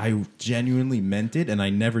 And I genuinely meant it, and I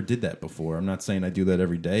never did that before. I'm not saying I do that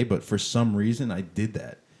every day, but for some reason I did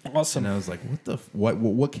that. Awesome. And I was like,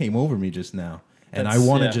 what came over me just now? And I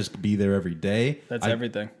want to just be there every day. That's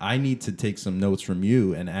everything. I need to take some notes from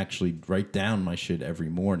you and actually write down my shit every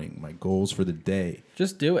morning, my goals for the day.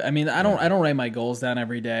 Just do it. I mean, I don't write my goals down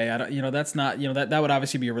every day. I don't, that's not, that would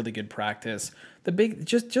obviously be a really good practice. The big,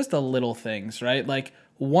 just the little things, right? Like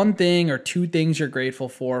one thing or 2 things you're grateful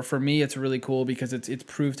for. For me, it's really cool because it's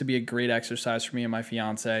proved to be a great exercise for me and my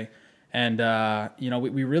fiance. And,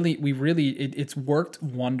 we really, it's worked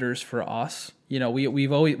wonders for us.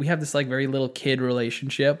 We have this like very little kid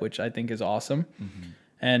relationship, which I think is awesome. Mm-hmm.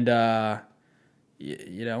 And,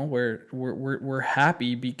 we're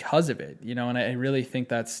happy because of it, and I really think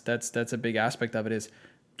that's a big aspect of it is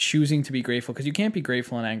choosing to be grateful, because you can't be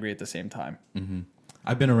grateful and angry at the same time. Mm-hmm.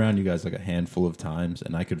 I've been around you guys like a handful of times,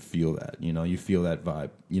 and I could feel that. You feel that vibe.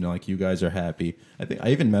 Like you guys are happy. I think I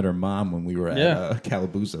even met her mom when we were at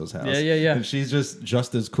Calabuso's house. Yeah. And she's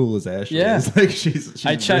just as cool as Ashley. Yeah, is. Like she's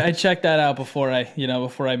I checked that out before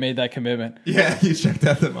I made that commitment. Yeah, you checked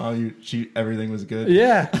out the mom. Everything was good.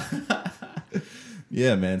 Yeah.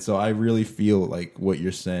 Yeah, man. So I really feel like what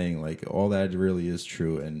you're saying, like all that really is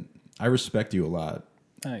true, and I respect you a lot.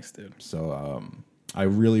 Thanks, dude. So I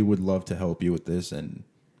really would love to help you with this and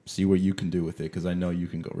see what you can do with it, because I know you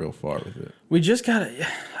can go real far with it.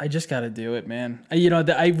 I just gotta do it, man.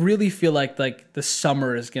 I really feel like the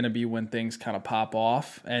summer is gonna be when things kind of pop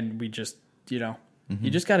off, and we just, mm-hmm. You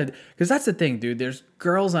just gotta, because that's the thing, dude. There's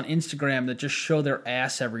girls on Instagram that just show their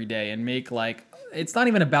ass every day and make it's not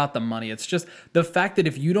even about the money. It's just the fact that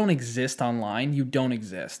if you don't exist online, you don't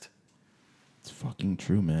exist. It's fucking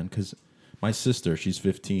true, man. Because my sister, she's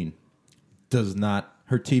 15,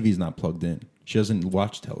 her TV's not plugged in. She doesn't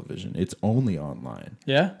watch television. It's only online.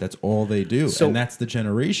 Yeah. That's all they do. And that's the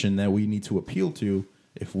generation that we need to appeal to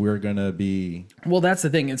if we're going to be... Well, that's the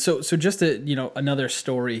thing. And so just another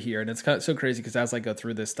story here. And it's kind of so crazy because as I go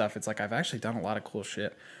through this stuff, it's like I've actually done a lot of cool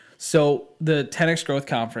shit. So the 10X Growth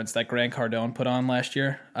Conference that Grant Cardone put on last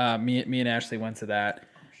year, me and Ashley went to that.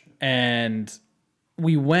 And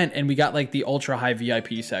we went and we got the ultra high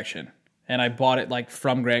VIP section. And I bought it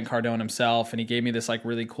from Grant Cardone himself, and he gave me this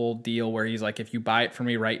really cool deal where he's like, if you buy it for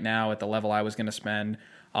me right now at the level I was going to spend,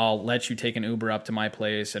 I'll let you take an Uber up to my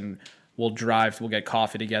place and we'll get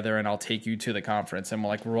coffee together and I'll take you to the conference. And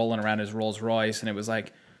we're rolling around his Rolls Royce, and it was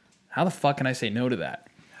how the fuck can I say no to that?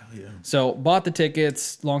 Hell yeah. So bought the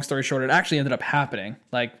tickets. Long story short, it actually ended up happening.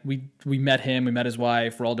 We met him, we met his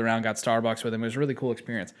wife, rolled around, got Starbucks with him. It was a really cool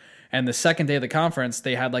experience. And the second day of the conference,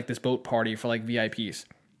 they had this boat party for VIPs.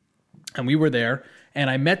 And we were there, and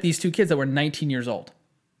I met these 2 kids that were 19 years old.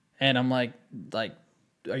 And I'm like,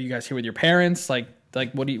 are you guys here with your parents? What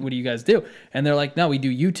do you guys do? And they're like, no, we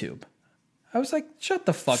do YouTube. I was like, shut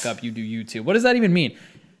the fuck up, you do YouTube. What does that even mean?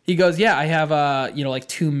 He goes, yeah, I have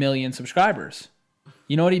 2 million subscribers.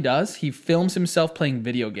 You know what he does? He films himself playing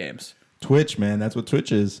video games. Twitch, man, that's what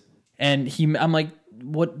Twitch is. And I'm like,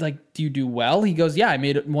 what, do you do well? He goes, yeah, I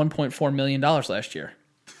made $1.4 million last year.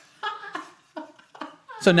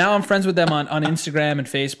 So now I'm friends with them on Instagram and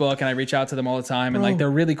Facebook, and I reach out to them all the time, and like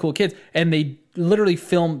they're really cool kids, and they literally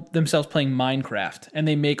film themselves playing Minecraft, and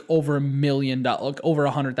they make over $1 million, like over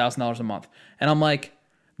 $100,000 a month, and I'm like,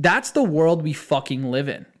 that's the world we fucking live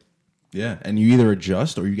in. Yeah, and you either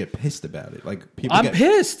adjust or you get pissed about it. Like I'm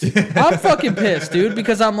pissed. I'm fucking pissed, dude,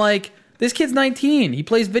 because I'm like, this kid's 19. He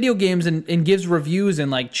plays video games and gives reviews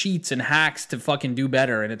and like cheats and hacks to fucking do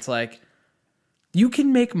better, and it's like, you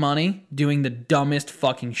can make money doing the dumbest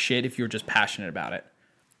fucking shit if you're just passionate about it.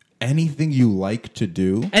 Anything you like to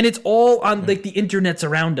do. And it's all on like the internet's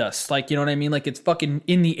around us. Like, you know what I mean? Like it's fucking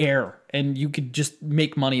in the air and you could just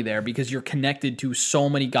make money there because you're connected to so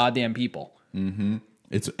many goddamn people. Mm-hmm.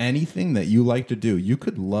 It's anything that you like to do. You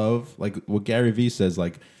could love, like what Gary Vee says,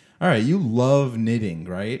 like, all right, you love knitting,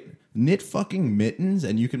 right? Knit fucking mittens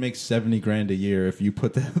and you can make $70,000 a year if you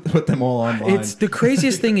put them all online. It's the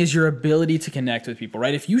craziest thing is your ability to connect with people,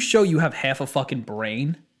 right? If you show you have half a fucking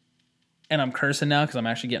brain, and I'm cursing now because I'm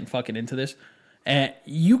actually getting fucking into this, and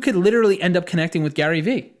you could literally end up connecting with Gary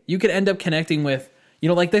Vee. You could end up connecting with, you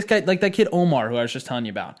know, like this guy, like that kid Omar who I was just telling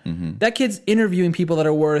you about. Mm-hmm. That kid's interviewing people that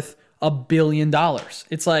are worth $1 billion.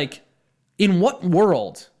 It's like, in what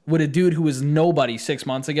world would a dude who was nobody 6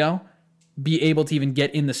 months ago be able to even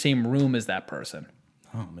get in the same room as that person?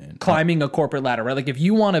 Oh man, climbing a corporate ladder, right? Like if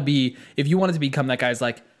you wanted to become that guy's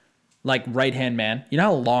like right hand man, you know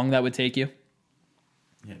how long that would take you?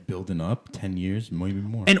 Yeah, building up 10 years, maybe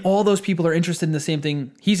more. And all those people are interested in the same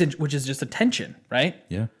thing which is just attention, right?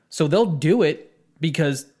 Yeah. So they'll do it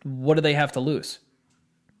because what do they have to lose?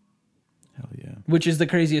 Hell yeah. Which is the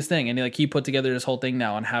craziest thing. And like he put together this whole thing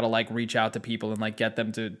now on how to like reach out to people and like get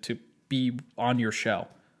them to be on your show.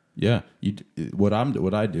 Yeah, what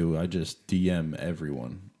I do, I just DM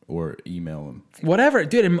everyone or email them. Whatever,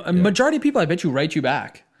 dude. And a majority of people, I bet you, write you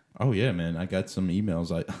back. Oh yeah, man. I got some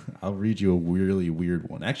emails. I'll read you a really weird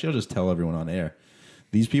one. Actually, I'll just tell everyone on air.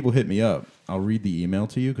 These people hit me up. I'll read the email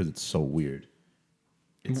to you because it's so weird.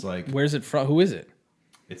 It's like, where's it from? Who is it?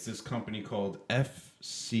 It's this company called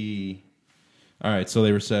FC. All right, so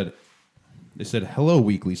they said, "Hello,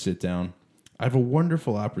 Weekly Sit Down. I have a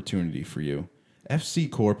wonderful opportunity for you. FC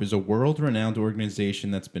Corp is a world-renowned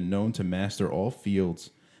organization that's been known to master all fields,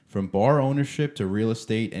 from bar ownership to real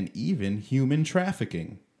estate and even human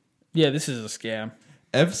trafficking." Yeah, this is a scam.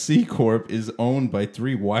 FC Corp is owned by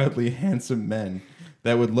 3 wildly handsome men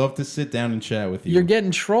that would love to sit down and chat with you. You're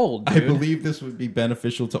getting trolled, dude. I believe this would be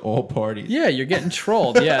beneficial to all parties. Yeah, you're getting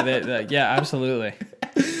trolled. Yeah, yeah, absolutely.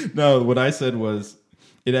 No, what I said was,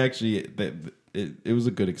 it was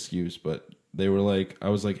a good excuse, but they were like, I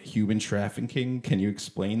was like, human trafficking? Can you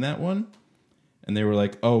explain that one? And they were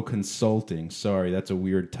like, oh, consulting. Sorry, that's a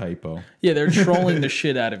weird typo. Yeah, they're trolling the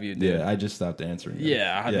shit out of you, dude. Yeah, I just stopped answering them.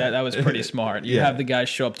 Yeah. That was pretty smart. You have the guy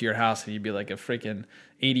show up to your house and you'd be like a freaking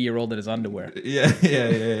 80-year-old in his underwear.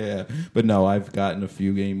 Yeah. But no, I've gotten a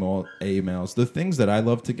few emails. The things that I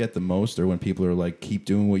love to get the most are when people are like, keep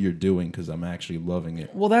doing what you're doing because I'm actually loving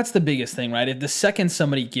it. Well, that's the biggest thing, right? If the second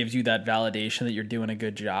somebody gives you that validation that you're doing a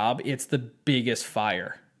good job, it's the biggest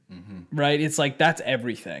fire, right? It's like, that's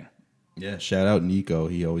everything. Yeah, shout out Nico.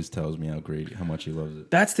 He always tells me how much he loves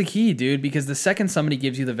it. That's the key, dude, because the second somebody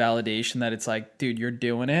gives you the validation that it's like, dude, you're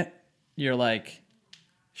doing it, you're like,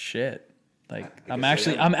 shit. Like I'm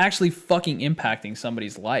actually fucking impacting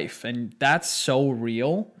somebody's life, and that's so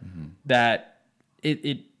real that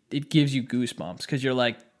it gives you goosebumps because you're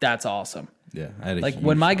like, that's awesome. Yeah, I had a like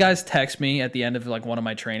when my guys text me at the end of like one of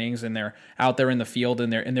my trainings and they're out there in the field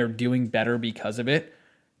and they're doing better because of it,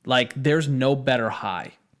 like there's no better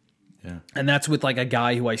high. Yeah. And that's with like a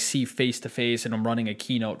guy who I see face to face and I'm running a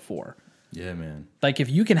keynote for. Yeah, man. Like if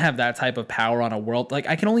you can have that type of power on a world, like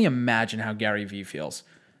I can only imagine how Gary Vee feels.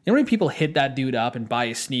 You know how many people hit that dude up and buy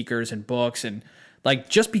his sneakers and books and like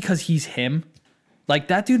just because he's him, like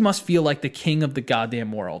that dude must feel like the king of the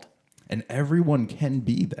goddamn world. And everyone can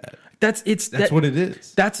be that. That's what it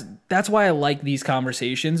is. That's why I like these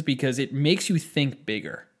conversations because it makes you think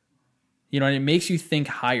bigger. You know, and it makes you think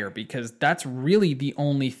higher because that's really the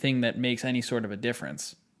only thing that makes any sort of a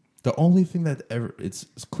difference. The only thing that it's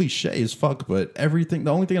cliche as fuck, but the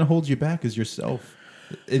only thing that holds you back is yourself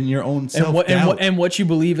and your own self-doubt. And what you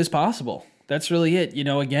believe is possible. That's really it. You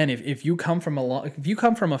know, again, if you come from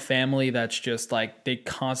a family that's just like they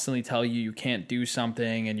constantly tell you can't do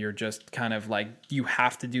something and you're just kind of like you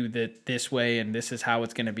have to do this way and this is how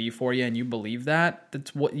it's going to be for you and you believe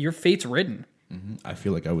that's what your fate's written. I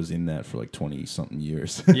feel like I was in that for like 20-something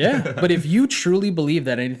years. Yeah, but if you truly believe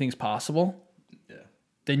that anything's possible,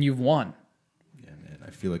 then you've won. Yeah, man.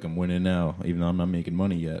 I feel like I'm winning now, even though I'm not making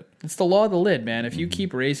money yet. It's the law of the lid, man. If you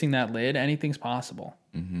keep raising that lid, anything's possible.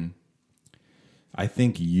 I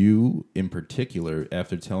think you, in particular,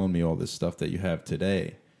 after telling me all this stuff that you have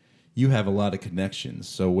today, you have a lot of connections.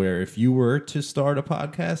 So where if you were to start a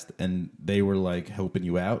podcast and they were like helping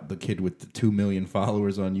you out, the kid with the 2 million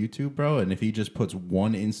followers on YouTube, bro, and if he just puts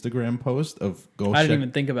one Instagram post of I didn't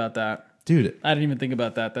even think about that. Dude, I didn't even think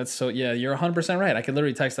about that. That's so, yeah, you're 100% right. I could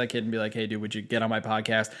literally text that kid and be like, hey, dude, would you get on my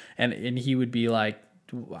podcast? And he would be like,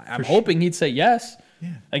 I'm hoping he'd say yes.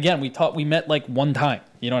 Yeah. Again, we met like one time.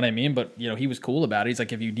 You know what I mean? But, he was cool about it. He's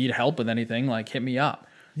like, if you need help with anything, like, hit me up.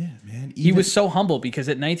 Yeah, man. He was so humble because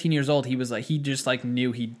at 19 years old, he was like, he just like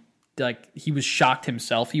knew he was shocked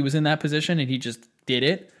himself he was in that position and he just did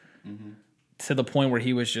it to the point where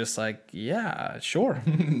he was just like, yeah, sure.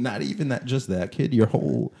 Not even that, just that, kid. Your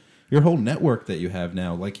whole network that you have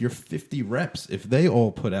now, like your 50 reps, if they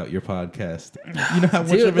all put out your podcast, you know how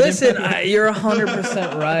much of an impact. You're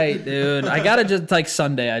 100% right, dude. I gotta just like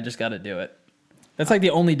Sunday, I just gotta do it. That's like the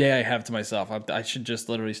only day I have to myself. I should just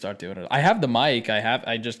literally start doing it. I have the mic.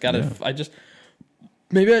 I just gotta.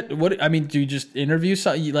 Yeah. Do you just interview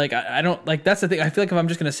something? Like I don't like. That's the thing. I feel like if I'm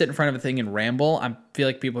just gonna sit in front of a thing and ramble, I feel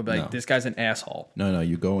like people will be like, "This guy's an asshole." No.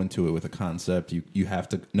 You go into it with a concept. You have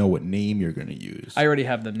to know what name you're gonna use. I already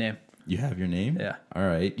have the name. You have your name? Yeah. All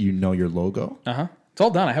right. You know your logo? It's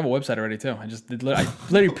all done. I have a website already too. I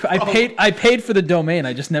paid for the domain.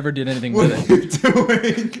 I just never did anything with it. What are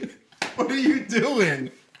you doing? What are you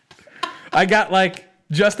doing? I got like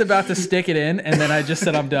just about to stick it in, and then I just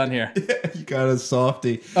said I'm done here. Yeah, you got a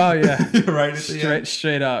softie. Oh yeah, right at the end.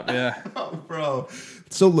 Straight up, yeah. Oh, bro.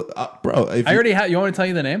 So, bro, I already have. You want me to tell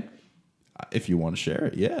you the name? If you want to share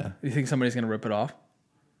it, yeah. You think somebody's gonna rip it off?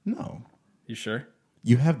 No. You sure?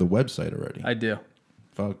 You have the website already. I do.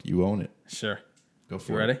 Fuck, you own it. Sure. Go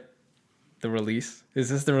for it. You ready? The release. Is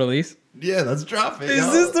this the release? Yeah, let's drop it.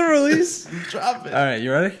 Is this the release? Drop it. All right,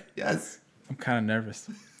 you ready? Yes. I'm kind of nervous.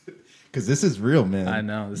 Because this is real, man. I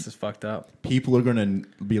know. This is fucked up. People are going to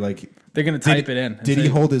be like... They're going to type it in. Did he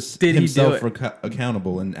hold himself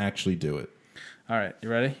accountable and actually do it? All right, you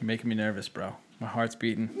ready? You're making me nervous, bro. My heart's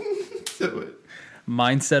beating. Do it.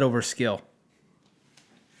 Mindset over skill.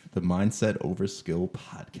 The Mindset Over Skill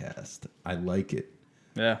podcast. I like it.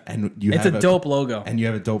 Yeah. And it's a dope logo. And you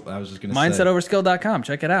have a dope, I was just going to say. MindsetOverskill.com.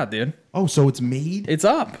 Check it out, dude. Oh, so it's made? It's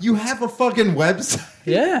up. You have a fucking website?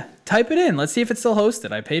 Yeah. Type it in. Let's see if it's still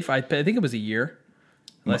hosted. I think it was a year.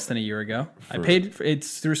 Less than a year ago.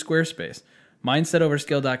 It's through Squarespace.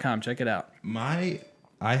 MindsetOverskill.com. Check it out. I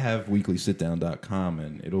have weeklysitdown.com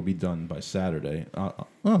and it'll be done by Saturday.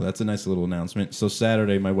 Oh, that's a nice little announcement. So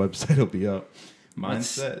Saturday, my website will be up.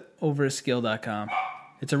 MindsetOverskill.com.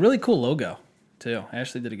 It's a really cool logo, too. I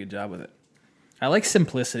actually did a good job with it. I like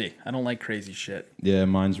simplicity. I don't like crazy shit. Yeah,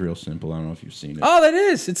 mine's real simple. I don't know if you've seen it. Oh, that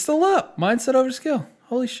is. It's still up. Mindset Over Skill.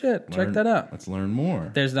 Holy shit. Check that out. Let's learn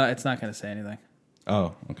more. It's not going to say anything.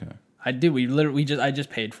 Oh, okay. I just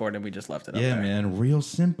paid for it and we just left it up there. Yeah, man. Real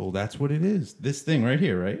simple. That's what it is. This thing right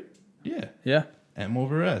here, right? Yeah. Yeah. M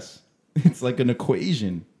over S. It's like an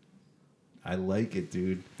equation. I like it,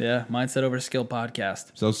 dude. Yeah, Mindset Over Skill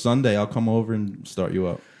podcast. So Sunday, I'll come over and start you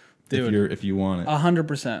up, dude. If you want it.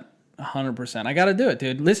 100%. 100%. I got to do it,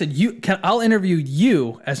 dude. Listen, I'll interview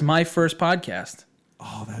you as my first podcast.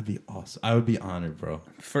 Oh, that'd be awesome. I would be honored, bro.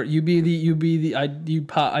 I'd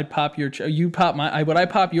pop your, you pop my, would I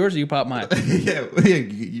pop yours or you pop mine?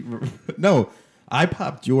 No, I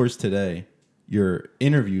popped yours today. Your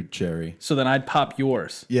interview cherry. So then I'd pop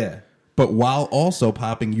yours. Yeah. But while also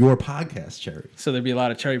popping your podcast cherry. So there'd be a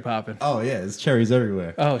lot of cherry popping. Oh, yeah. There's cherries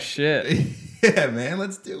everywhere. Oh, shit. Yeah, man.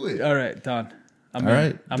 Let's do it. All right. Done. I'm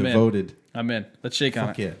Devoted. I'm in. Let's shake on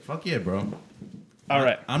it. Fuck yeah, bro. All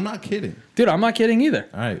right. I'm not kidding. Dude, I'm not kidding either.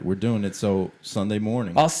 All right. We're doing it. So Sunday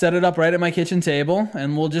morning. I'll set it up right at my kitchen table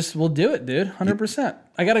and we'll do it, dude. 100%.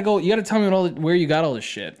 I got to go. You got to tell me where you got all this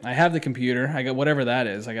shit. I have the computer. I got whatever that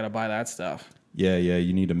is. I got to buy that stuff. Yeah.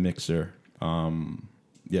 You need a mixer.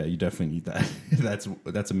 Yeah, you definitely need that.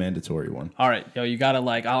 That's a mandatory one. All right, yo, you gotta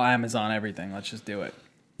I'll Amazon everything. Let's just do it.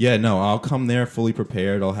 Yeah, no, I'll come there fully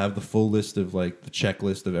prepared. I'll have the full list of the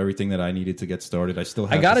checklist of everything that I neted to get started. I still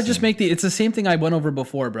have. I gotta just make it's the same thing I went over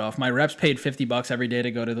before, bro. If my reps paid $50 every day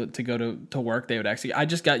to go to work, they would actually. I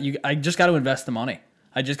just got to invest the money.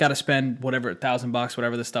 I just got to spend whatever $1,000,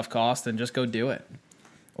 whatever the stuff costs, and just go do it.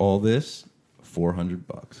 All this,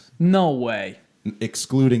 $400. No way.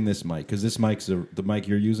 Excluding this mic, because this the mic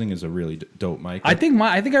you're using is a really dope mic. I think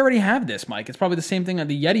I already have this mic. It's probably the same thing.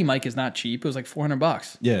 The Yeti mic is not cheap. It was like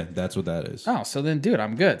 $400. Yeah, that's what that is. Oh, so then, dude,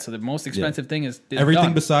 I'm good. So the most expensive thing is everything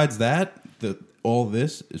done. Besides that. All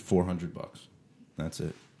this is $400. That's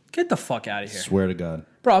it. Get the fuck out of here. Swear to God,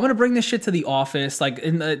 bro. I'm gonna bring this shit to the office. Like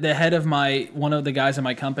in the head of one of the guys in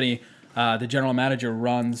my company. The general manager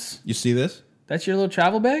runs. You see this? That's your little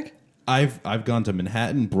travel bag? I've gone to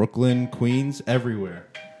Manhattan, Brooklyn, Queens, everywhere.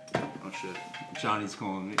 Oh shit, Johnny's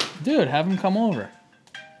calling me. Dude, have him come over.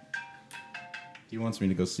 He wants me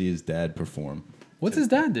to go see his dad perform. What's his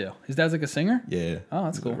dad do? His dad's like a singer? Yeah. Oh,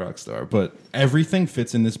 that's he's cool. A rock star. But everything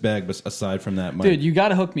fits in this bag aside from that mic. Dude, you got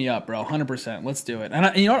to hook me up, bro. 100%. Let's do it.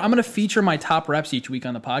 And you know what? I'm going to feature my top reps each week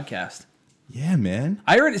on the podcast. Yeah, man.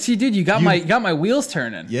 I already see, dude. You got my wheels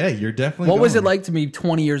turning. Yeah, you're definitely. What was it like to be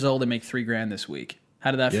 20 years old and make $3,000 this week?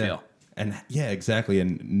 How did that feel? And yeah, exactly.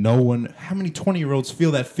 And no one. How many 20-year-olds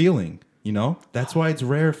feel that feeling? You know, that's why it's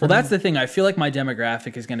rare for. Well, that's the thing. I feel like my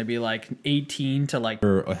demographic is going to be like 18 to like.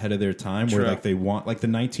 Or ahead of their time, True. where like they want like the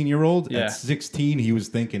 19-year-old Yeah. at 16, he was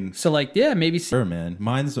thinking. So like, yeah, maybe. Sure, man.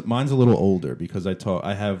 Mine's a little older because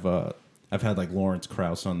I've had like Lawrence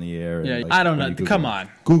Krauss on the air. And, Yeah, like, I don't know. Google Come him. on.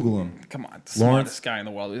 Google him. Come on. Lawrence- Smartest guy in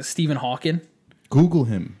the world. Stephen Hawking. Google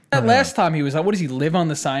him. That last time he was on, what does he live on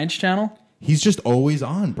the Science Channel? He's just always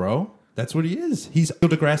on, bro. That's what he is. He's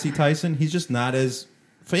Neil deGrasse Tyson. He's just not as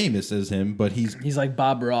famous as him, but he's like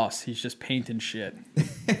Bob Ross. He's just painting shit.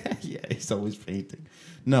 yeah, he's always painting.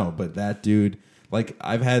 No, but that dude, like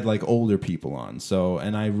I've had like older people on, so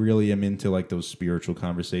and I really am into like those spiritual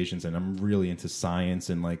conversations, and I'm really into science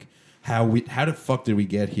and like how the fuck did we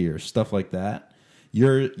get here, stuff like that.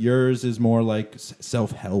 Yours is more like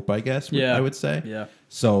self-help, I guess. Yeah, I would say. Yeah.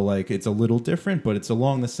 So like it's a little different, but it's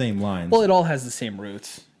along the same lines. Well, it all has the same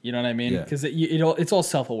roots. You know what I mean? Yeah. Because it's all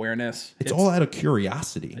self-awareness. It's all out of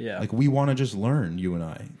curiosity. Yeah. Like we want to just learn, you and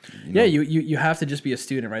I. Yeah, you have to just be a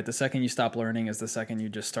student, right? The second you stop learning is the second you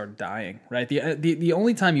just start dying, right? The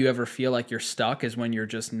only time you ever feel like you're stuck is when you're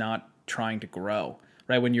just not trying to grow,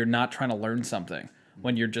 right? When you're not trying to learn something,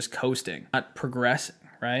 when you're just coasting, not progressing,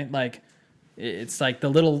 right? Like it's like the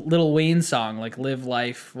little Wayne song, like "Live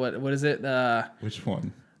Life." What is it? Which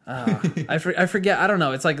one? I forget. I don't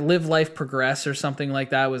know. It's like "Live Life, Progress" or something like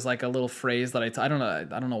that. It was like a little phrase that I don't know.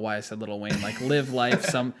 I don't know why I said Lil Wayne. Like "Live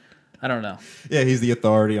Life." I don't know. Yeah, he's the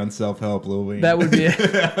authority on self-help, Lil Wayne. That would be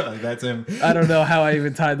it. Like, that's him. I don't know how I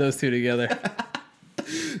even tied those two together.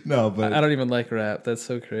 No, but I don't even like rap. That's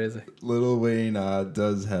so crazy. Lil Wayne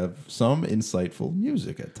does have some insightful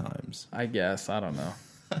music at times. I guess. I don't know.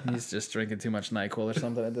 He's just drinking too much NyQuil or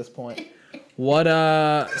something at this point. What?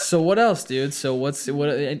 So what else, dude? So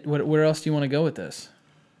where else do you want to go with this?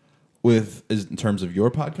 In terms of your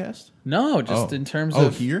podcast? No, just in terms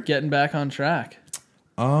of here? getting back on track.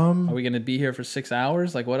 Are we going to be here for 6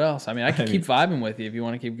 hours? Like, what else? I mean, I can keep vibing with you if you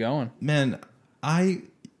want to keep going. Man, I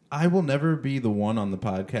will never be the one on the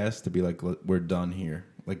podcast to be like, we're done here.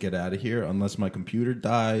 Like, get out of here unless my computer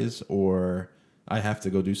dies or I have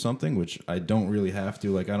to go do something, which I don't really have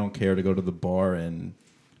to. Like, I don't care to go to the bar and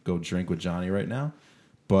go drink with Johnny right now.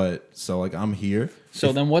 But, so, like, I'm here.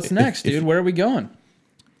 So then what's next, dude? Where are we going?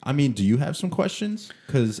 I mean, do you have some questions?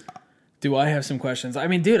 Because... Do I have some questions? I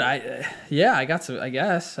mean, dude, I got some, I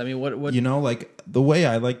guess. I mean, what? You know, like the way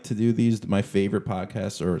I like to do these, my favorite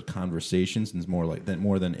podcasts are conversations, and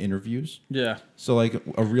more than interviews. Yeah. So like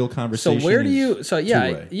a real conversation. So where do you? So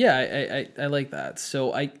yeah, two-way. I like that.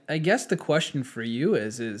 So I guess the question for you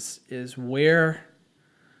is where.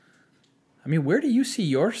 I mean, where do you see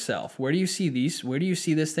yourself? Where do you see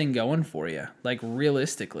this thing going for you? Like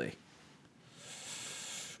realistically.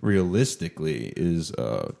 Realistically is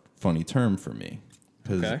a funny term for me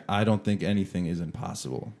because Okay. I don't think anything is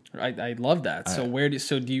impossible. I love that. So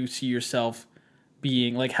do you see yourself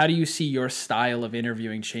being like? How do you see your style of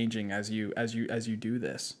interviewing changing as you do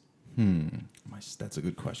this? That's a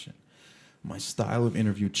good question. My style of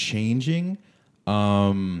interview changing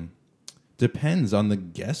depends on the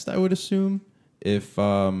guest, I would assume. If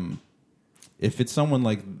it's someone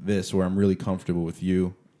like this where I'm really comfortable with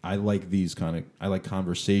you, I like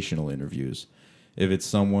conversational interviews. If it's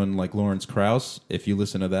someone like Lawrence Krauss, if you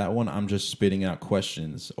listen to that one, I'm just spitting out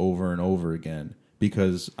questions over and over again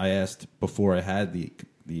because I asked before I had the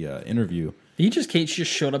interview. He just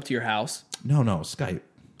showed up to your house. No, Skype.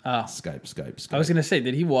 Oh. Skype. I was gonna say,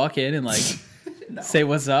 did he walk in and like say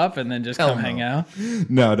what's up and then just come hang out?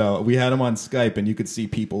 No. We had him on Skype, and you could see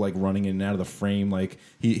people like running in and out of the frame. Like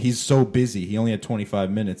he's so busy. He only had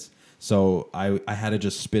 25 minutes. So I had to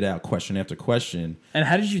just spit out question after question. And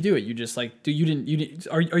how did you do it? You just like you didn't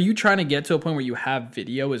are you trying to get to a point where you have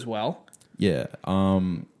video as well? Yeah.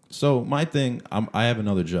 So my thing, I have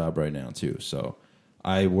another job right now too. So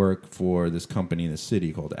I work for this company in the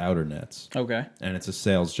city called Outer Nets. Okay. And it's a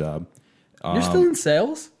sales job. You're still in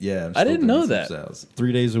sales? Yeah. I didn't know that. Sales.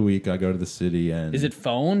 3 days a week I go to the city and... Is it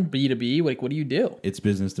phone, B2B? Like, what do you do? It's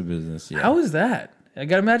business to business, yeah. How is that? I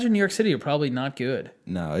gotta imagine New York City are probably not good.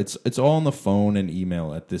 No, it's all on the phone and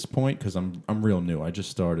email at this point because I'm real new. I just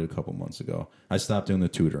started a couple months ago. I stopped doing the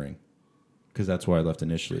tutoring because that's why I left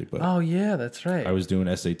initially. But Oh yeah, that's right. I was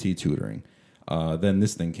doing SAT tutoring. Then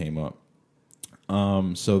this thing came up.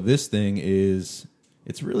 So this thing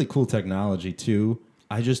it's really cool technology too.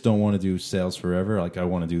 I just don't want to do sales forever. Like I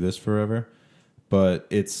want to do this forever, but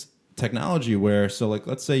it's technology where, so like,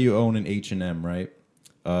 let's say you own an H&M, right?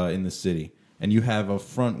 In the city, and you have a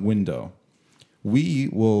front window. We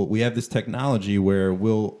have this technology where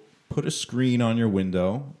we'll put a screen on your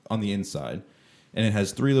window on the inside, and it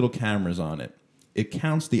has 3 little cameras on it. It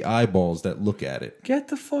counts the eyeballs that look at it. Get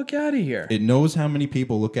the fuck out of here. It knows how many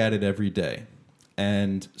people look at it every day.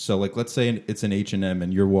 And so, like, let's say it's an H&M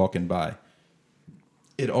and you're walking by.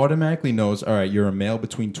 It automatically knows, all right, you're a male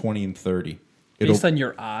between 20 and 30. Based on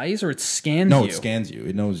your eyes, or it scans you? No, it scans you.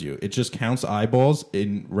 It knows you. It just counts eyeballs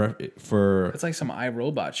for... It's like some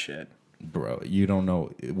iRobot shit. Bro, you don't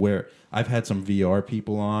know where... I've had some VR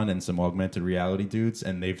people on and some augmented reality dudes,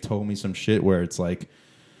 and they've told me some shit where it's like...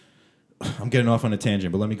 I'm getting off on a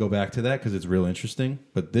tangent, but let me go back to that because it's real interesting.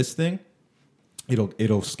 But this thing,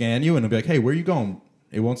 it'll scan you and it'll be like, hey, where are you going?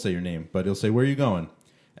 It won't say your name, but it'll say, where are you going?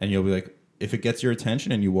 And you'll be like, if it gets your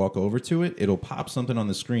attention and you walk over to it, it'll pop something on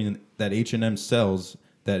the screen that H&M sells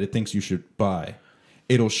that it thinks you should buy.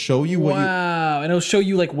 It'll show you what Wow, and it'll show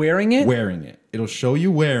you like wearing it? Wearing it. It'll show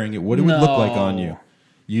you wearing it, what it would look like on you.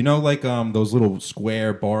 You know, like those little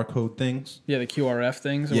square barcode things? Yeah, the QRF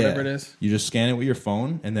things or whatever it is. You just scan it with your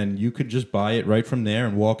phone, and then you could just buy it right from there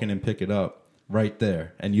and walk in and pick it up right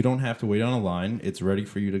there. And you don't have to wait on a line. It's ready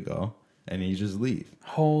for you to go, and you just leave.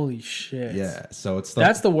 Holy shit. Yeah, so it's...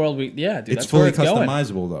 That's the world dude. It's that's fully where it's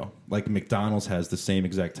customizable, though. Like McDonald's has the same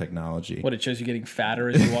exact technology. What, it shows you getting fatter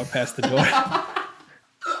as you walk past the door?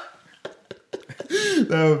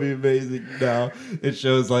 That would be amazing. No, it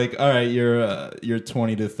shows like, all right, you're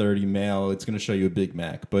 20 to 30 male. It's going to show you a Big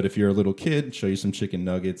Mac. But if you're a little kid, show you some chicken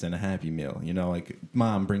nuggets and a Happy Meal. You know, like,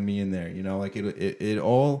 Mom, bring me in there. You know, like it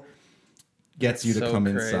all gets you to come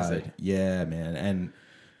inside. Yeah, man. And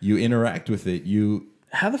you interact with it.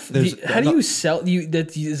 How do you sell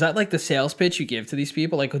is that like the sales pitch you give to these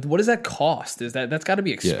people? Like, what does that cost? That's got to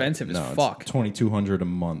be expensive as fuck. It's $2,200 a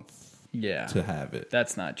month. Yeah, to have it.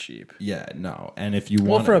 That's not cheap. Yeah, no. And if you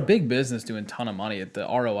want, for a big business doing a ton of money, the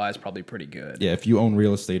ROI is probably pretty good. Yeah, if you own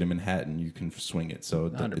real estate in Manhattan, you can swing it. So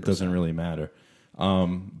it doesn't really matter.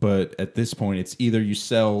 But at this point, it's either you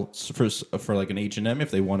sell for like an H&M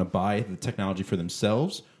if they want to buy the technology for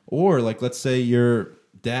themselves, or like, let's say your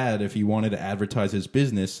dad, if he wanted to advertise his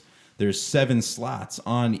business, there's 7 slots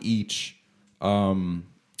on each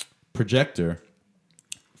projector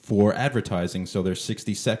for advertising, so there's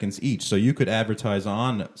 60 seconds each. So you could advertise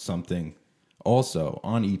on something also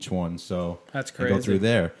on each one. So that's crazy. Go through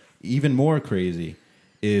there. Even more crazy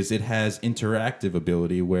is it has interactive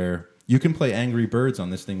ability where you can play Angry Birds on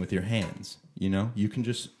this thing with your hands. You know, you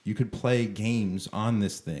could play games on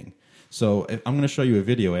this thing. So I'm going to show you a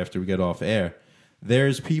video after we get off air.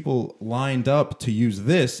 There's people lined up to use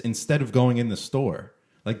this instead of going in the store.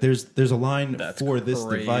 Like there's a line for this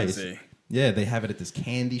device. Yeah, they have it at this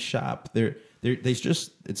candy shop.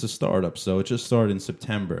 It's a startup, so it just started in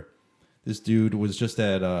September. This dude was just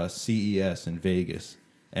at CES in Vegas,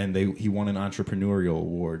 and he won an entrepreneurial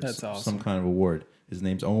award. That's awesome. Some kind of award. His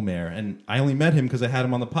name's Omer, and I only met him because I had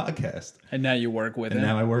him on the podcast. And now you work with him. And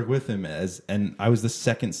now I work with him and I was the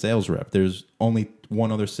second sales rep. There's only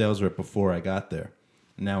one other sales rep before I got there.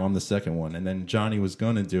 Now I'm the second one, and then Johnny was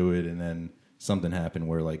gonna do it, and then something happened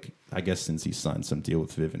where, like, I guess since he signed some deal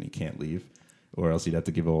with Viv and he can't leave, or else he'd have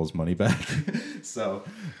to give all his money back. So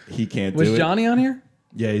he can't do it. Was Johnny on here?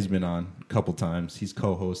 Yeah, he's been on a couple times. He's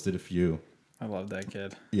co-hosted a few. I love that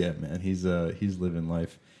kid. Yeah, man, he's living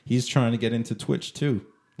life. He's trying to get into Twitch too.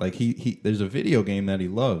 Like there's a video game that he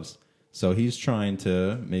loves, so he's trying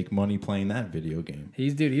to make money playing that video game.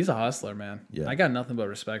 He's a hustler, man. Yeah, I got nothing but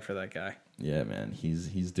respect for that guy. Yeah, man,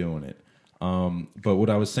 he's doing it. But what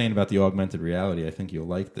I was saying about the augmented reality, I think you'll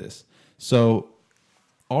like this. So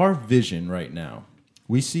our vision right now,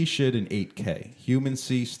 we see shit in 8K. Humans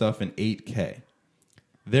see stuff in 8K.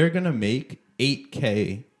 They're going to make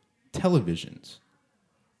 8K televisions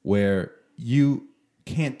where you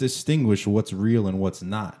can't distinguish what's real and what's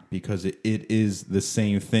not because it is the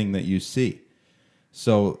same thing that you see.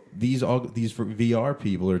 So these VR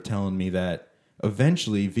people are telling me that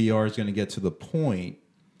eventually VR is going to get to the point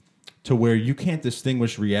to where you can't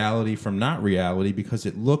distinguish reality from not reality because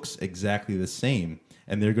it looks exactly the same.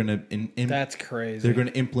 And they're going to... That's crazy. They're going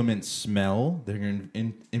to implement smell. They're going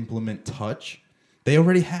to implement touch. They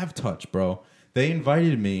already have touch, bro. They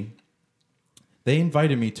invited me They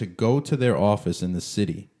invited me to go to their office in the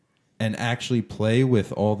city and actually play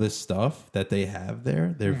with all this stuff that they have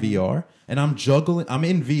there, their VR. And I'm juggling. I'm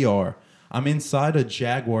in VR. I'm inside a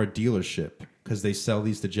Jaguar dealership because they sell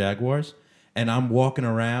these to Jaguars. And I'm walking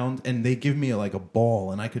around, and they give me like a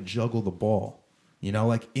ball, and I could juggle the ball. You know,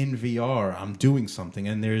 like in VR, I'm doing something,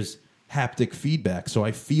 and there's haptic feedback, so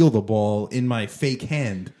I feel the ball in my fake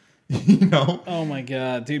hand. You know? Oh my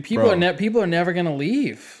god, dude! People are never gonna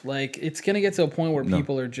leave. Like, it's gonna get to a point where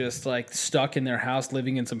people are just like stuck in their house,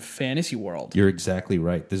 living in some fantasy world. You're exactly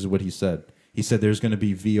right. This is what he said. He said there's going to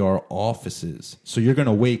be VR offices, so you're going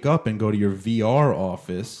to wake up and go to your VR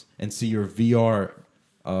office and see your VR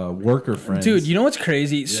worker friends. Dude, you know what's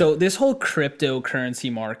crazy? Yeah. So this whole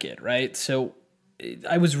cryptocurrency market, right? So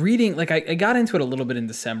I was reading, like, I got into it a little bit in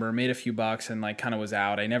December, made a few bucks, and like kind of was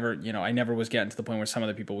out. I never was getting to the point where some of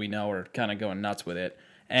the people we know are kind of going nuts with it.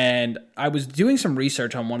 And I was doing some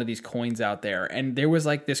research on one of these coins out there, and there was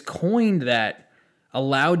like this coin that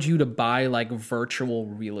allowed you to buy like virtual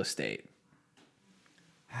real estate.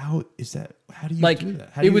 How is that? How do you do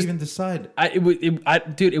that? How do you even decide?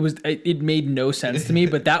 It made no sense to me,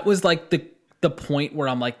 but that was like the point where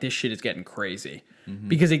I'm like, this shit is getting crazy.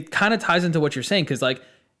 Because it kind of ties into what you're saying. Because like,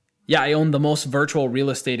 yeah, I own the most virtual real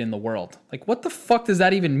estate in the world. Like, what the fuck does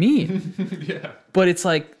that even mean? Yeah. But it's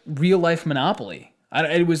like real life monopoly.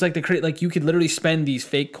 It was like like you could literally spend these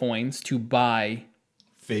fake coins to buy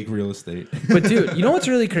fake real estate. But dude, you know what's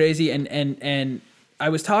really crazy? And I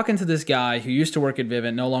was talking to this guy who used to work at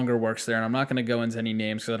Vivint, no longer works there, and I'm not going to go into any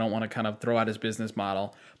names because I don't want to kind of throw out his business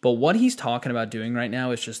model. But what he's talking about doing right now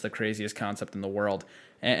is just the craziest concept in the world,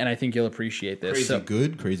 and I think you'll appreciate this. Crazy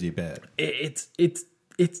good, crazy bad. It's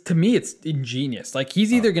to me, it's ingenious. Like,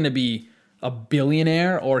 he's either going to be a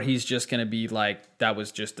billionaire or he's just going to be like, that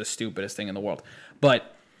was just the stupidest thing in the world.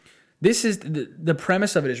 But this is the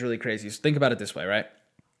premise of it is really crazy. So think about it this way, right?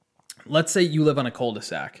 Let's say you live on a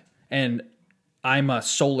cul-de-sac, and I'm a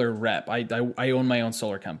solar rep. I own my own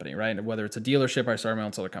solar company, right? Whether it's a dealership or I start my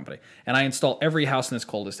own solar company. And I install every house in this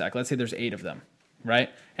cul-de-sac. Let's say there's 8 of them, right?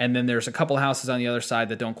 And then there's a couple houses on the other side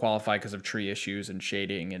that don't qualify because of tree issues and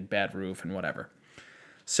shading and bad roof and whatever.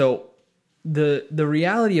 So the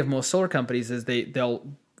reality of most solar companies is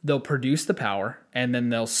they'll produce the power, and then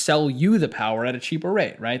they'll sell you the power at a cheaper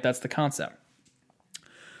rate, right? That's the concept.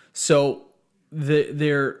 So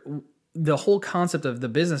the whole concept of the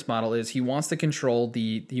business model is he wants to control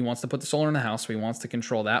he wants to put the solar in the house, so he wants to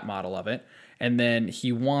control that model of it. And then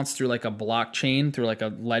he wants, through like a blockchain, through like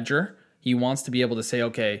a ledger, he wants to be able to say,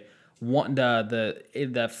 okay,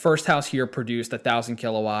 the first house here produced 1,000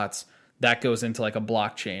 kilowatts. That goes into like a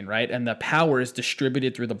blockchain, right? And the power is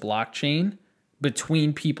distributed through the blockchain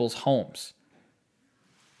between people's homes.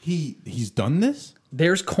 He's done this?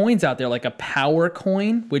 There's coins out there, like a power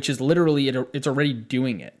coin, which is literally, it's already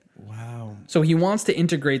doing it. Wow. So he wants to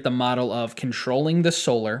integrate the model of controlling the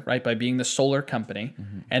solar, right, by being the solar company,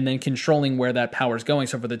 and then controlling where that power is going.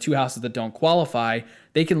 So for the 2 houses that don't qualify,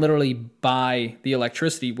 they can literally buy the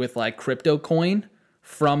electricity with like crypto coin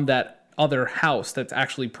from that other house that's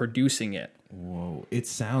actually producing it. Whoa. It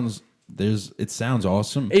sounds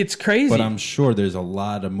awesome. It's crazy. But I'm sure there's a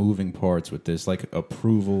lot of moving parts with this, like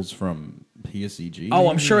approvals from PSEG. Oh,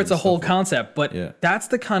 I'm sure it's a whole concept, but that's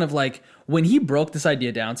the kind of like, when he broke this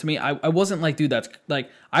idea down to me, I wasn't like, dude, that's like,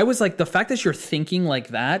 I was like, the fact that you're thinking like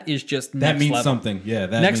that is just next level. That means something. Yeah,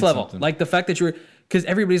 that next means level. Something. Like the fact that because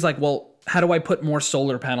everybody's like, well, how do I put more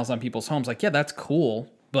solar panels on people's homes? Like, yeah, that's cool,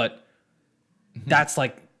 but that's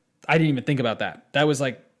like, I didn't even think about that. That was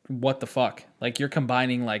like, what the fuck? Like, you're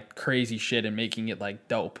combining like crazy shit and making it like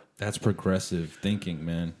dope. That's progressive thinking,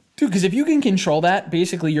 man. Dude, because if you can control that,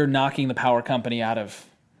 basically you're knocking the power company out of,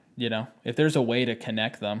 if there's a way to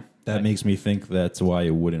connect them. That makes me think that's why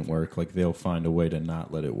it wouldn't work. Like, they'll find a way to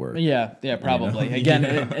not let it work. Yeah, probably. Again,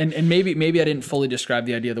 and maybe I didn't fully describe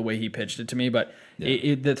the idea the way he pitched it to me, but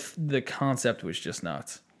the concept was just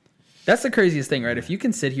nuts. That's the craziest thing, right? If you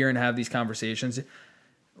can sit here and have these conversations,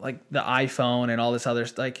 like the iPhone and all this other,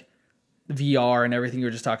 like VR and everything you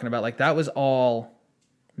were just talking about, like that was all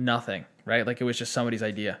nothing, right? Like it was just somebody's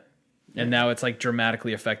idea. And now it's like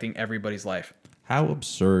dramatically affecting everybody's life. How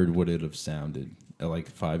absurd would it have sounded like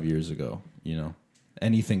 5 years ago,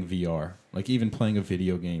 Anything VR. Like even playing a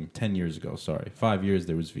video game 10 years ago, 5 years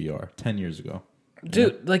there was VR, 10 years ago.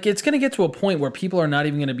 Dude, like it's going to get to a point where people are not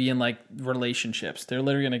even going to be in like relationships. They're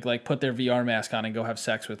literally going to like put their VR mask on and go have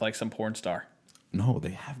sex with like some porn star. No,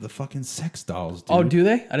 they have the fucking sex dolls, dude. Oh, do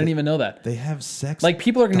they? I didn't even know that. They have sex like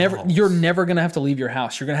people are dolls. you're never going to have to leave your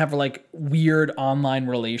house. You're going to have like weird online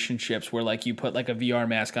relationships where like you put like a VR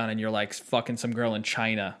mask on and you're like fucking some girl in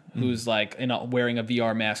China who's like wearing a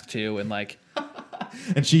VR mask too, and like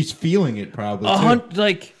And she's feeling it probably too.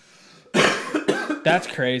 Like, that's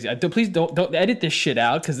crazy. Please don't edit this shit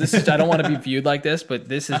out, because this is, I don't want to be viewed like this, but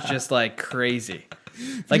this is just like crazy.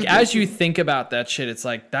 Like, as you think about that shit, it's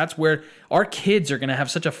like, that's where our kids are going to have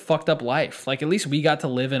such a fucked up life. Like, at least we got to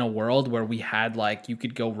live in a world where we had, like, you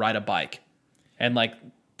could go ride a bike and, like,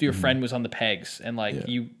 your friend was on the pegs, and, like,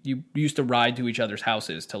 you used to ride to each other's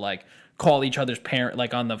houses to, like, call each other's parent,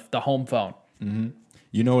 like, on the home phone. Mm-hmm.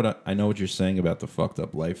 You know what? I know what you're saying about the fucked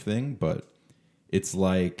up life thing, but it's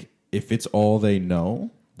like, if it's all they know,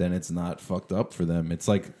 then it's not fucked up for them. It's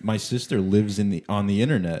like, my sister lives on the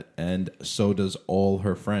internet, and so does all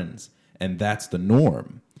her friends, and that's the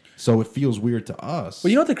norm. So it feels weird to us. Well,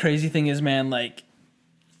 you know what the crazy thing is, man? Like,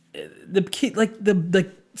 the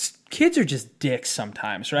kids are just dicks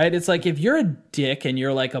sometimes, right? It's like, if you're a dick and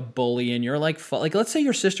you're like a bully and you're like let's say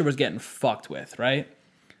your sister was getting fucked with, right?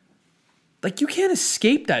 Like, you can't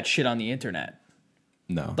escape that shit on the internet.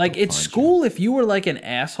 No. Like, at school, if you were like an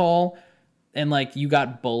asshole and like you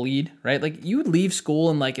got bullied, right? Like, you would leave school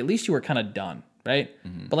and like at least you were kind of done, right?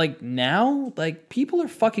 Mm-hmm. But like now, like, people are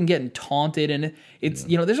fucking getting taunted, and it's,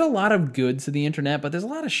 you know, there's a lot of good to the internet, but there's a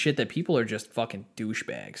lot of shit that people are just fucking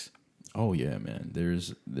douchebags. Oh yeah, man.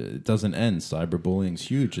 It doesn't end. Cyberbullying's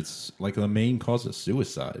huge. It's like the main cause of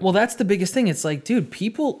suicide. Well, that's the biggest thing. It's like, dude,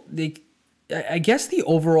 I guess the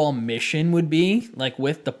overall mission would be, like,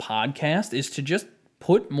 with the podcast, is to just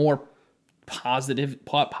put more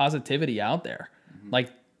positivity out there. Mm-hmm. Like,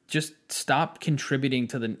 just stop contributing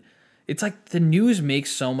to it's like the news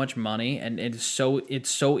makes so much money, and it's so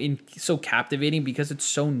captivating because it's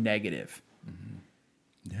so negative. Mm-hmm.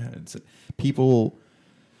 Yeah, people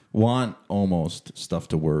want almost stuff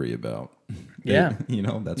to worry about. You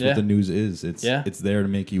know, that's what the news is. It's there to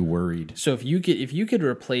make you worried. So if you could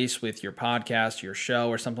replace with your podcast, your show,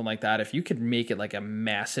 or something like that, if you could make it like a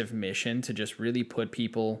massive mission to just really put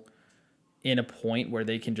people in a point where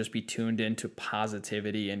they can just be tuned into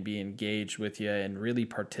positivity and be engaged with you and really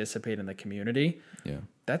participate in the community. Yeah.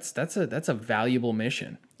 That's a valuable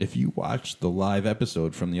mission. If you watch the live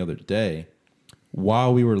episode from the other day,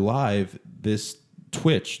 while we were live, this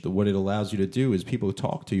Twitch, what it allows you to do is people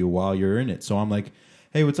talk to you while you're in it. So I'm like,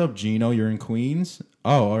 hey, what's up, Gino? You're in Queens?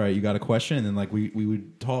 Oh, all right, you got a question? And then like we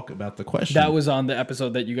would talk about the question. That was on the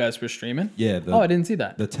episode that you guys were streaming? Yeah. I didn't see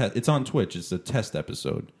that. It's on Twitch. It's a test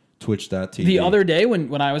episode. Twitch.tv. The other day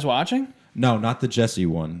when I was watching? No, not the Jesse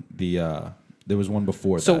one. There was one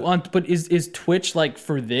before that. But is Twitch like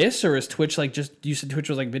for this, or is Twitch like just, you said Twitch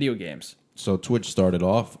was like video games? So Twitch started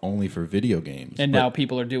off only for video games. And now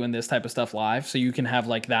people are doing this type of stuff live, so you can have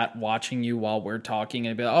like that watching you while we're talking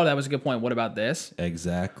and be like, oh, that was a good point. What about this?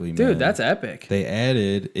 Exactly, man. Dude, that's epic. They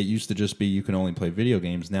added, it used to just be you can only play video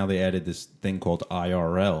games. Now they added this thing called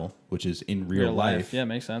IRL, which is in real life. Yeah,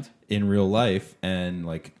 makes sense. In real life, and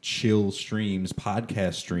like chill streams,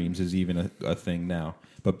 podcast streams is even a thing now.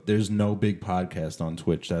 But there's no big podcast on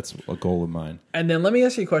Twitch. That's a goal of mine. And then let me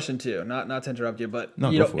ask you a question too. Not to interrupt you, but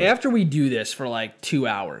after we do this for like 2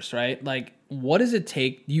 hours, right? Like, what does it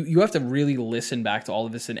take? You have to really listen back to all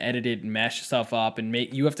of this and edit it and mash stuff up and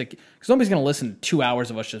because nobody's going to listen to 2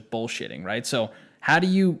 hours of us just bullshitting, right? So how do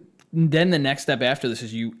you, then the next step after this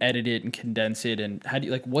is you edit it and condense it, and how do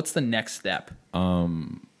you, like, what's the next step?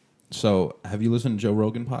 So have you listened to Joe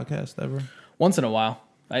Rogan podcast ever? Once in a while.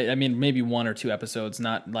 I mean, maybe 1 or 2 episodes,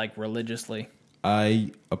 not like religiously.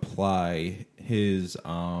 I apply his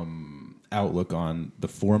outlook on the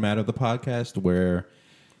format of the podcast, where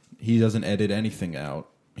he doesn't edit anything out.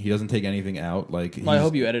 He doesn't take anything out. Like, I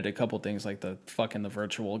hope you edit a couple things, like the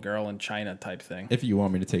virtual girl in China type thing. If you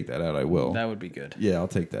want me to take that out, I will. That would be good. Yeah, I'll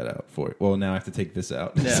take that out for it. Well, now I have to take this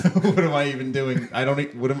out. Yeah. So what am I even doing? All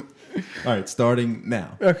right, starting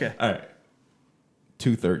now. Okay. All right.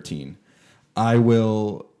 213. I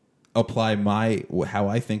will apply how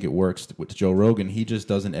I think it works with Joe Rogan. He just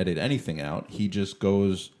doesn't edit anything out. He just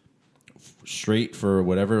goes straight for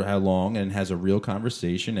how long, and has a real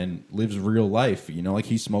conversation and lives real life. You know, like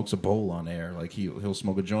he smokes a bowl on air. Like he'll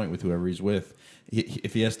smoke a joint with whoever he's with.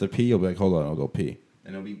 If he has to pee, he'll be like, hold on, I'll go pee.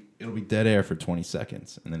 And it'll be dead air for 20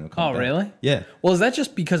 seconds, and then it'll come back. Really? Yeah. Well, is that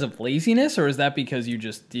just because of laziness, or is that because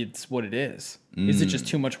it's what it is? Is it just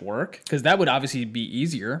too much work? Because that would obviously be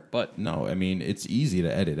easier, but... No, I mean, it's easy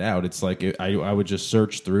to edit out. It's like I would just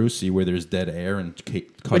search through, see where there's dead air, and cut it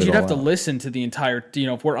all out. But you'd have to listen to the entire...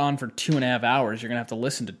 if we're on for 2.5 hours, you're going to have to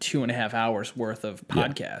listen to 2.5 hours worth of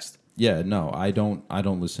podcast. Yeah, no, I don't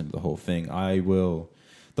listen to the whole thing. I will...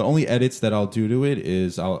 The only edits that I'll do to it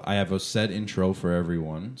is I have a set intro for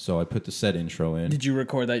everyone, so I put the set intro in. Did you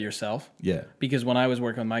record that yourself? Yeah. Because when I was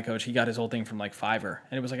working with my coach, he got his whole thing from like Fiverr,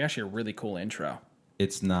 and it was like actually a really cool intro.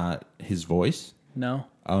 It's not his voice? No.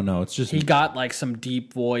 Oh no, it's just He got like some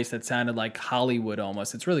deep voice that sounded like Hollywood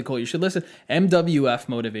almost. It's really cool. You should listen. MWF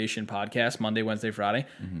Motivation Podcast, Monday, Wednesday, Friday.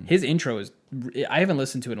 His intro is, I haven't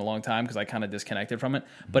listened to it in a long time because I kind of disconnected from it.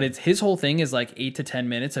 But it's his whole thing is like 8 to 10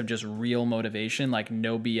 minutes of just real motivation, like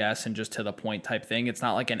no BS and just to the point type thing. It's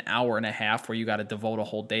not like an hour and a half where you got to devote a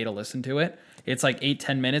whole day to listen to it. It's like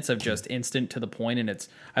 8-10 minutes of just instant to the point, and it's,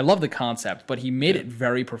 I love the concept, but he made it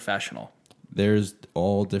very professional. There's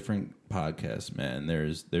all different podcasts, man.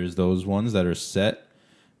 There's those ones that are set.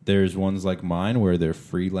 There's ones like mine where they're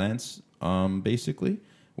freelance, basically,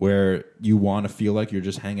 where you want to feel like you're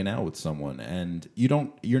just hanging out with someone, and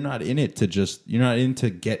you're not in it to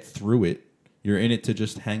get through it. You're in it to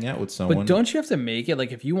just hang out with someone. But don't you have to make it,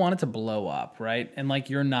 like, if you want it to blow up, right? And, like,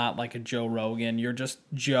 you're not like a Joe Rogan. You're just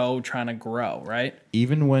Joe trying to grow, right?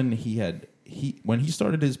 Even when when he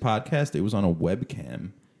started his podcast, it was on a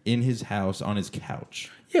webcam in his house on his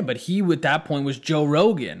couch. Yeah, but he, at that point, was Joe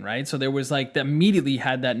Rogan, right? So there was, like, that immediately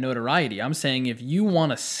had that notoriety. I'm saying if you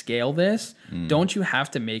want to scale this, don't you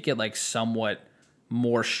have to make it, like, somewhat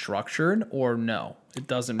more structured, or no? It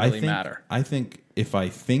doesn't really matter. I think if I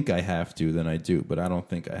think I have to, then I do, but I don't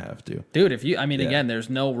think I have to. Dude, again, there's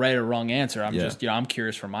no right or wrong answer. I'm just, I'm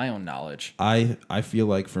curious for my own knowledge. I feel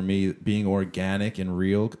like for me, being organic and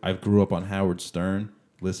real, I grew up on Howard Stern,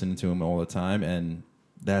 listening to him all the time, and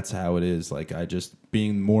that's how it is. Like,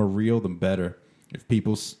 being more real, the better. If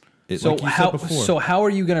people... So like you said before. So how are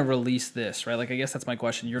you going to release this, right? Like, I guess that's my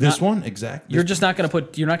question. You're exactly. You're just not going to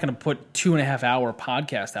put. You're not going to put 2.5 hour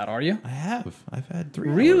podcast out, are you? I have. I've had 3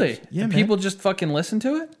 Really? hours. Yeah, man. People just fucking listen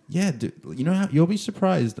to it? Yeah, dude. You know how you'll be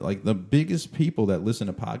surprised. Like, the biggest people that listen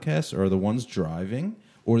to podcasts are the ones driving,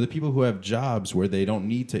 or the people who have jobs where they don't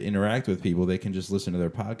need to interact with people. They can just listen to their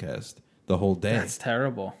podcast the whole day. That's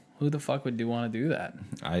terrible. Who the fuck would want to do that?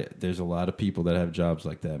 There's a lot of people that have jobs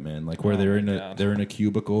like that, man. Like, where they're in a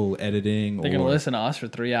cubicle editing. They're gonna listen to us for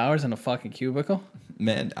 3 hours in a fucking cubicle.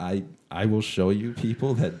 Man, I will show you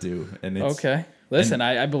people that do, and it's okay. Listen,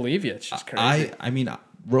 I believe you. It's just crazy. I mean,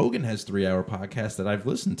 Rogan has 3 hour podcasts that I've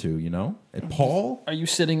listened to. You know, and Paul. Are you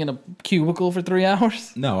sitting in a cubicle for 3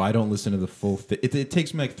 hours? No, I don't listen to the full. It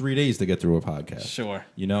takes me like 3 days to get through a podcast. Sure.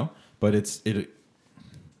 You know, but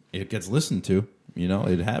it gets listened to. You know,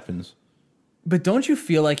 it happens. But don't you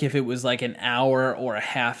feel like if it was like an hour or a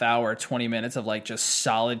half hour, 20 minutes of like just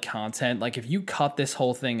solid content, like if you cut this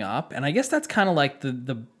whole thing up, and I guess that's kind of like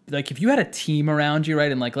the like if you had a team around you,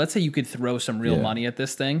 right? And like, let's say you could throw some real money at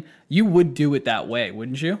this thing, you would do it that way,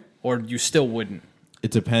 wouldn't you? Or you still wouldn't?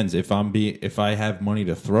 It depends. If I have money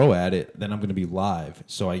to throw at it, then I'm going to be live,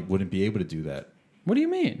 so I wouldn't be able to do that. What do you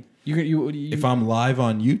mean? If I'm live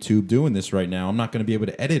on YouTube doing this right now, I'm not going to be able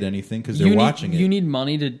to edit anything because they're watching it. You need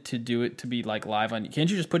money to do it, to be like live on.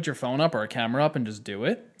 Can't you just put your phone up or a camera up and just do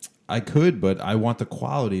it? I could, but I want the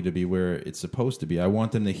quality to be where it's supposed to be. I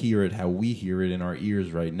want them to hear it how we hear it in our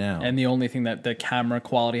ears right now. And the only thing that the camera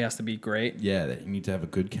quality has to be great. Yeah, you need to have a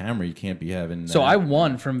good camera. You can't be having... So I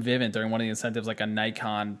won from Vivint during one of the incentives, like a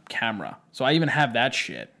Nikon camera. So I even have that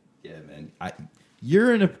shit. Yeah, man.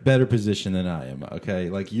 You're in a better position than I am,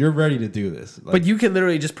 okay? Like, you're ready to do this. Like, but you could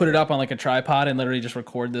literally just put it up on like a tripod and literally just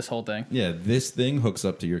record this whole thing. Yeah, this thing hooks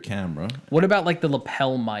up to your camera. What about like the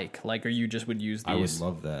lapel mic? Like, or you just would use these? I would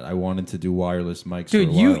love that. I wanted to do wireless mics. Dude,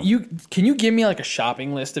 for a while. you can you give me like a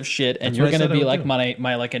shopping list of shit, and you're gonna be like my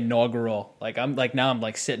like inaugural. Like I'm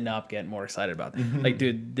like sitting up, getting more excited about that. Like,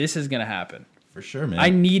 dude, this is gonna happen. For sure, man.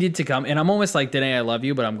 I needed to come, and I'm almost like, Danae, I love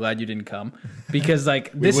you, but I'm glad you didn't come, because like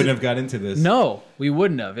we wouldn't have got into this. No, we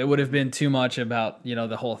wouldn't have. It would have been too much about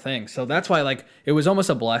the whole thing. So that's why like it was almost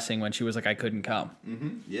a blessing when she was like, I couldn't come. Mm-hmm.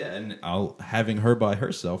 Yeah, and having her by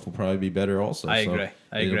herself will probably be better also. I agree.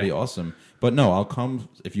 It'll be awesome. But no, I'll come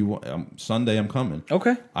if you want. Sunday, I'm coming.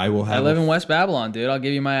 Okay. I live in West Babylon, dude. I'll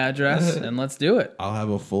give you my address and let's do it. I'll have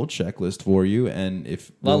a full checklist for you, and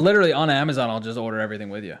literally on Amazon, I'll just order everything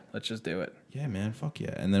with you. Let's just do it. Yeah, man, fuck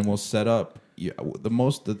yeah. And then we'll set up.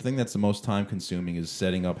 The thing that's the most time consuming is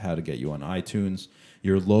setting up how to get you on iTunes.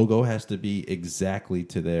 Your logo has to be exactly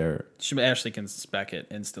to their... Ashley can spec it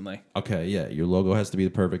instantly. Okay, yeah. Your logo has to be the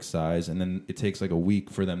perfect size, and then it takes like a week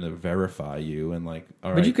for them to verify you. And like, all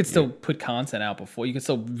right. But you could still put content out before. You could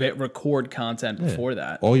still record content before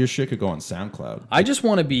that. All your shit could go on SoundCloud.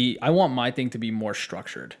 I want my thing to be more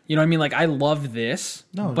structured. You know what I mean? Like, I love this,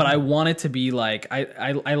 but I want it to be like...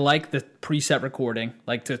 I like the preset recording,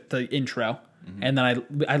 like the intro. Mm-hmm. And then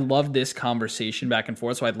I love this conversation back and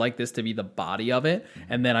forth, so I'd like this to be the body of it,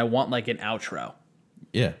 and then I want like an outro.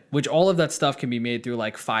 Yeah. Which all of that stuff can be made through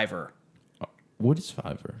like Fiverr. What is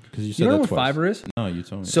Fiverr? Because you said You know that what twice. Fiverr is? No, you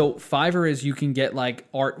told me. So Fiverr is you can get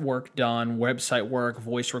like artwork done, website work,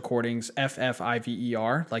 voice recordings,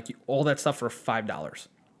 FFIVER, like all that stuff for $5.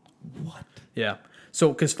 What? Yeah. So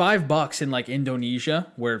because $5 in like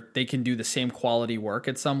Indonesia, where they can do the same quality work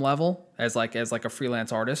at some level as like a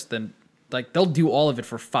freelance artist, then like they'll do all of it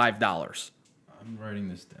for $5. I'm writing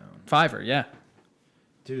this down. Fiverr, yeah.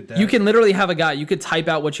 Dude, You can literally have a guy, you could type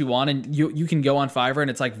out what you want, and you can go on Fiverr, and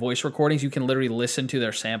it's like voice recordings. You can literally listen to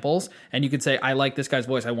their samples, and you could say, I like this guy's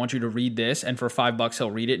voice. I want you to read this, and for $5,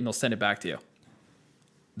 he'll read it, and he'll send it back to you.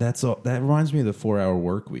 That's all. That reminds me of the 4-hour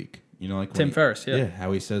work week. You know, like Tim Ferriss, yeah. Yeah,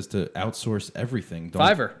 how he says to outsource everything.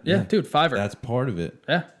 Fiverr, yeah, dude, Fiverr. That's part of it.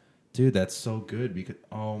 Yeah. Dude, that's so good because,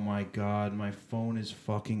 oh my God, my phone is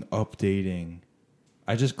fucking updating.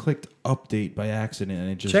 I just clicked update by accident and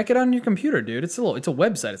it just... Check it on your computer, dude. It's a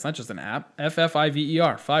website. It's not just an app.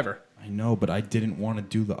 FFIVER, Fiverr. I know, but I didn't want to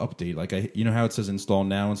do the update. Like, you know how it says install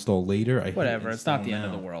now, install later? Whatever. It's not the end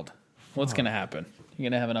of the world. What's going to happen? You're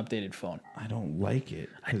going to have an updated phone. I don't like it.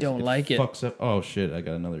 I don't like it. Fucks up. Oh, shit. I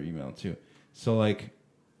got another email, too. So, like,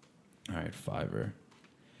 all right, Fiverr.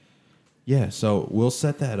 Yeah, so we'll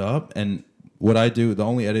set that up. And what I do, the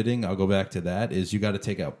only editing, I'll go back to that, is you got to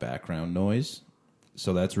take out background noise.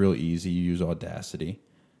 So that's real easy. You use Audacity.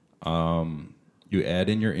 You add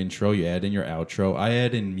in your intro. You add in your outro. I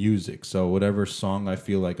add in music. So whatever song I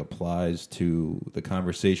feel like applies to the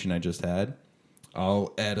conversation I just had,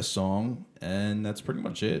 I'll add a song, and that's pretty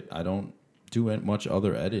much it. I don't do much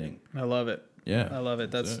other editing. I love it. Yeah. I love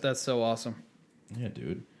it. That's so awesome. Yeah,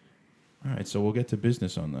 dude. All right, so we'll get to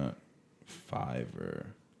business on that. Fiverr.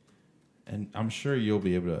 And I'm sure you'll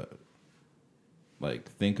be able to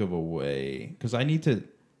like think of a way, because I need to,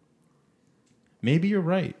 maybe you're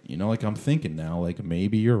right, you know, like I'm thinking now, like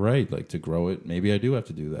maybe you're right, like to grow it, maybe I do have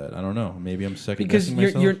to do that. I don't know, maybe I'm second guessing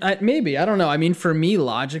myself. Maybe, I don't know. I mean, for me,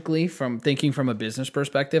 logically, from thinking from a business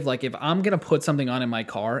perspective, like if I'm gonna put something on in my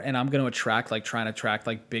car and I'm gonna try to attract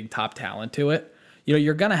like big top talent to it, you know,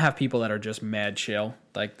 you're gonna have people that are just mad chill,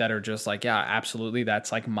 like that are just like, yeah, absolutely,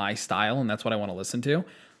 that's like my style and that's what I want to listen to.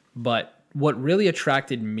 But what really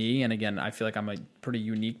attracted me, and again, I feel like I'm a pretty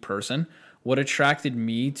unique person, what attracted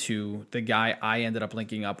me to the guy I ended up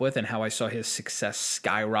linking up with and how I saw his success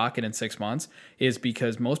skyrocket in 6 months is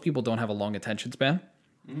because most people don't have a long attention span.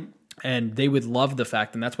 Mm-hmm. And they would love the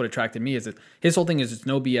fact, and that's what attracted me, is that his whole thing is it's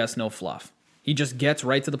no BS, no fluff. He just gets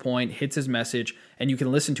right to the point, hits his message, and you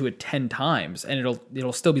can listen to it 10 times, and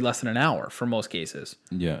it'll still be less than an hour for most cases.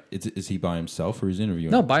 Yeah, is he by himself or he's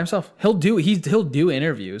interviewing? No, by himself. He'll do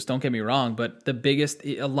interviews. Don't get me wrong, but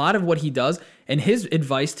a lot of what he does, and his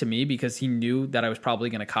advice to me, because he knew that I was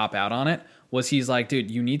probably going to cop out on it, was he's like,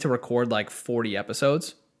 dude, you need to record like 40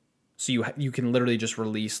 episodes, so you can literally just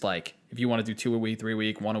release like if you want to do 2 a week, 3 a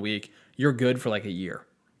week, 1 a week, you're good for like a year.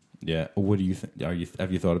 Yeah. What do you think?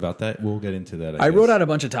 Have you thought about that? We'll get into that. I wrote out a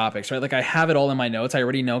bunch of topics, right? Like I have it all in my notes. I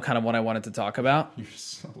already know kind of what I wanted to talk about. You're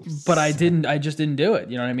so but I just didn't do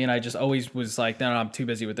it. You know what I mean? I just always was like, no, I'm too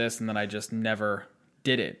busy with this. And then I just never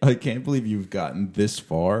did it. I can't believe you've gotten this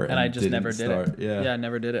far. And I just never did it. Yeah, I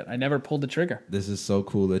never did it. I never pulled the trigger. This is so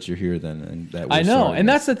cool that you're here then. And that I know. And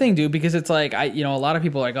that's the thing, dude, because it's like, a lot of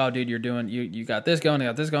people are like, oh, dude, you're doing, you got this going, you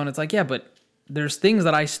got this going. It's like, yeah, but there's things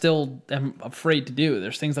that I still am afraid to do.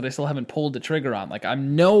 There's things that I still haven't pulled the trigger on. Like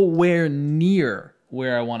I'm nowhere near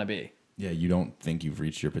where I want to be. Yeah, you don't think you've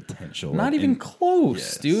reached your potential. Not even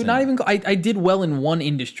close, dude. Same. Not even. I did well in one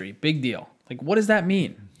industry. Big deal. Like, what does that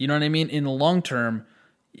mean? You know what I mean? In the long term,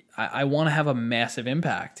 I want to have a massive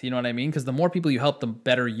impact. You know what I mean? Because the more people you help, the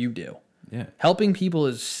better you do. Yeah. Helping people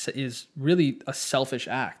is really a selfish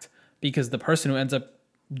act because the person who ends up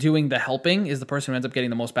doing the helping is the person who ends up getting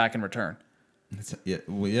the most back in return.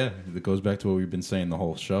 It goes back to what we've been saying the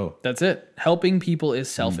whole show. That's it. Helping people is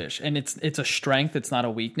selfish, and it's a strength. It's not a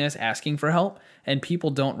weakness, asking for help, and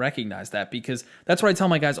people don't recognize that because that's what I tell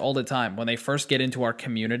my guys all the time when they first get into our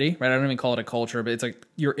community, right? I don't even call it a culture, but it's like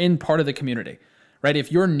you're in part of the community, right?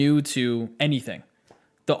 If you're new to anything,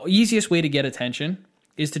 the easiest way to get attention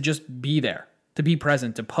is to just be there, to be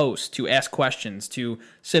present, to post, to ask questions, to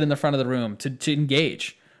sit in the front of the room, to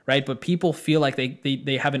engage, right? But people feel like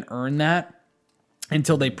they haven't earned that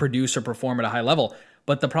until they produce or perform at a high level.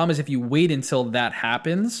 But the problem is if you wait until that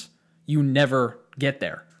happens, you never get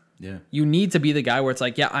there. Yeah. You need to be the guy where it's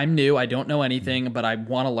like, yeah, I'm new, I don't know anything, but I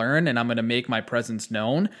want to learn and I'm going to make my presence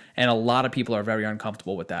known. And a lot of people are very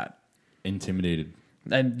uncomfortable with that. Intimidated.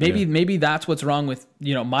 And maybe that's what's wrong with,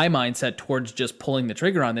 my mindset towards just pulling the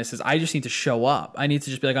trigger on this is I just need to show up. I need to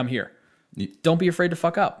just be like, I'm here. Don't be afraid to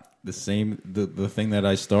fuck up. The thing that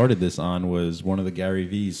I started this on was one of the Gary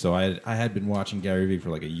V's. So I had been watching Gary V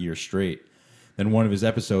for like a year straight. Then one of his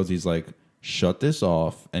episodes, he's like, shut this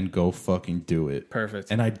off and go fucking do it.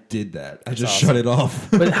 Perfect. And I did that. I just shut it off.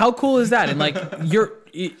 But how cool is that? And like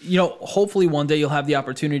hopefully one day you'll have the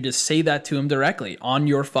opportunity to say that to him directly on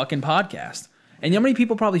your fucking podcast. And you know how many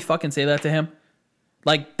people probably fucking say that to him?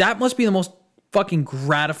 Like, that must be the most fucking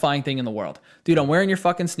gratifying thing in the world. Dude, I'm wearing your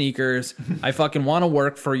fucking sneakers. I fucking want to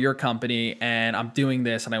work for your company, and I'm doing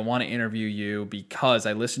this, and I want to interview you because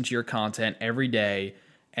I listen to your content every day,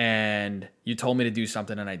 and you told me to do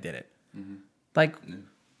something, and I did it. Mm-hmm. Like,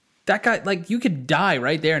 that guy, like, you could die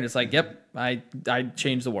right there, and it's like, yep, I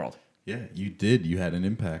changed the world. Yeah, you did. You had an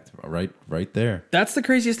impact right there. That's the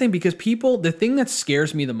craziest thing, because people, the thing that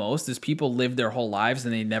scares me the most is people live their whole lives,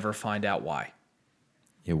 and they never find out why.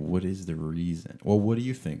 Yeah, what is the reason? Well, what do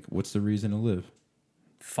you think? What's the reason to live?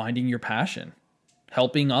 Finding your passion,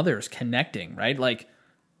 helping others, connecting, right? Like,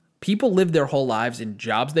 people live their whole lives in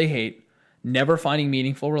jobs they hate, never finding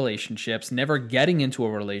meaningful relationships, never getting into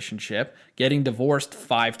a relationship, getting divorced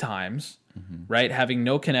 5 times, right? Having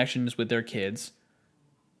no connections with their kids,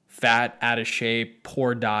 fat, out of shape,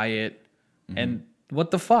 poor diet, and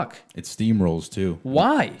what the fuck? It steamrolls too.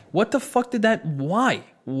 Why? What the fuck did that? Why?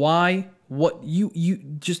 What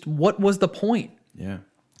what was the point? Yeah.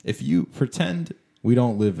 If you pretend we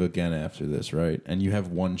don't live again after this, right? And you have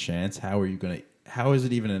one chance, how is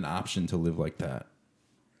it even an option to live like that?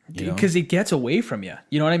 Because it gets away from you.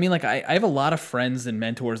 You know what I mean? Like, I have a lot of friends and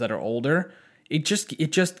mentors that are older. It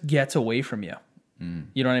just gets away from you.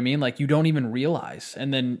 You know what I mean? Like, you don't even realize,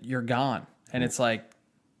 and then you're gone. And it's like,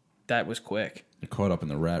 that was quick. You're caught up in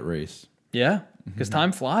the rat race. Yeah. Because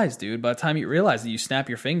time flies, dude. By the time you realize that you snap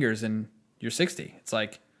your fingers and you're 60, it's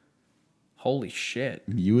like, holy shit.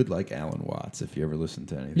 You would like Alan Watts if you ever listened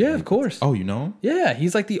to anything. Yeah, of course. Oh, you know him? Yeah,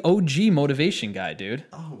 he's like the OG motivation guy, dude.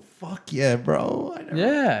 Oh, fuck yeah, bro.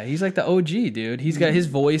 Yeah, he's like the OG, dude. He's got his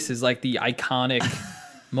voice is like the iconic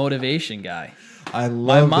motivation guy. I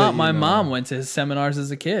love my mom went to his seminars as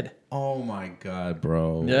a kid. Oh my god,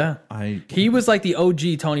 bro. Yeah. He was like the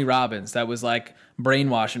OG Tony Robbins that was like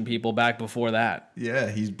brainwashing people back before that. Yeah,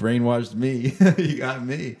 he's brainwashed me. He got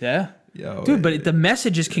me. Yeah. Yo, dude, but the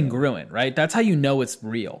message is congruent, right? That's how you know it's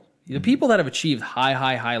real. The people that have achieved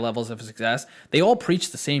high levels of success, they all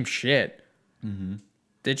preach the same shit.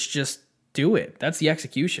 It's just do it. That's the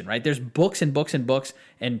execution, right? There's books and books and books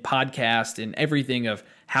and podcasts and everything of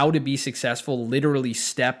how to be successful, literally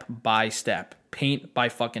step by step, paint by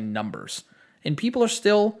fucking numbers. And people are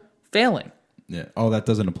still failing. Yeah. Oh, that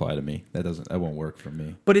doesn't apply to me. That won't work for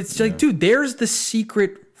me. But it's like, dude, there's the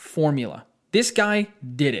secret formula. This guy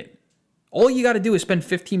did it. All you got to do is spend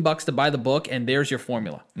 $15 to buy the book, and there's your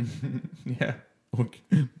formula. Yeah.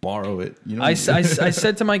 Borrow it. You know I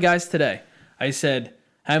said to my guys today, I said,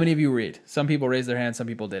 how many of you read? Some people raised their hands, some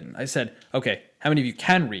people didn't. I said, okay, how many of you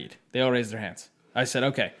can read? They all raised their hands. I said,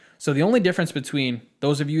 okay, so the only difference between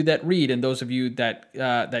those of you that read and those of you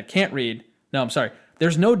that can't read, no, I'm sorry,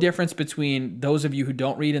 there's no difference between those of you who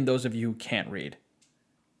don't read and those of you who can't read.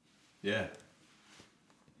 Yeah.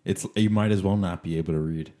 You might as well not be able to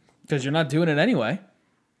read. Because you're not doing it anyway.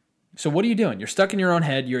 So what are you doing? You're stuck in your own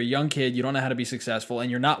head. You're a young kid. You don't know how to be successful. And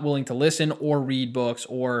you're not willing to listen or read books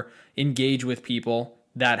or engage with people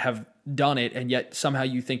that have done it. And yet somehow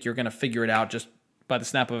you think you're going to figure it out just by the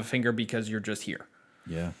snap of a finger because you're just here.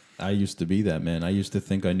 Yeah. I used to be that, man. I used to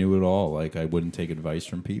think I knew it all. Like, I wouldn't take advice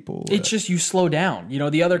from people. It's just you slow down. You know,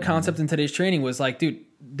 the other concept in today's training was like, dude,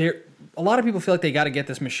 a lot of people feel like they got to get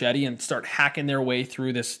this machete and start hacking their way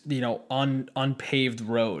through this, unpaved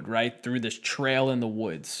road, right? Through this trail in the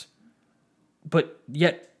woods. But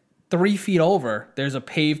yet 3 feet over, there's a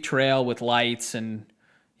paved trail with lights and,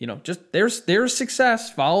 just there's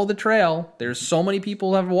success. Follow the trail. There's so many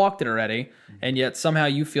people who have walked it already. And yet somehow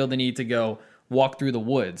you feel the need to go walk through the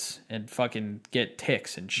woods and fucking get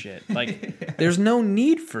ticks and shit. Like, there's no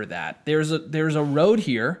need for that. There's a road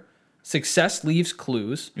here. Success leaves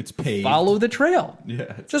clues. It's paved. Follow the trail.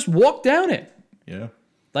 Yeah. Just walk down it. Yeah.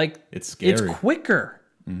 Like, it's scary. It's quicker.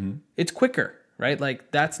 Mm-hmm. It's quicker, right?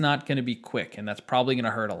 Like, that's not going to be quick, and that's probably going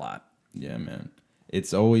to hurt a lot. Yeah, man.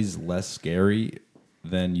 It's always less scary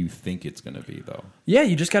than you think it's going to be, though. Yeah,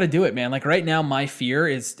 you just got to do it, man. Like, right now, my fear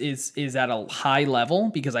is at a high level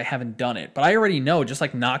because I haven't done it. But I already know, just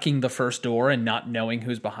like knocking the first door and not knowing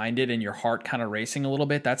who's behind it and your heart kind of racing a little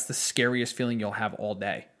bit, that's the scariest feeling you'll have all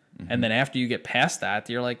day. Mm-hmm. And then after you get past that,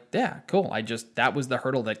 you're like, yeah, cool. That was the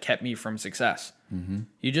hurdle that kept me from success. Mm-hmm.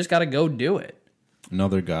 You just got to go do it.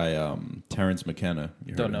 Another guy, Terrence McKenna.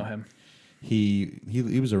 Don't know him. He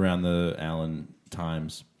was around the Allen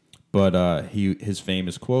times, but his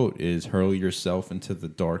famous quote is, "Hurl yourself into the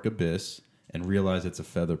dark abyss and realize it's a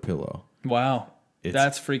feather pillow." Wow,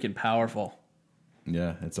 that's freaking powerful.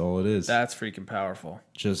 Yeah, that's all it is. That's freaking powerful.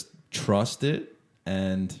 Just trust it,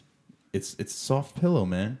 and it's soft pillow,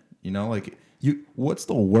 man. You know, like what's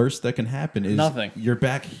the worst that can happen is nothing. You're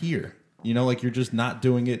back here. You know, like you're just not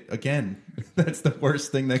doing it again. That's the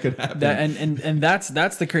worst thing that could happen. And that's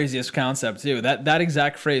the craziest concept too. That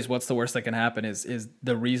exact phrase, "What's the worst that can happen," is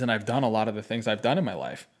the reason I've done a lot of the things I've done in my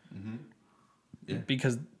life. Mm-hmm. Yeah.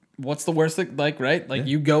 Because what's the worst thing? Like, right? Like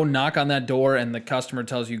you go knock on that door and the customer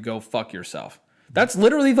tells you go fuck yourself. That's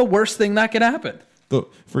literally the worst thing that could happen.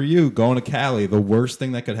 For you going to Cali, the worst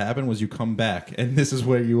thing that could happen was you come back and this is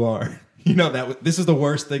where you are. You know this is the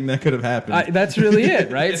worst thing that could have happened. That's really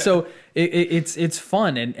it, right? Yeah. So it's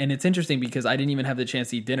fun and it's interesting because I didn't even have the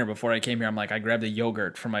chance to eat dinner before I came here. I'm like, I grabbed a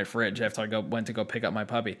yogurt from my fridge after I went to go pick up my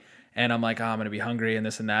puppy, and I'm like, I'm gonna be hungry and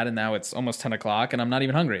this and that, and now it's almost 10 o'clock and I'm not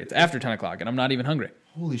even hungry. It's after 10 o'clock and I'm not even hungry.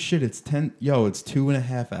 Holy shit! It's 10. Yo, it's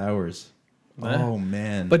 2.5 hours. Oh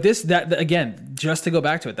man! But that again, just to go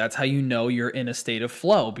back to it, that's how you know you're in a state of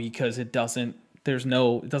flow because it doesn't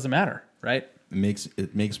matter, right?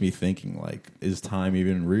 It makes me thinking, like, is time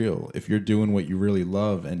even real? If you're doing what you really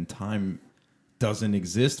love and time doesn't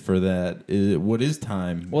exist for that, what is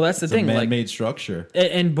time? Well, that's the thing. A man-made structure.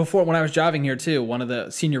 And before, when I was driving here too, one of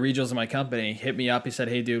the senior regionals in my company hit me up. He said,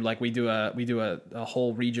 "Hey, dude, like we do a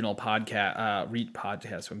whole regional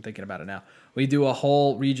podcast. I'm thinking about it now. We do a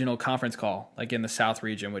whole regional conference call, like in the South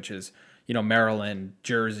region, which is Maryland,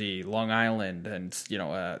 Jersey, Long Island, and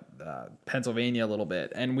Pennsylvania a little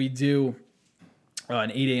bit, and we do."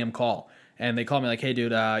 An 8 a.m. call, and they call me like, "Hey,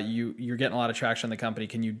 dude, you're getting a lot of traction in the company.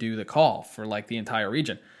 Can you do the call for like the entire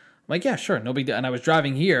region?" I'm like, "Yeah, sure, no big deal." And I was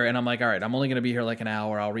driving here, and I'm like, "All right, I'm only going to be here like an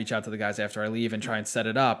hour. I'll reach out to the guys after I leave and try and set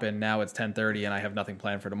it up." And now it's 10:30, and I have nothing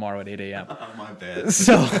planned for tomorrow at 8 a.m. Oh, my bad.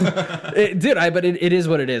 So, but it is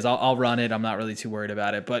what it is. I'll run it. I'm not really too worried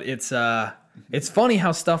about it. But it's funny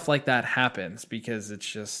how stuff like that happens because it's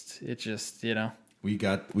just we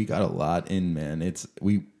got a lot in, man.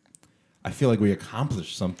 I feel like we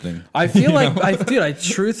accomplished something. I feel like,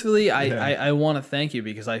 I want to thank you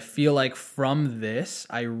because I feel like from this,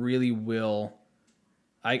 I really will,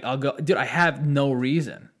 I'll go, dude, I have no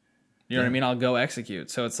reason. You know what I mean? I'll go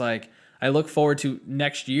execute. So it's like, I look forward to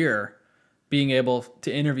next year being able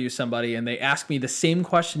to interview somebody and they ask me the same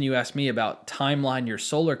question you asked me about timeline your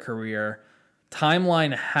solar career,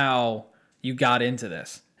 timeline how you got into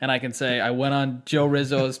this. And I can say, I went on Joe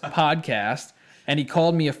Rizzo's podcast and he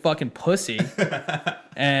called me a fucking pussy,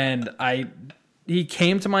 and he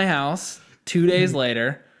came to my house 2 days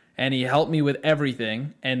later, and he helped me with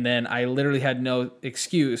everything, and then I literally had no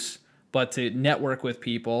excuse but to network with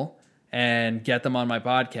people and get them on my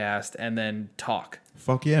podcast and then talk.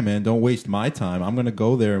 Fuck yeah, man. Don't waste my time. I'm going to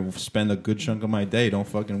go there and spend a good chunk of my day. Don't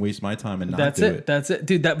fucking waste my time and not do it. That's it.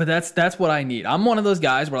 Dude, but that's what I need. I'm one of those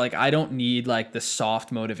guys where like I don't need like the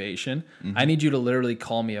soft motivation. Mm-hmm. I need you to literally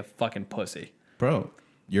call me a fucking pussy. Bro,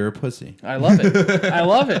 you're a pussy. I love it. I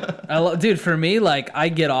love it. Dude, for me, like, I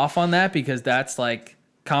get off on that because that's, like,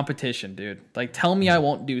 competition, dude. Like, tell me I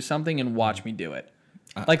won't do something and watch me do it.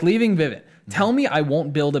 Like, leaving Vivint. Tell me I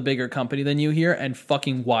won't build a bigger company than you here and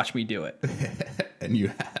fucking watch me do it. And you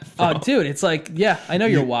have, bro. Dude, it's like, yeah, I know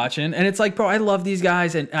you're watching. And it's like, bro, I love these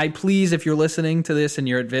guys. And please, if you're listening to this and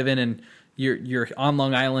you're at Vivint and you're on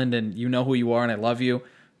Long Island and you know who you are and I love you,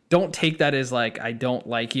 don't take that as like I don't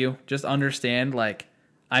like you. Just understand like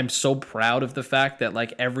I'm so proud of the fact that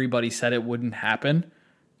like everybody said it wouldn't happen.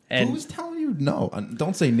 And who's telling you no?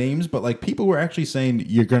 Don't say names, but like people were actually saying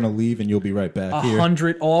you're gonna leave and you'll be right back.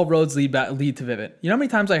 100 all roads lead to Vivint. You know how many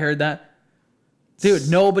times I heard that?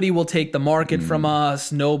 Dude, nobody will take the market from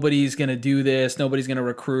us. Nobody's gonna do this. Nobody's gonna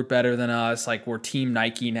recruit better than us. Like we're Team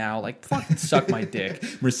Nike now. Like fucking suck my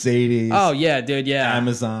dick. Mercedes. Oh yeah, dude. Yeah.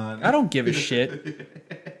 Amazon. I don't give a shit.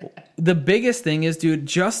 The biggest thing is, dude,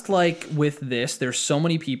 just like with this, there's so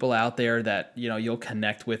many people out there that you'll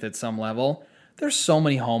connect with at some level. There's so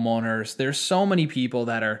many homeowners. There's so many people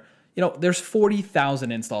that are. There's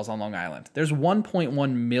 40,000 installs on Long Island. There's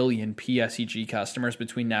 1.1 million PSEG customers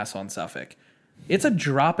between Nassau and Suffolk. It's a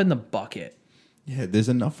drop in the bucket. Yeah, there's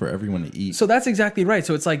enough for everyone to eat. So that's exactly right.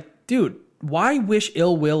 So it's like, dude, why wish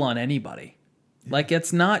ill will on anybody? Yeah. Like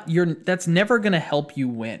that's never going to help you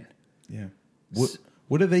win. Yeah.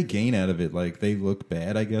 What do they gain out of it? Like they look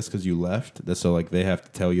bad, I guess, because you left. So like they have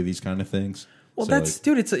to tell you these kind of things. Well, so,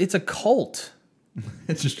 dude, it's a cult.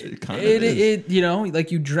 It's just kind of is.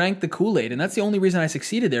 Like you drank the Kool-Aid, and that's the only reason I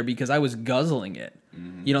succeeded there because I was guzzling it.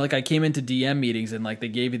 Mm-hmm. Like I came into DM meetings and like they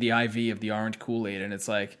gave you the IV of the orange Kool-Aid, and it's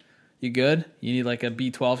like, you good? You need like a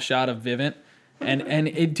B12 shot of Vivint, and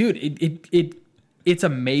it's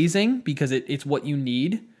amazing because it's what you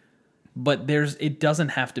need, but it doesn't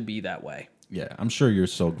have to be that way. Yeah, I'm sure you're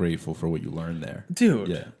so grateful for what you learned there. Dude,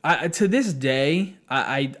 Yeah. to this day,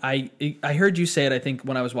 I heard you say it, I think,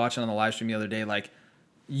 when I was watching on the live stream the other day, like,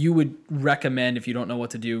 you would recommend, if you don't know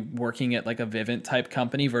what to do, working at like a Vivint type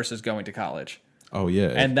company versus going to college. Oh, yeah.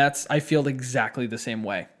 And I feel exactly the same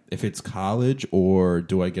way. If it's college or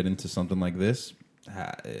do I get into something like this?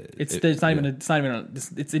 It's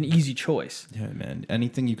an easy choice. Yeah, man.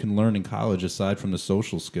 Anything you can learn in college aside from the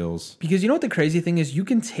social skills. Because you know what the crazy thing is? You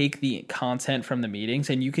can take the content from the meetings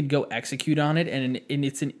and you can go execute on it, and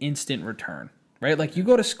it's an instant return, right? Like, you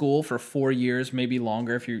go to school for 4 years, maybe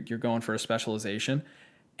longer if you're going for a specialization,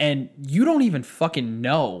 and you don't even fucking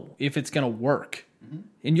know if it's going to work. Mm-hmm.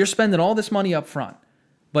 And you're spending all this money up front.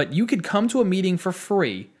 But you could come to a meeting for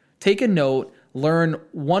free, take a note, learn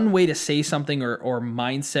one way to say something or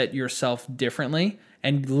mindset yourself differently,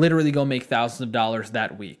 and literally go make thousands of dollars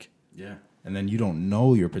that week. Yeah. And then you don't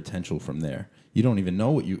know your potential from there. You don't even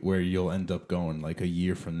know where you'll end up going like a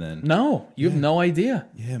year from then. No, you have no idea.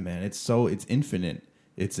 Yeah, man. It's infinite.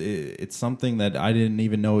 It's something that I didn't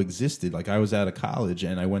even know existed. Like, I was out of college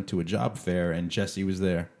and I went to a job fair and Jesse was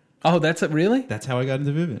there. Oh, that's it, really? That's how I got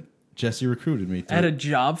into Vivint. Jesse recruited me. At a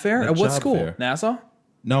job fair? At what school? Fair. Nassau?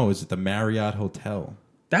 No, it was at the Marriott Hotel.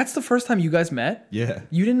 That's the first time you guys met? Yeah.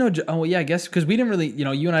 You didn't know... Oh, yeah, I guess, because we didn't really...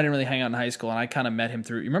 You and I didn't really hang out in high school, and I kind of met him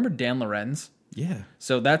through... You remember Dan Lorenz? Yeah.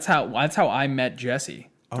 So that's how I met Jesse.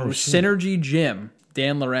 Through Synergy Gym,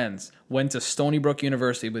 Dan Lorenz went to Stony Brook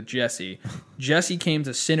University with Jesse. Jesse came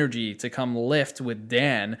to Synergy to come lift with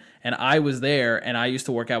Dan, and I was there, and I used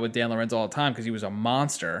to work out with Dan Lorenz all the time because he was a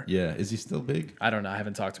monster. Yeah. Is he still big? I don't know. I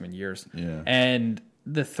haven't talked to him in years. Yeah. And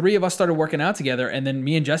the three of us started working out together, and then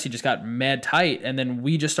me and Jesse just got mad tight, and then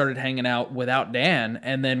we just started hanging out without Dan,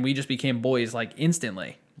 and then we just became boys like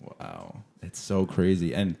instantly. Wow. It's so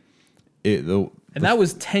crazy. And that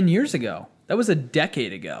was 10 years ago. That was a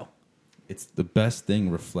decade ago. It's the best thing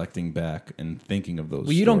reflecting back and thinking of those.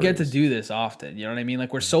 Well, you don't get to do this often. You know what I mean?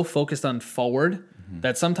 Like, we're so focused on forward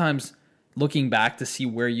that sometimes looking back to see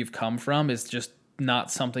where you've come from is just not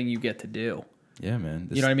something you get to do. Yeah, man.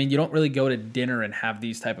 You know what I mean? You don't really go to dinner and have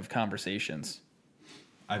these type of conversations.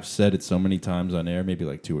 I've said it so many times on air, maybe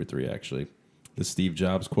like 2 or 3 actually. The Steve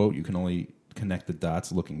Jobs quote, you can only connect the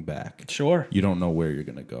dots looking back. Sure. You don't know where you're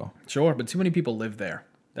going to go. Sure, but too many people live there.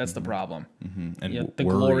 That's the problem. Mm-hmm. And the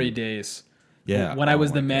glory days. Yeah. When I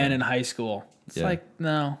was the man in high school. It's like,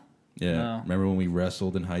 no. Yeah. No. Remember when we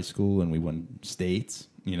wrestled in high school and we won states?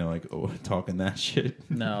 Talking that shit.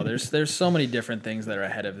 No, there's so many different things that are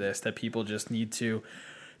ahead of this that people just need to.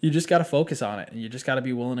 You just got to focus on it, and you just got to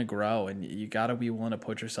be willing to grow, and you got to be willing to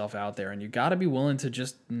put yourself out there, and you got to be willing to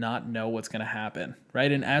just not know what's going to happen,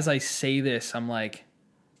 right? And as I say this, I'm like,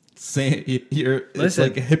 it's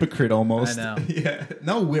like a hypocrite almost. I know. Yeah.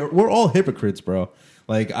 No, we're all hypocrites, bro.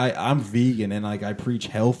 Like, I'm vegan and like I preach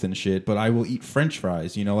health and shit, but I will eat French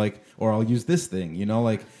fries, or I'll use this thing,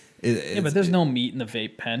 but there's no meat in the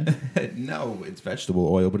vape pen. No, it's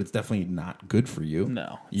vegetable oil, but it's definitely not good for you.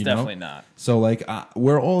 No, it's definitely not. So, like,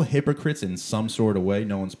 we're all hypocrites in some sort of way.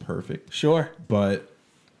 No one's perfect. Sure. But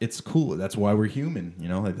it's cool. That's why we're human,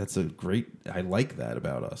 That's I like that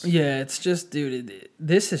about us. Yeah, it's just, dude,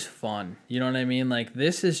 this is fun. You know what I mean? Like,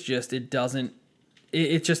 this is just, it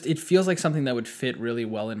feels like something that would fit really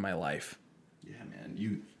well in my life. Yeah,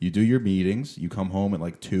 man. You do your meetings. You come home at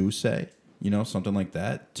like 2, say. Something like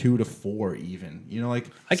that. 2 to 4 even.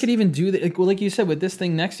 I could even do that. Like you said, with this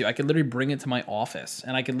thing next to you, I could literally bring it to my office,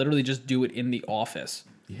 and I could literally just do it in the office.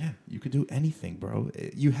 Yeah, you could do anything, bro.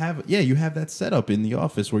 You have that setup in the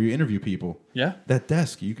office where you interview people. Yeah. That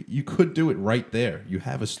desk, you could do it right there. You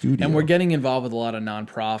have a studio. And we're getting involved with a lot of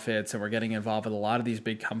nonprofits, and we're getting involved with a lot of these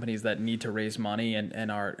big companies that need to raise money,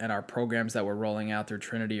 and our programs that we're rolling out through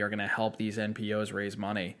Trinity are going to help these NPOs raise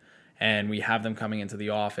money. And we have them coming into the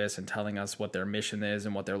office and telling us what their mission is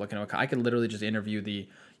and what they're looking to. I could literally just interview the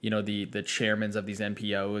chairmans of these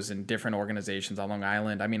NPOs and different organizations on Long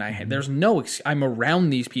Island. I mean, I'm around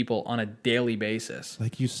these people on a daily basis.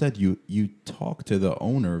 Like you said, you talk to the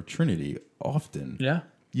owner of Trinity often. Yeah.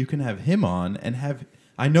 You can have him on and have.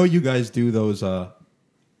 I know you guys do those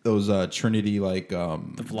Trinity the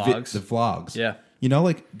vlogs. The vlogs. Yeah.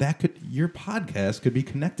 Your podcast could be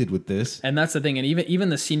connected with this. And that's the thing. And even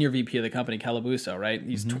the senior VP of the company, Calabuso, right?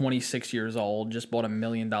 He's 26 years old, just bought $1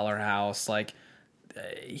 million house. Like,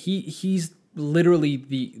 he's literally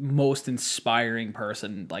the most inspiring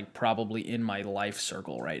person, like, probably in my life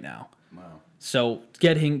circle right now. Wow. So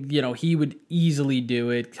he would easily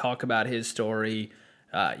do it, talk about his story.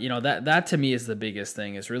 That to me is the biggest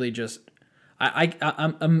thing, is really just,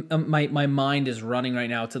 My mind is running right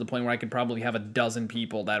now to the point where I could probably have a dozen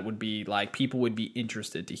people that would be like, people would be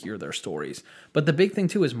interested to hear their stories. But the big thing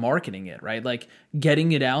too is marketing it, right? Like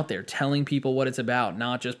getting it out there, telling people what it's about,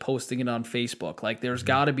 not just posting it on Facebook. Like there's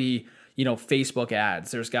got to be, Facebook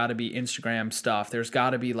ads. There's got to be Instagram stuff. There's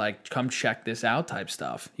got to be like, come check this out type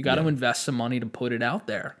stuff. You got to invest some money to put it out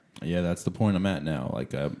there. Yeah, that's the point I'm at now.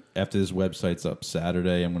 Like after this website's up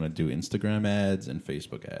Saturday, I'm going to do Instagram ads and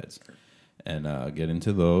Facebook ads. And get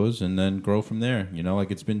into those, and then grow from there. Like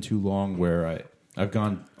it's been too long where I've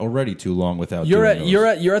gone already too long without. You're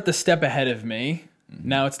at the step ahead of me. Mm-hmm.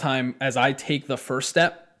 Now it's time. As I take the first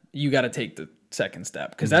step, you got to take the second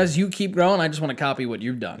step. Because as you keep growing, I just want to copy what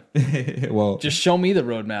you've done. Well, just show me the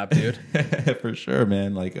roadmap, dude. For sure,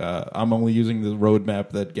 man. Like I'm only using the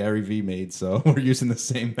roadmap that Gary Vee made, so we're using the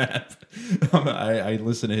same map. I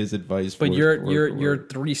listen to his advice. But you're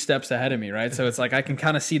 3 steps ahead of me, right? So it's like I can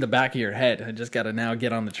kind of see the back of your head. I just got to now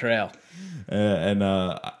get on the trail. And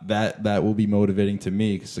that will be motivating to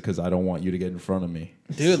me because I don't want you to get in front of me.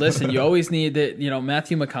 Dude, listen, you always need that.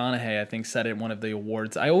 Matthew McConaughey, I think, said it in one of the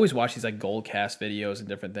awards. I always watch these like Goldcast videos and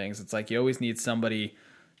different things. It's like you always need somebody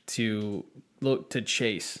to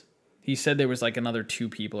chase. He said there was like another 2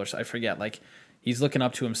 people or so. I forget. Like he's looking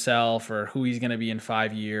up to himself or who he's going to be in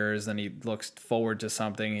 5 years. Then he looks forward to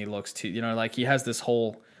something. He looks to, like he has this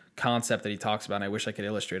whole concept that he talks about. And I wish I could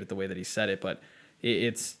illustrate it the way that he said it, but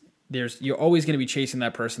you're always going to be chasing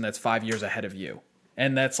that person that's 5 years ahead of you.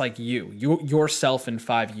 And that's like yourself in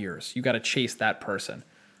 5 years. You got to chase that person.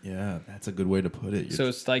 Yeah, that's a good way to put it. So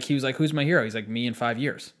it's like, he was like, who's my hero? He's like, me in 5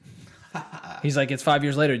 years. He's like, it's 5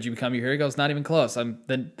 years later. Did you become your hero? He goes, not even close. I'm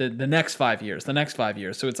the next 5 years, the next 5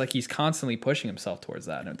 years. So it's like he's constantly pushing himself towards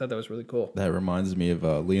that. And I thought that was really cool. That reminds me of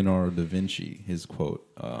Leonardo da Vinci, his quote.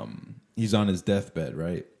 He's on his deathbed,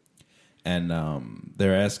 right? And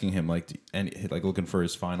they're asking him like looking for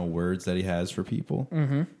his final words that he has for people.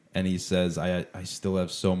 Mm-hmm. And he says, I still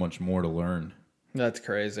have so much more to learn. That's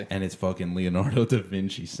crazy. And it's fucking Leonardo da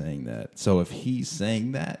Vinci saying that. So if he's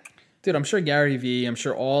saying that, dude, I'm sure Gary Vee, I'm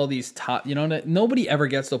sure all these top, nobody ever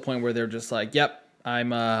gets to a point where they're just like, yep, I'm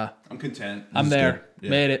content. I'm there. Yeah.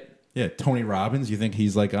 Made it. Yeah, Tony Robbins, you think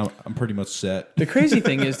he's like, I'm pretty much set. The crazy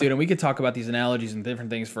thing is, dude, and we could talk about these analogies and different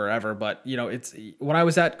things forever, but it's when I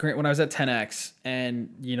was at 10X and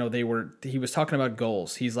he was talking about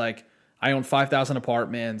goals. He's like, I own 5,000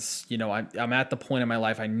 apartments. I'm at the point in my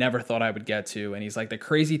life I never thought I would get to. And he's like, the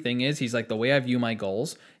crazy thing is, he's like, the way I view my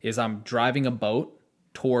goals is I'm driving a boat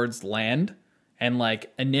towards land, and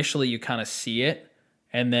like initially you kind of see it.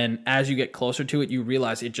 And then as you get closer to it, you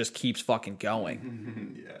realize it just keeps fucking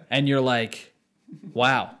going. Yeah. And you're like,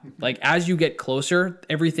 wow. Like as you get closer,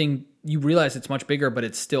 everything, you realize it's much bigger, but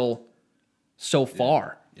it's still so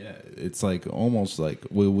far. Yeah. It's like almost like,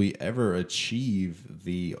 will we ever achieve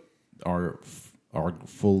our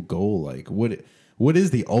full goal? Like what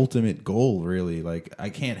is the ultimate goal really? Like I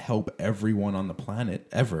can't help everyone on the planet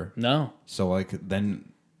ever. No. So like then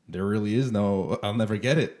there really is no, I'll never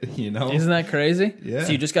get it, Isn't that crazy? Yeah.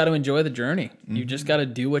 So you just got to enjoy the journey. Mm-hmm. You just got to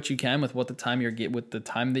do what you can with the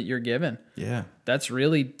time that you're given. Yeah. That's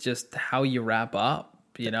really just how you wrap up,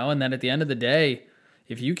 And then at the end of the day,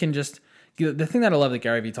 if you can just, the thing that I love that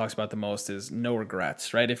Gary Vee talks about the most is no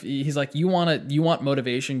regrets, right? If he's like, you want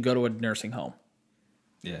motivation, go to a nursing home.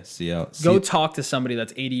 Yeah. Go talk to somebody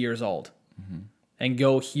that's 80 years old, mm-hmm. and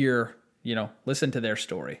go hear, listen to their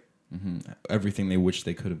story. Mm-hmm. Everything they wish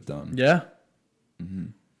they could have done. Yeah. Mm-hmm.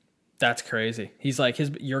 That's crazy. He's like,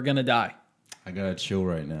 you're going to die. I got to chill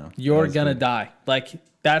right now. You're going to die. Like,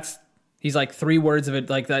 he's like 3 words of it.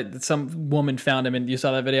 Like that, some woman found him and you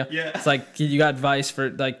saw that video? Yeah. It's like, you got advice for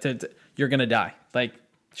like, you're going to die. Like,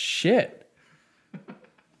 shit.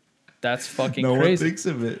 That's fucking crazy. No one thinks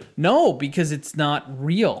of it. No, because it's not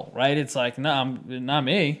real, right? It's like, no, not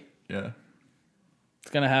me. Yeah. It's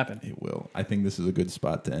going to happen. It will. I think this is a good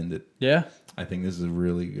spot to end it. Yeah. I think this is a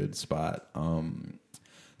really good spot.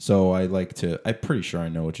 So I'm pretty sure I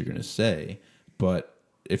know what you're going to say, but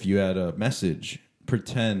if you had a message,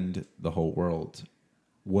 pretend the whole world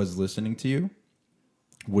was listening to you.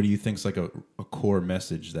 What do you think's like a core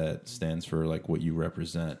message that stands for like what you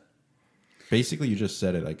represent? Basically, you just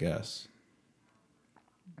said it, I guess.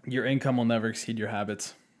 Your income will never exceed your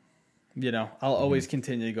habits. I'll always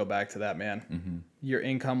continue to go back to that, man. Mm-hmm. Your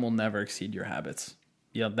income will never exceed your habits.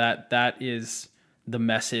 That is the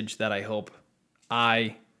message that I hope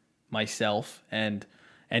I, myself, and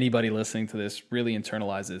anybody listening to this really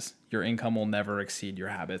internalizes. Your income will never exceed your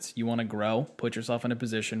habits. You want to grow, put yourself in a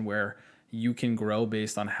position where you can grow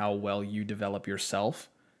based on how well you develop yourself,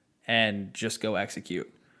 and just go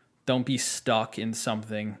execute. Don't be stuck in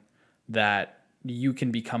something that you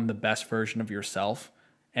can become the best version of yourself.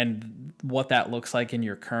 And what that looks like in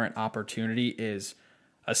your current opportunity is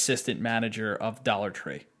assistant manager of Dollar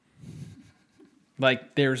Tree.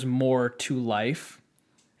 Like, there's more to life,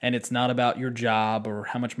 and it's not about your job or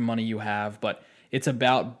how much money you have, but it's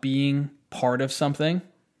about being part of something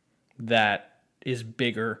that is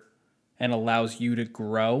bigger and allows you to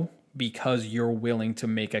grow because you're willing to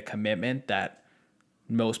make a commitment that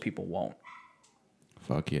most people won't.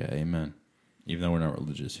 Fuck yeah, amen. Even though we're not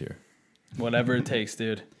religious here. Whatever it takes,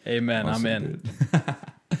 dude. Amen. Awesome, I'm in.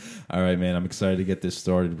 All right, man. I'm excited to get this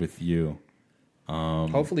started with you.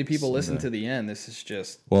 Hopefully people listen to the end. This is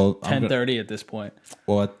just 10:30 at this point.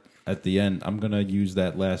 Well, at the end, I'm gonna use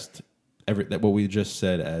that what we just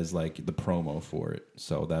said as like the promo for it,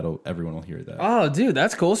 so everyone will hear that. Oh, dude,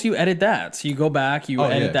 that's cool. So you edit that. So you go back, you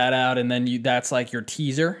edit that out, and then that's like your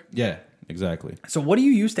teaser. Yeah, exactly. So what do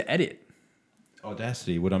you use to edit?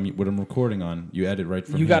 Audacity, what I'm recording on, you edit right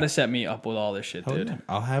from. You got to set me up with all this shit, dude. Yeah.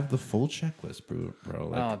 I'll have the full checklist,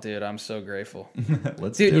 bro. Oh, dude, I'm so grateful.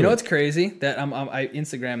 Let's dude, do you know it. what's crazy? That I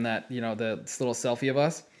Instagram that, this little selfie of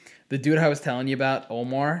us. The dude I was telling you about,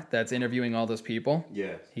 Omar, that's interviewing all those people.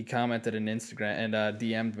 Yeah. He commented on Instagram and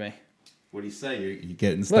DM'd me. What do you say? You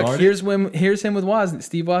getting started? Look, here's him with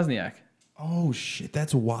Steve Wozniak. Oh shit,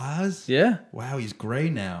 that's Woz? Yeah. Wow, he's gray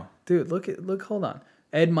now. Dude, look, hold on.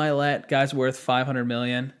 Ed Milet, guy's worth $500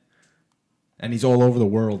 million. And he's all over the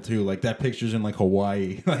world too. Like that picture's in like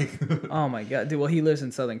Hawaii. Like oh my god, dude. Well, he lives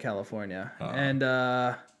in Southern California. And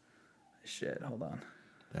shit, hold on.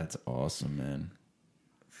 That's awesome, man.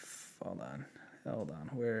 Hold on.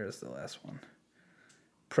 Where is the last one?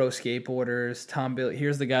 Pro skateboarders, Tom Bill.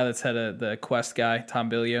 Here's the guy that's had the Quest guy,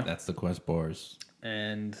 Tom Bilyeu. That's the Quest bars.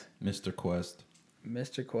 And Mr. Quest.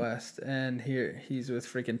 And here he's with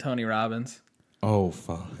freaking Tony Robbins. Oh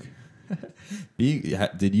fuck! You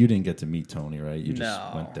didn't get to meet Tony, right? You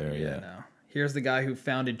just went there, yeah. No. Here's the guy who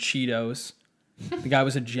founded Cheetos. The guy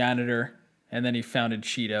was a janitor, and then he founded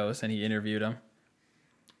Cheetos, and he interviewed him.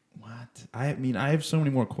 What? I mean, I have so many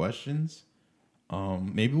more questions.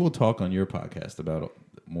 Maybe we'll talk on your podcast about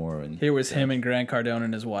more. Here was him and Grant Cardone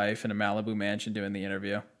and his wife in a Malibu mansion doing the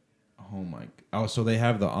interview. Oh my! Oh, so they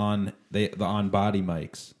have the on body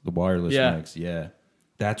mics, the wireless mics, yeah.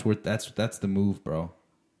 That's the move, bro.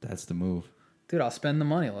 That's the move. Dude, I'll spend the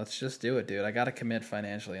money. Let's just do it, dude. I got to commit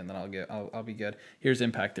financially, and then I'll be good. Here's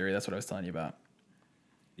Impact Theory. That's what I was telling you about.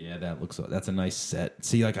 Yeah, that's a nice set.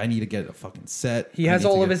 See, like I need to get a fucking set. He has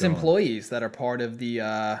all of his employees that are part of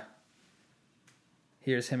the.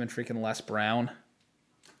 Here's him and freaking Les Brown.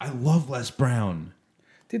 I love Les Brown.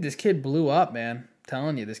 Dude, this kid blew up, man. I'm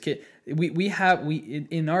telling you, this kid. We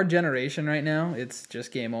in our generation right now, it's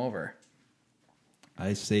just game over.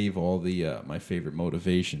 I save all the my favorite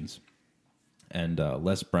motivations, and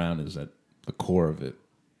Les Brown is at the core of it.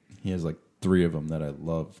 He has like 3 of them that I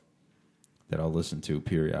love, that I'll listen to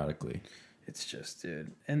periodically. It's just,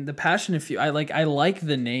 dude, and the passionate few. I like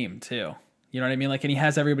the name too. You know what I mean? Like, and he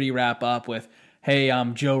has everybody wrap up with, "Hey,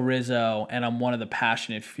 I'm Joe Rizzo, and I'm one of the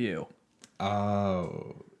passionate few."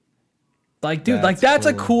 Oh. Like, dude, that's cool.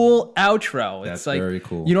 A cool outro. That's it's like, very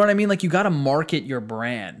cool. You know what I mean? Like, you got to market your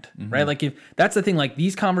brand, right? Like, if that's the thing, like,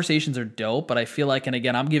 these conversations are dope, but I feel like, and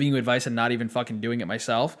again, I'm giving you advice and not even fucking doing it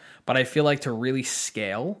myself, but I feel like to really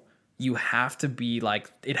scale, you have to be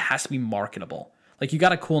like, it has to be marketable. Like, you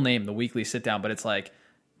got a cool name, The Weekly Sit Down, but it's like,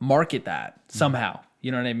 market that somehow.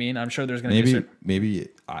 You know what I mean? I'm sure there's going to be maybe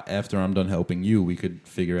after I'm done helping you, we could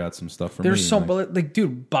figure out some stuff for me. There's but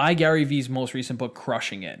dude, buy Gary Vee's most recent book,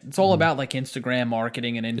 Crushing It. It's all about like Instagram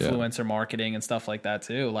marketing and influencer marketing and stuff like that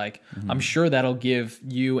too. Like, I'm sure that'll give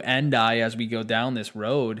you and I, as we go down this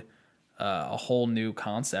road, a whole new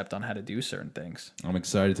concept on how to do certain things. I'm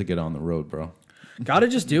excited to get on the road, bro. Gotta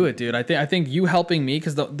just do it, dude. I think you helping me,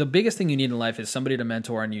 because the biggest thing you need in life is somebody to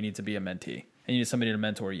mentor, and you need to be a mentee, and you need somebody to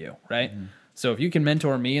mentor you, right? So if you can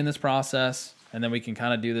mentor me in this process, and then we can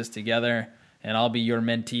kind of do this together, and I'll be your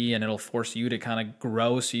mentee, and it'll force you to kind of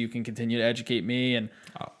grow so you can continue to educate me. And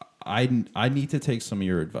I need to take some of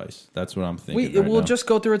your advice. That's what I'm thinking. We'll just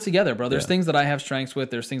go through it together, bro. There's things that I have strengths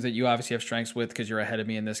with. There's things that you obviously have strengths with because you're ahead of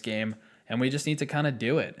me in this game. And we just need to kind of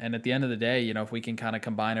do it. And at the end of the day, if we can kind of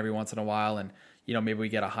combine every once in a while and, maybe we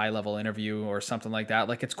get a high-level interview or something like that.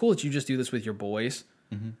 Like, it's cool that you just do this with your boys.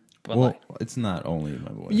 But it's not only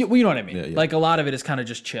my boys. You know what I mean? Yeah. Like, a lot of it is kind of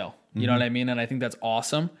just chill. You know what I mean? And I think that's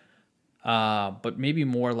awesome. But maybe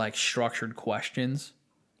more like structured questions.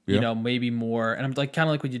 Maybe more. And I'm like, kind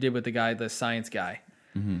of like what you did with the science guy.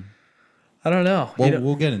 I don't know. Well,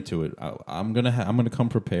 we'll get into it. I'm gonna come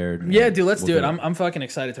prepared. Yeah, dude, let's do it. I'm fucking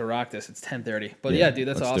excited to rock this. It's 10:30. But yeah, dude,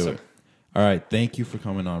 that's awesome. All right. Thank you for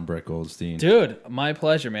coming on, Brett Goldstein. Dude, my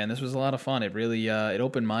pleasure, man. This was a lot of fun. It really it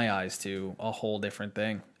opened my eyes to a whole different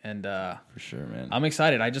thing. And For sure, man. I'm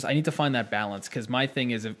excited. I need to find that balance because my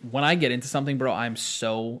thing is when I get into something, bro, I'm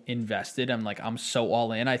so invested. I'm so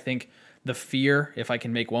all in. I think the fear, if I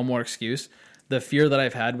can make one more excuse, the fear that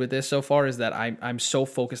I've had with this so far is that I'm so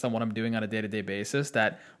focused on what I'm doing on a day-to-day basis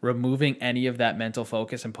that removing any of that mental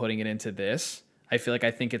focus and putting it into this, I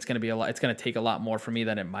think it's going to be it's going to take a lot more for me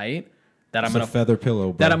than it might. That I'm It's a feather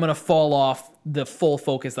pillow, bro. That I'm going to fall off the full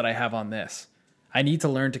focus that I have on this. I need to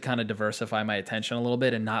learn to kind of diversify my attention a little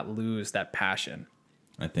bit and not lose that passion.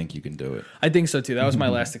 I think you can do it. I think so too. That was my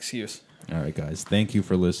last excuse. All right, guys. Thank you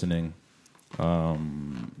for listening.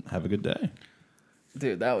 Have a good day.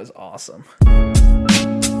 Dude, that was awesome.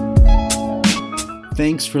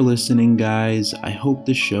 Thanks for listening, guys. I hope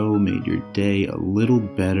the show made your day a little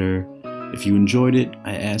better. If you enjoyed it,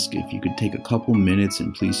 I ask if you could take a couple minutes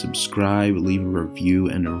and please subscribe, leave a review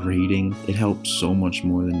and a rating. It helps so much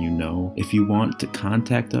more than you know. If you want to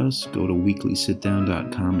contact us, go to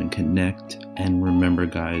weeklysitdown.com and connect. And remember,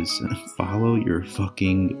 guys, follow your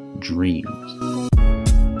fucking dreams.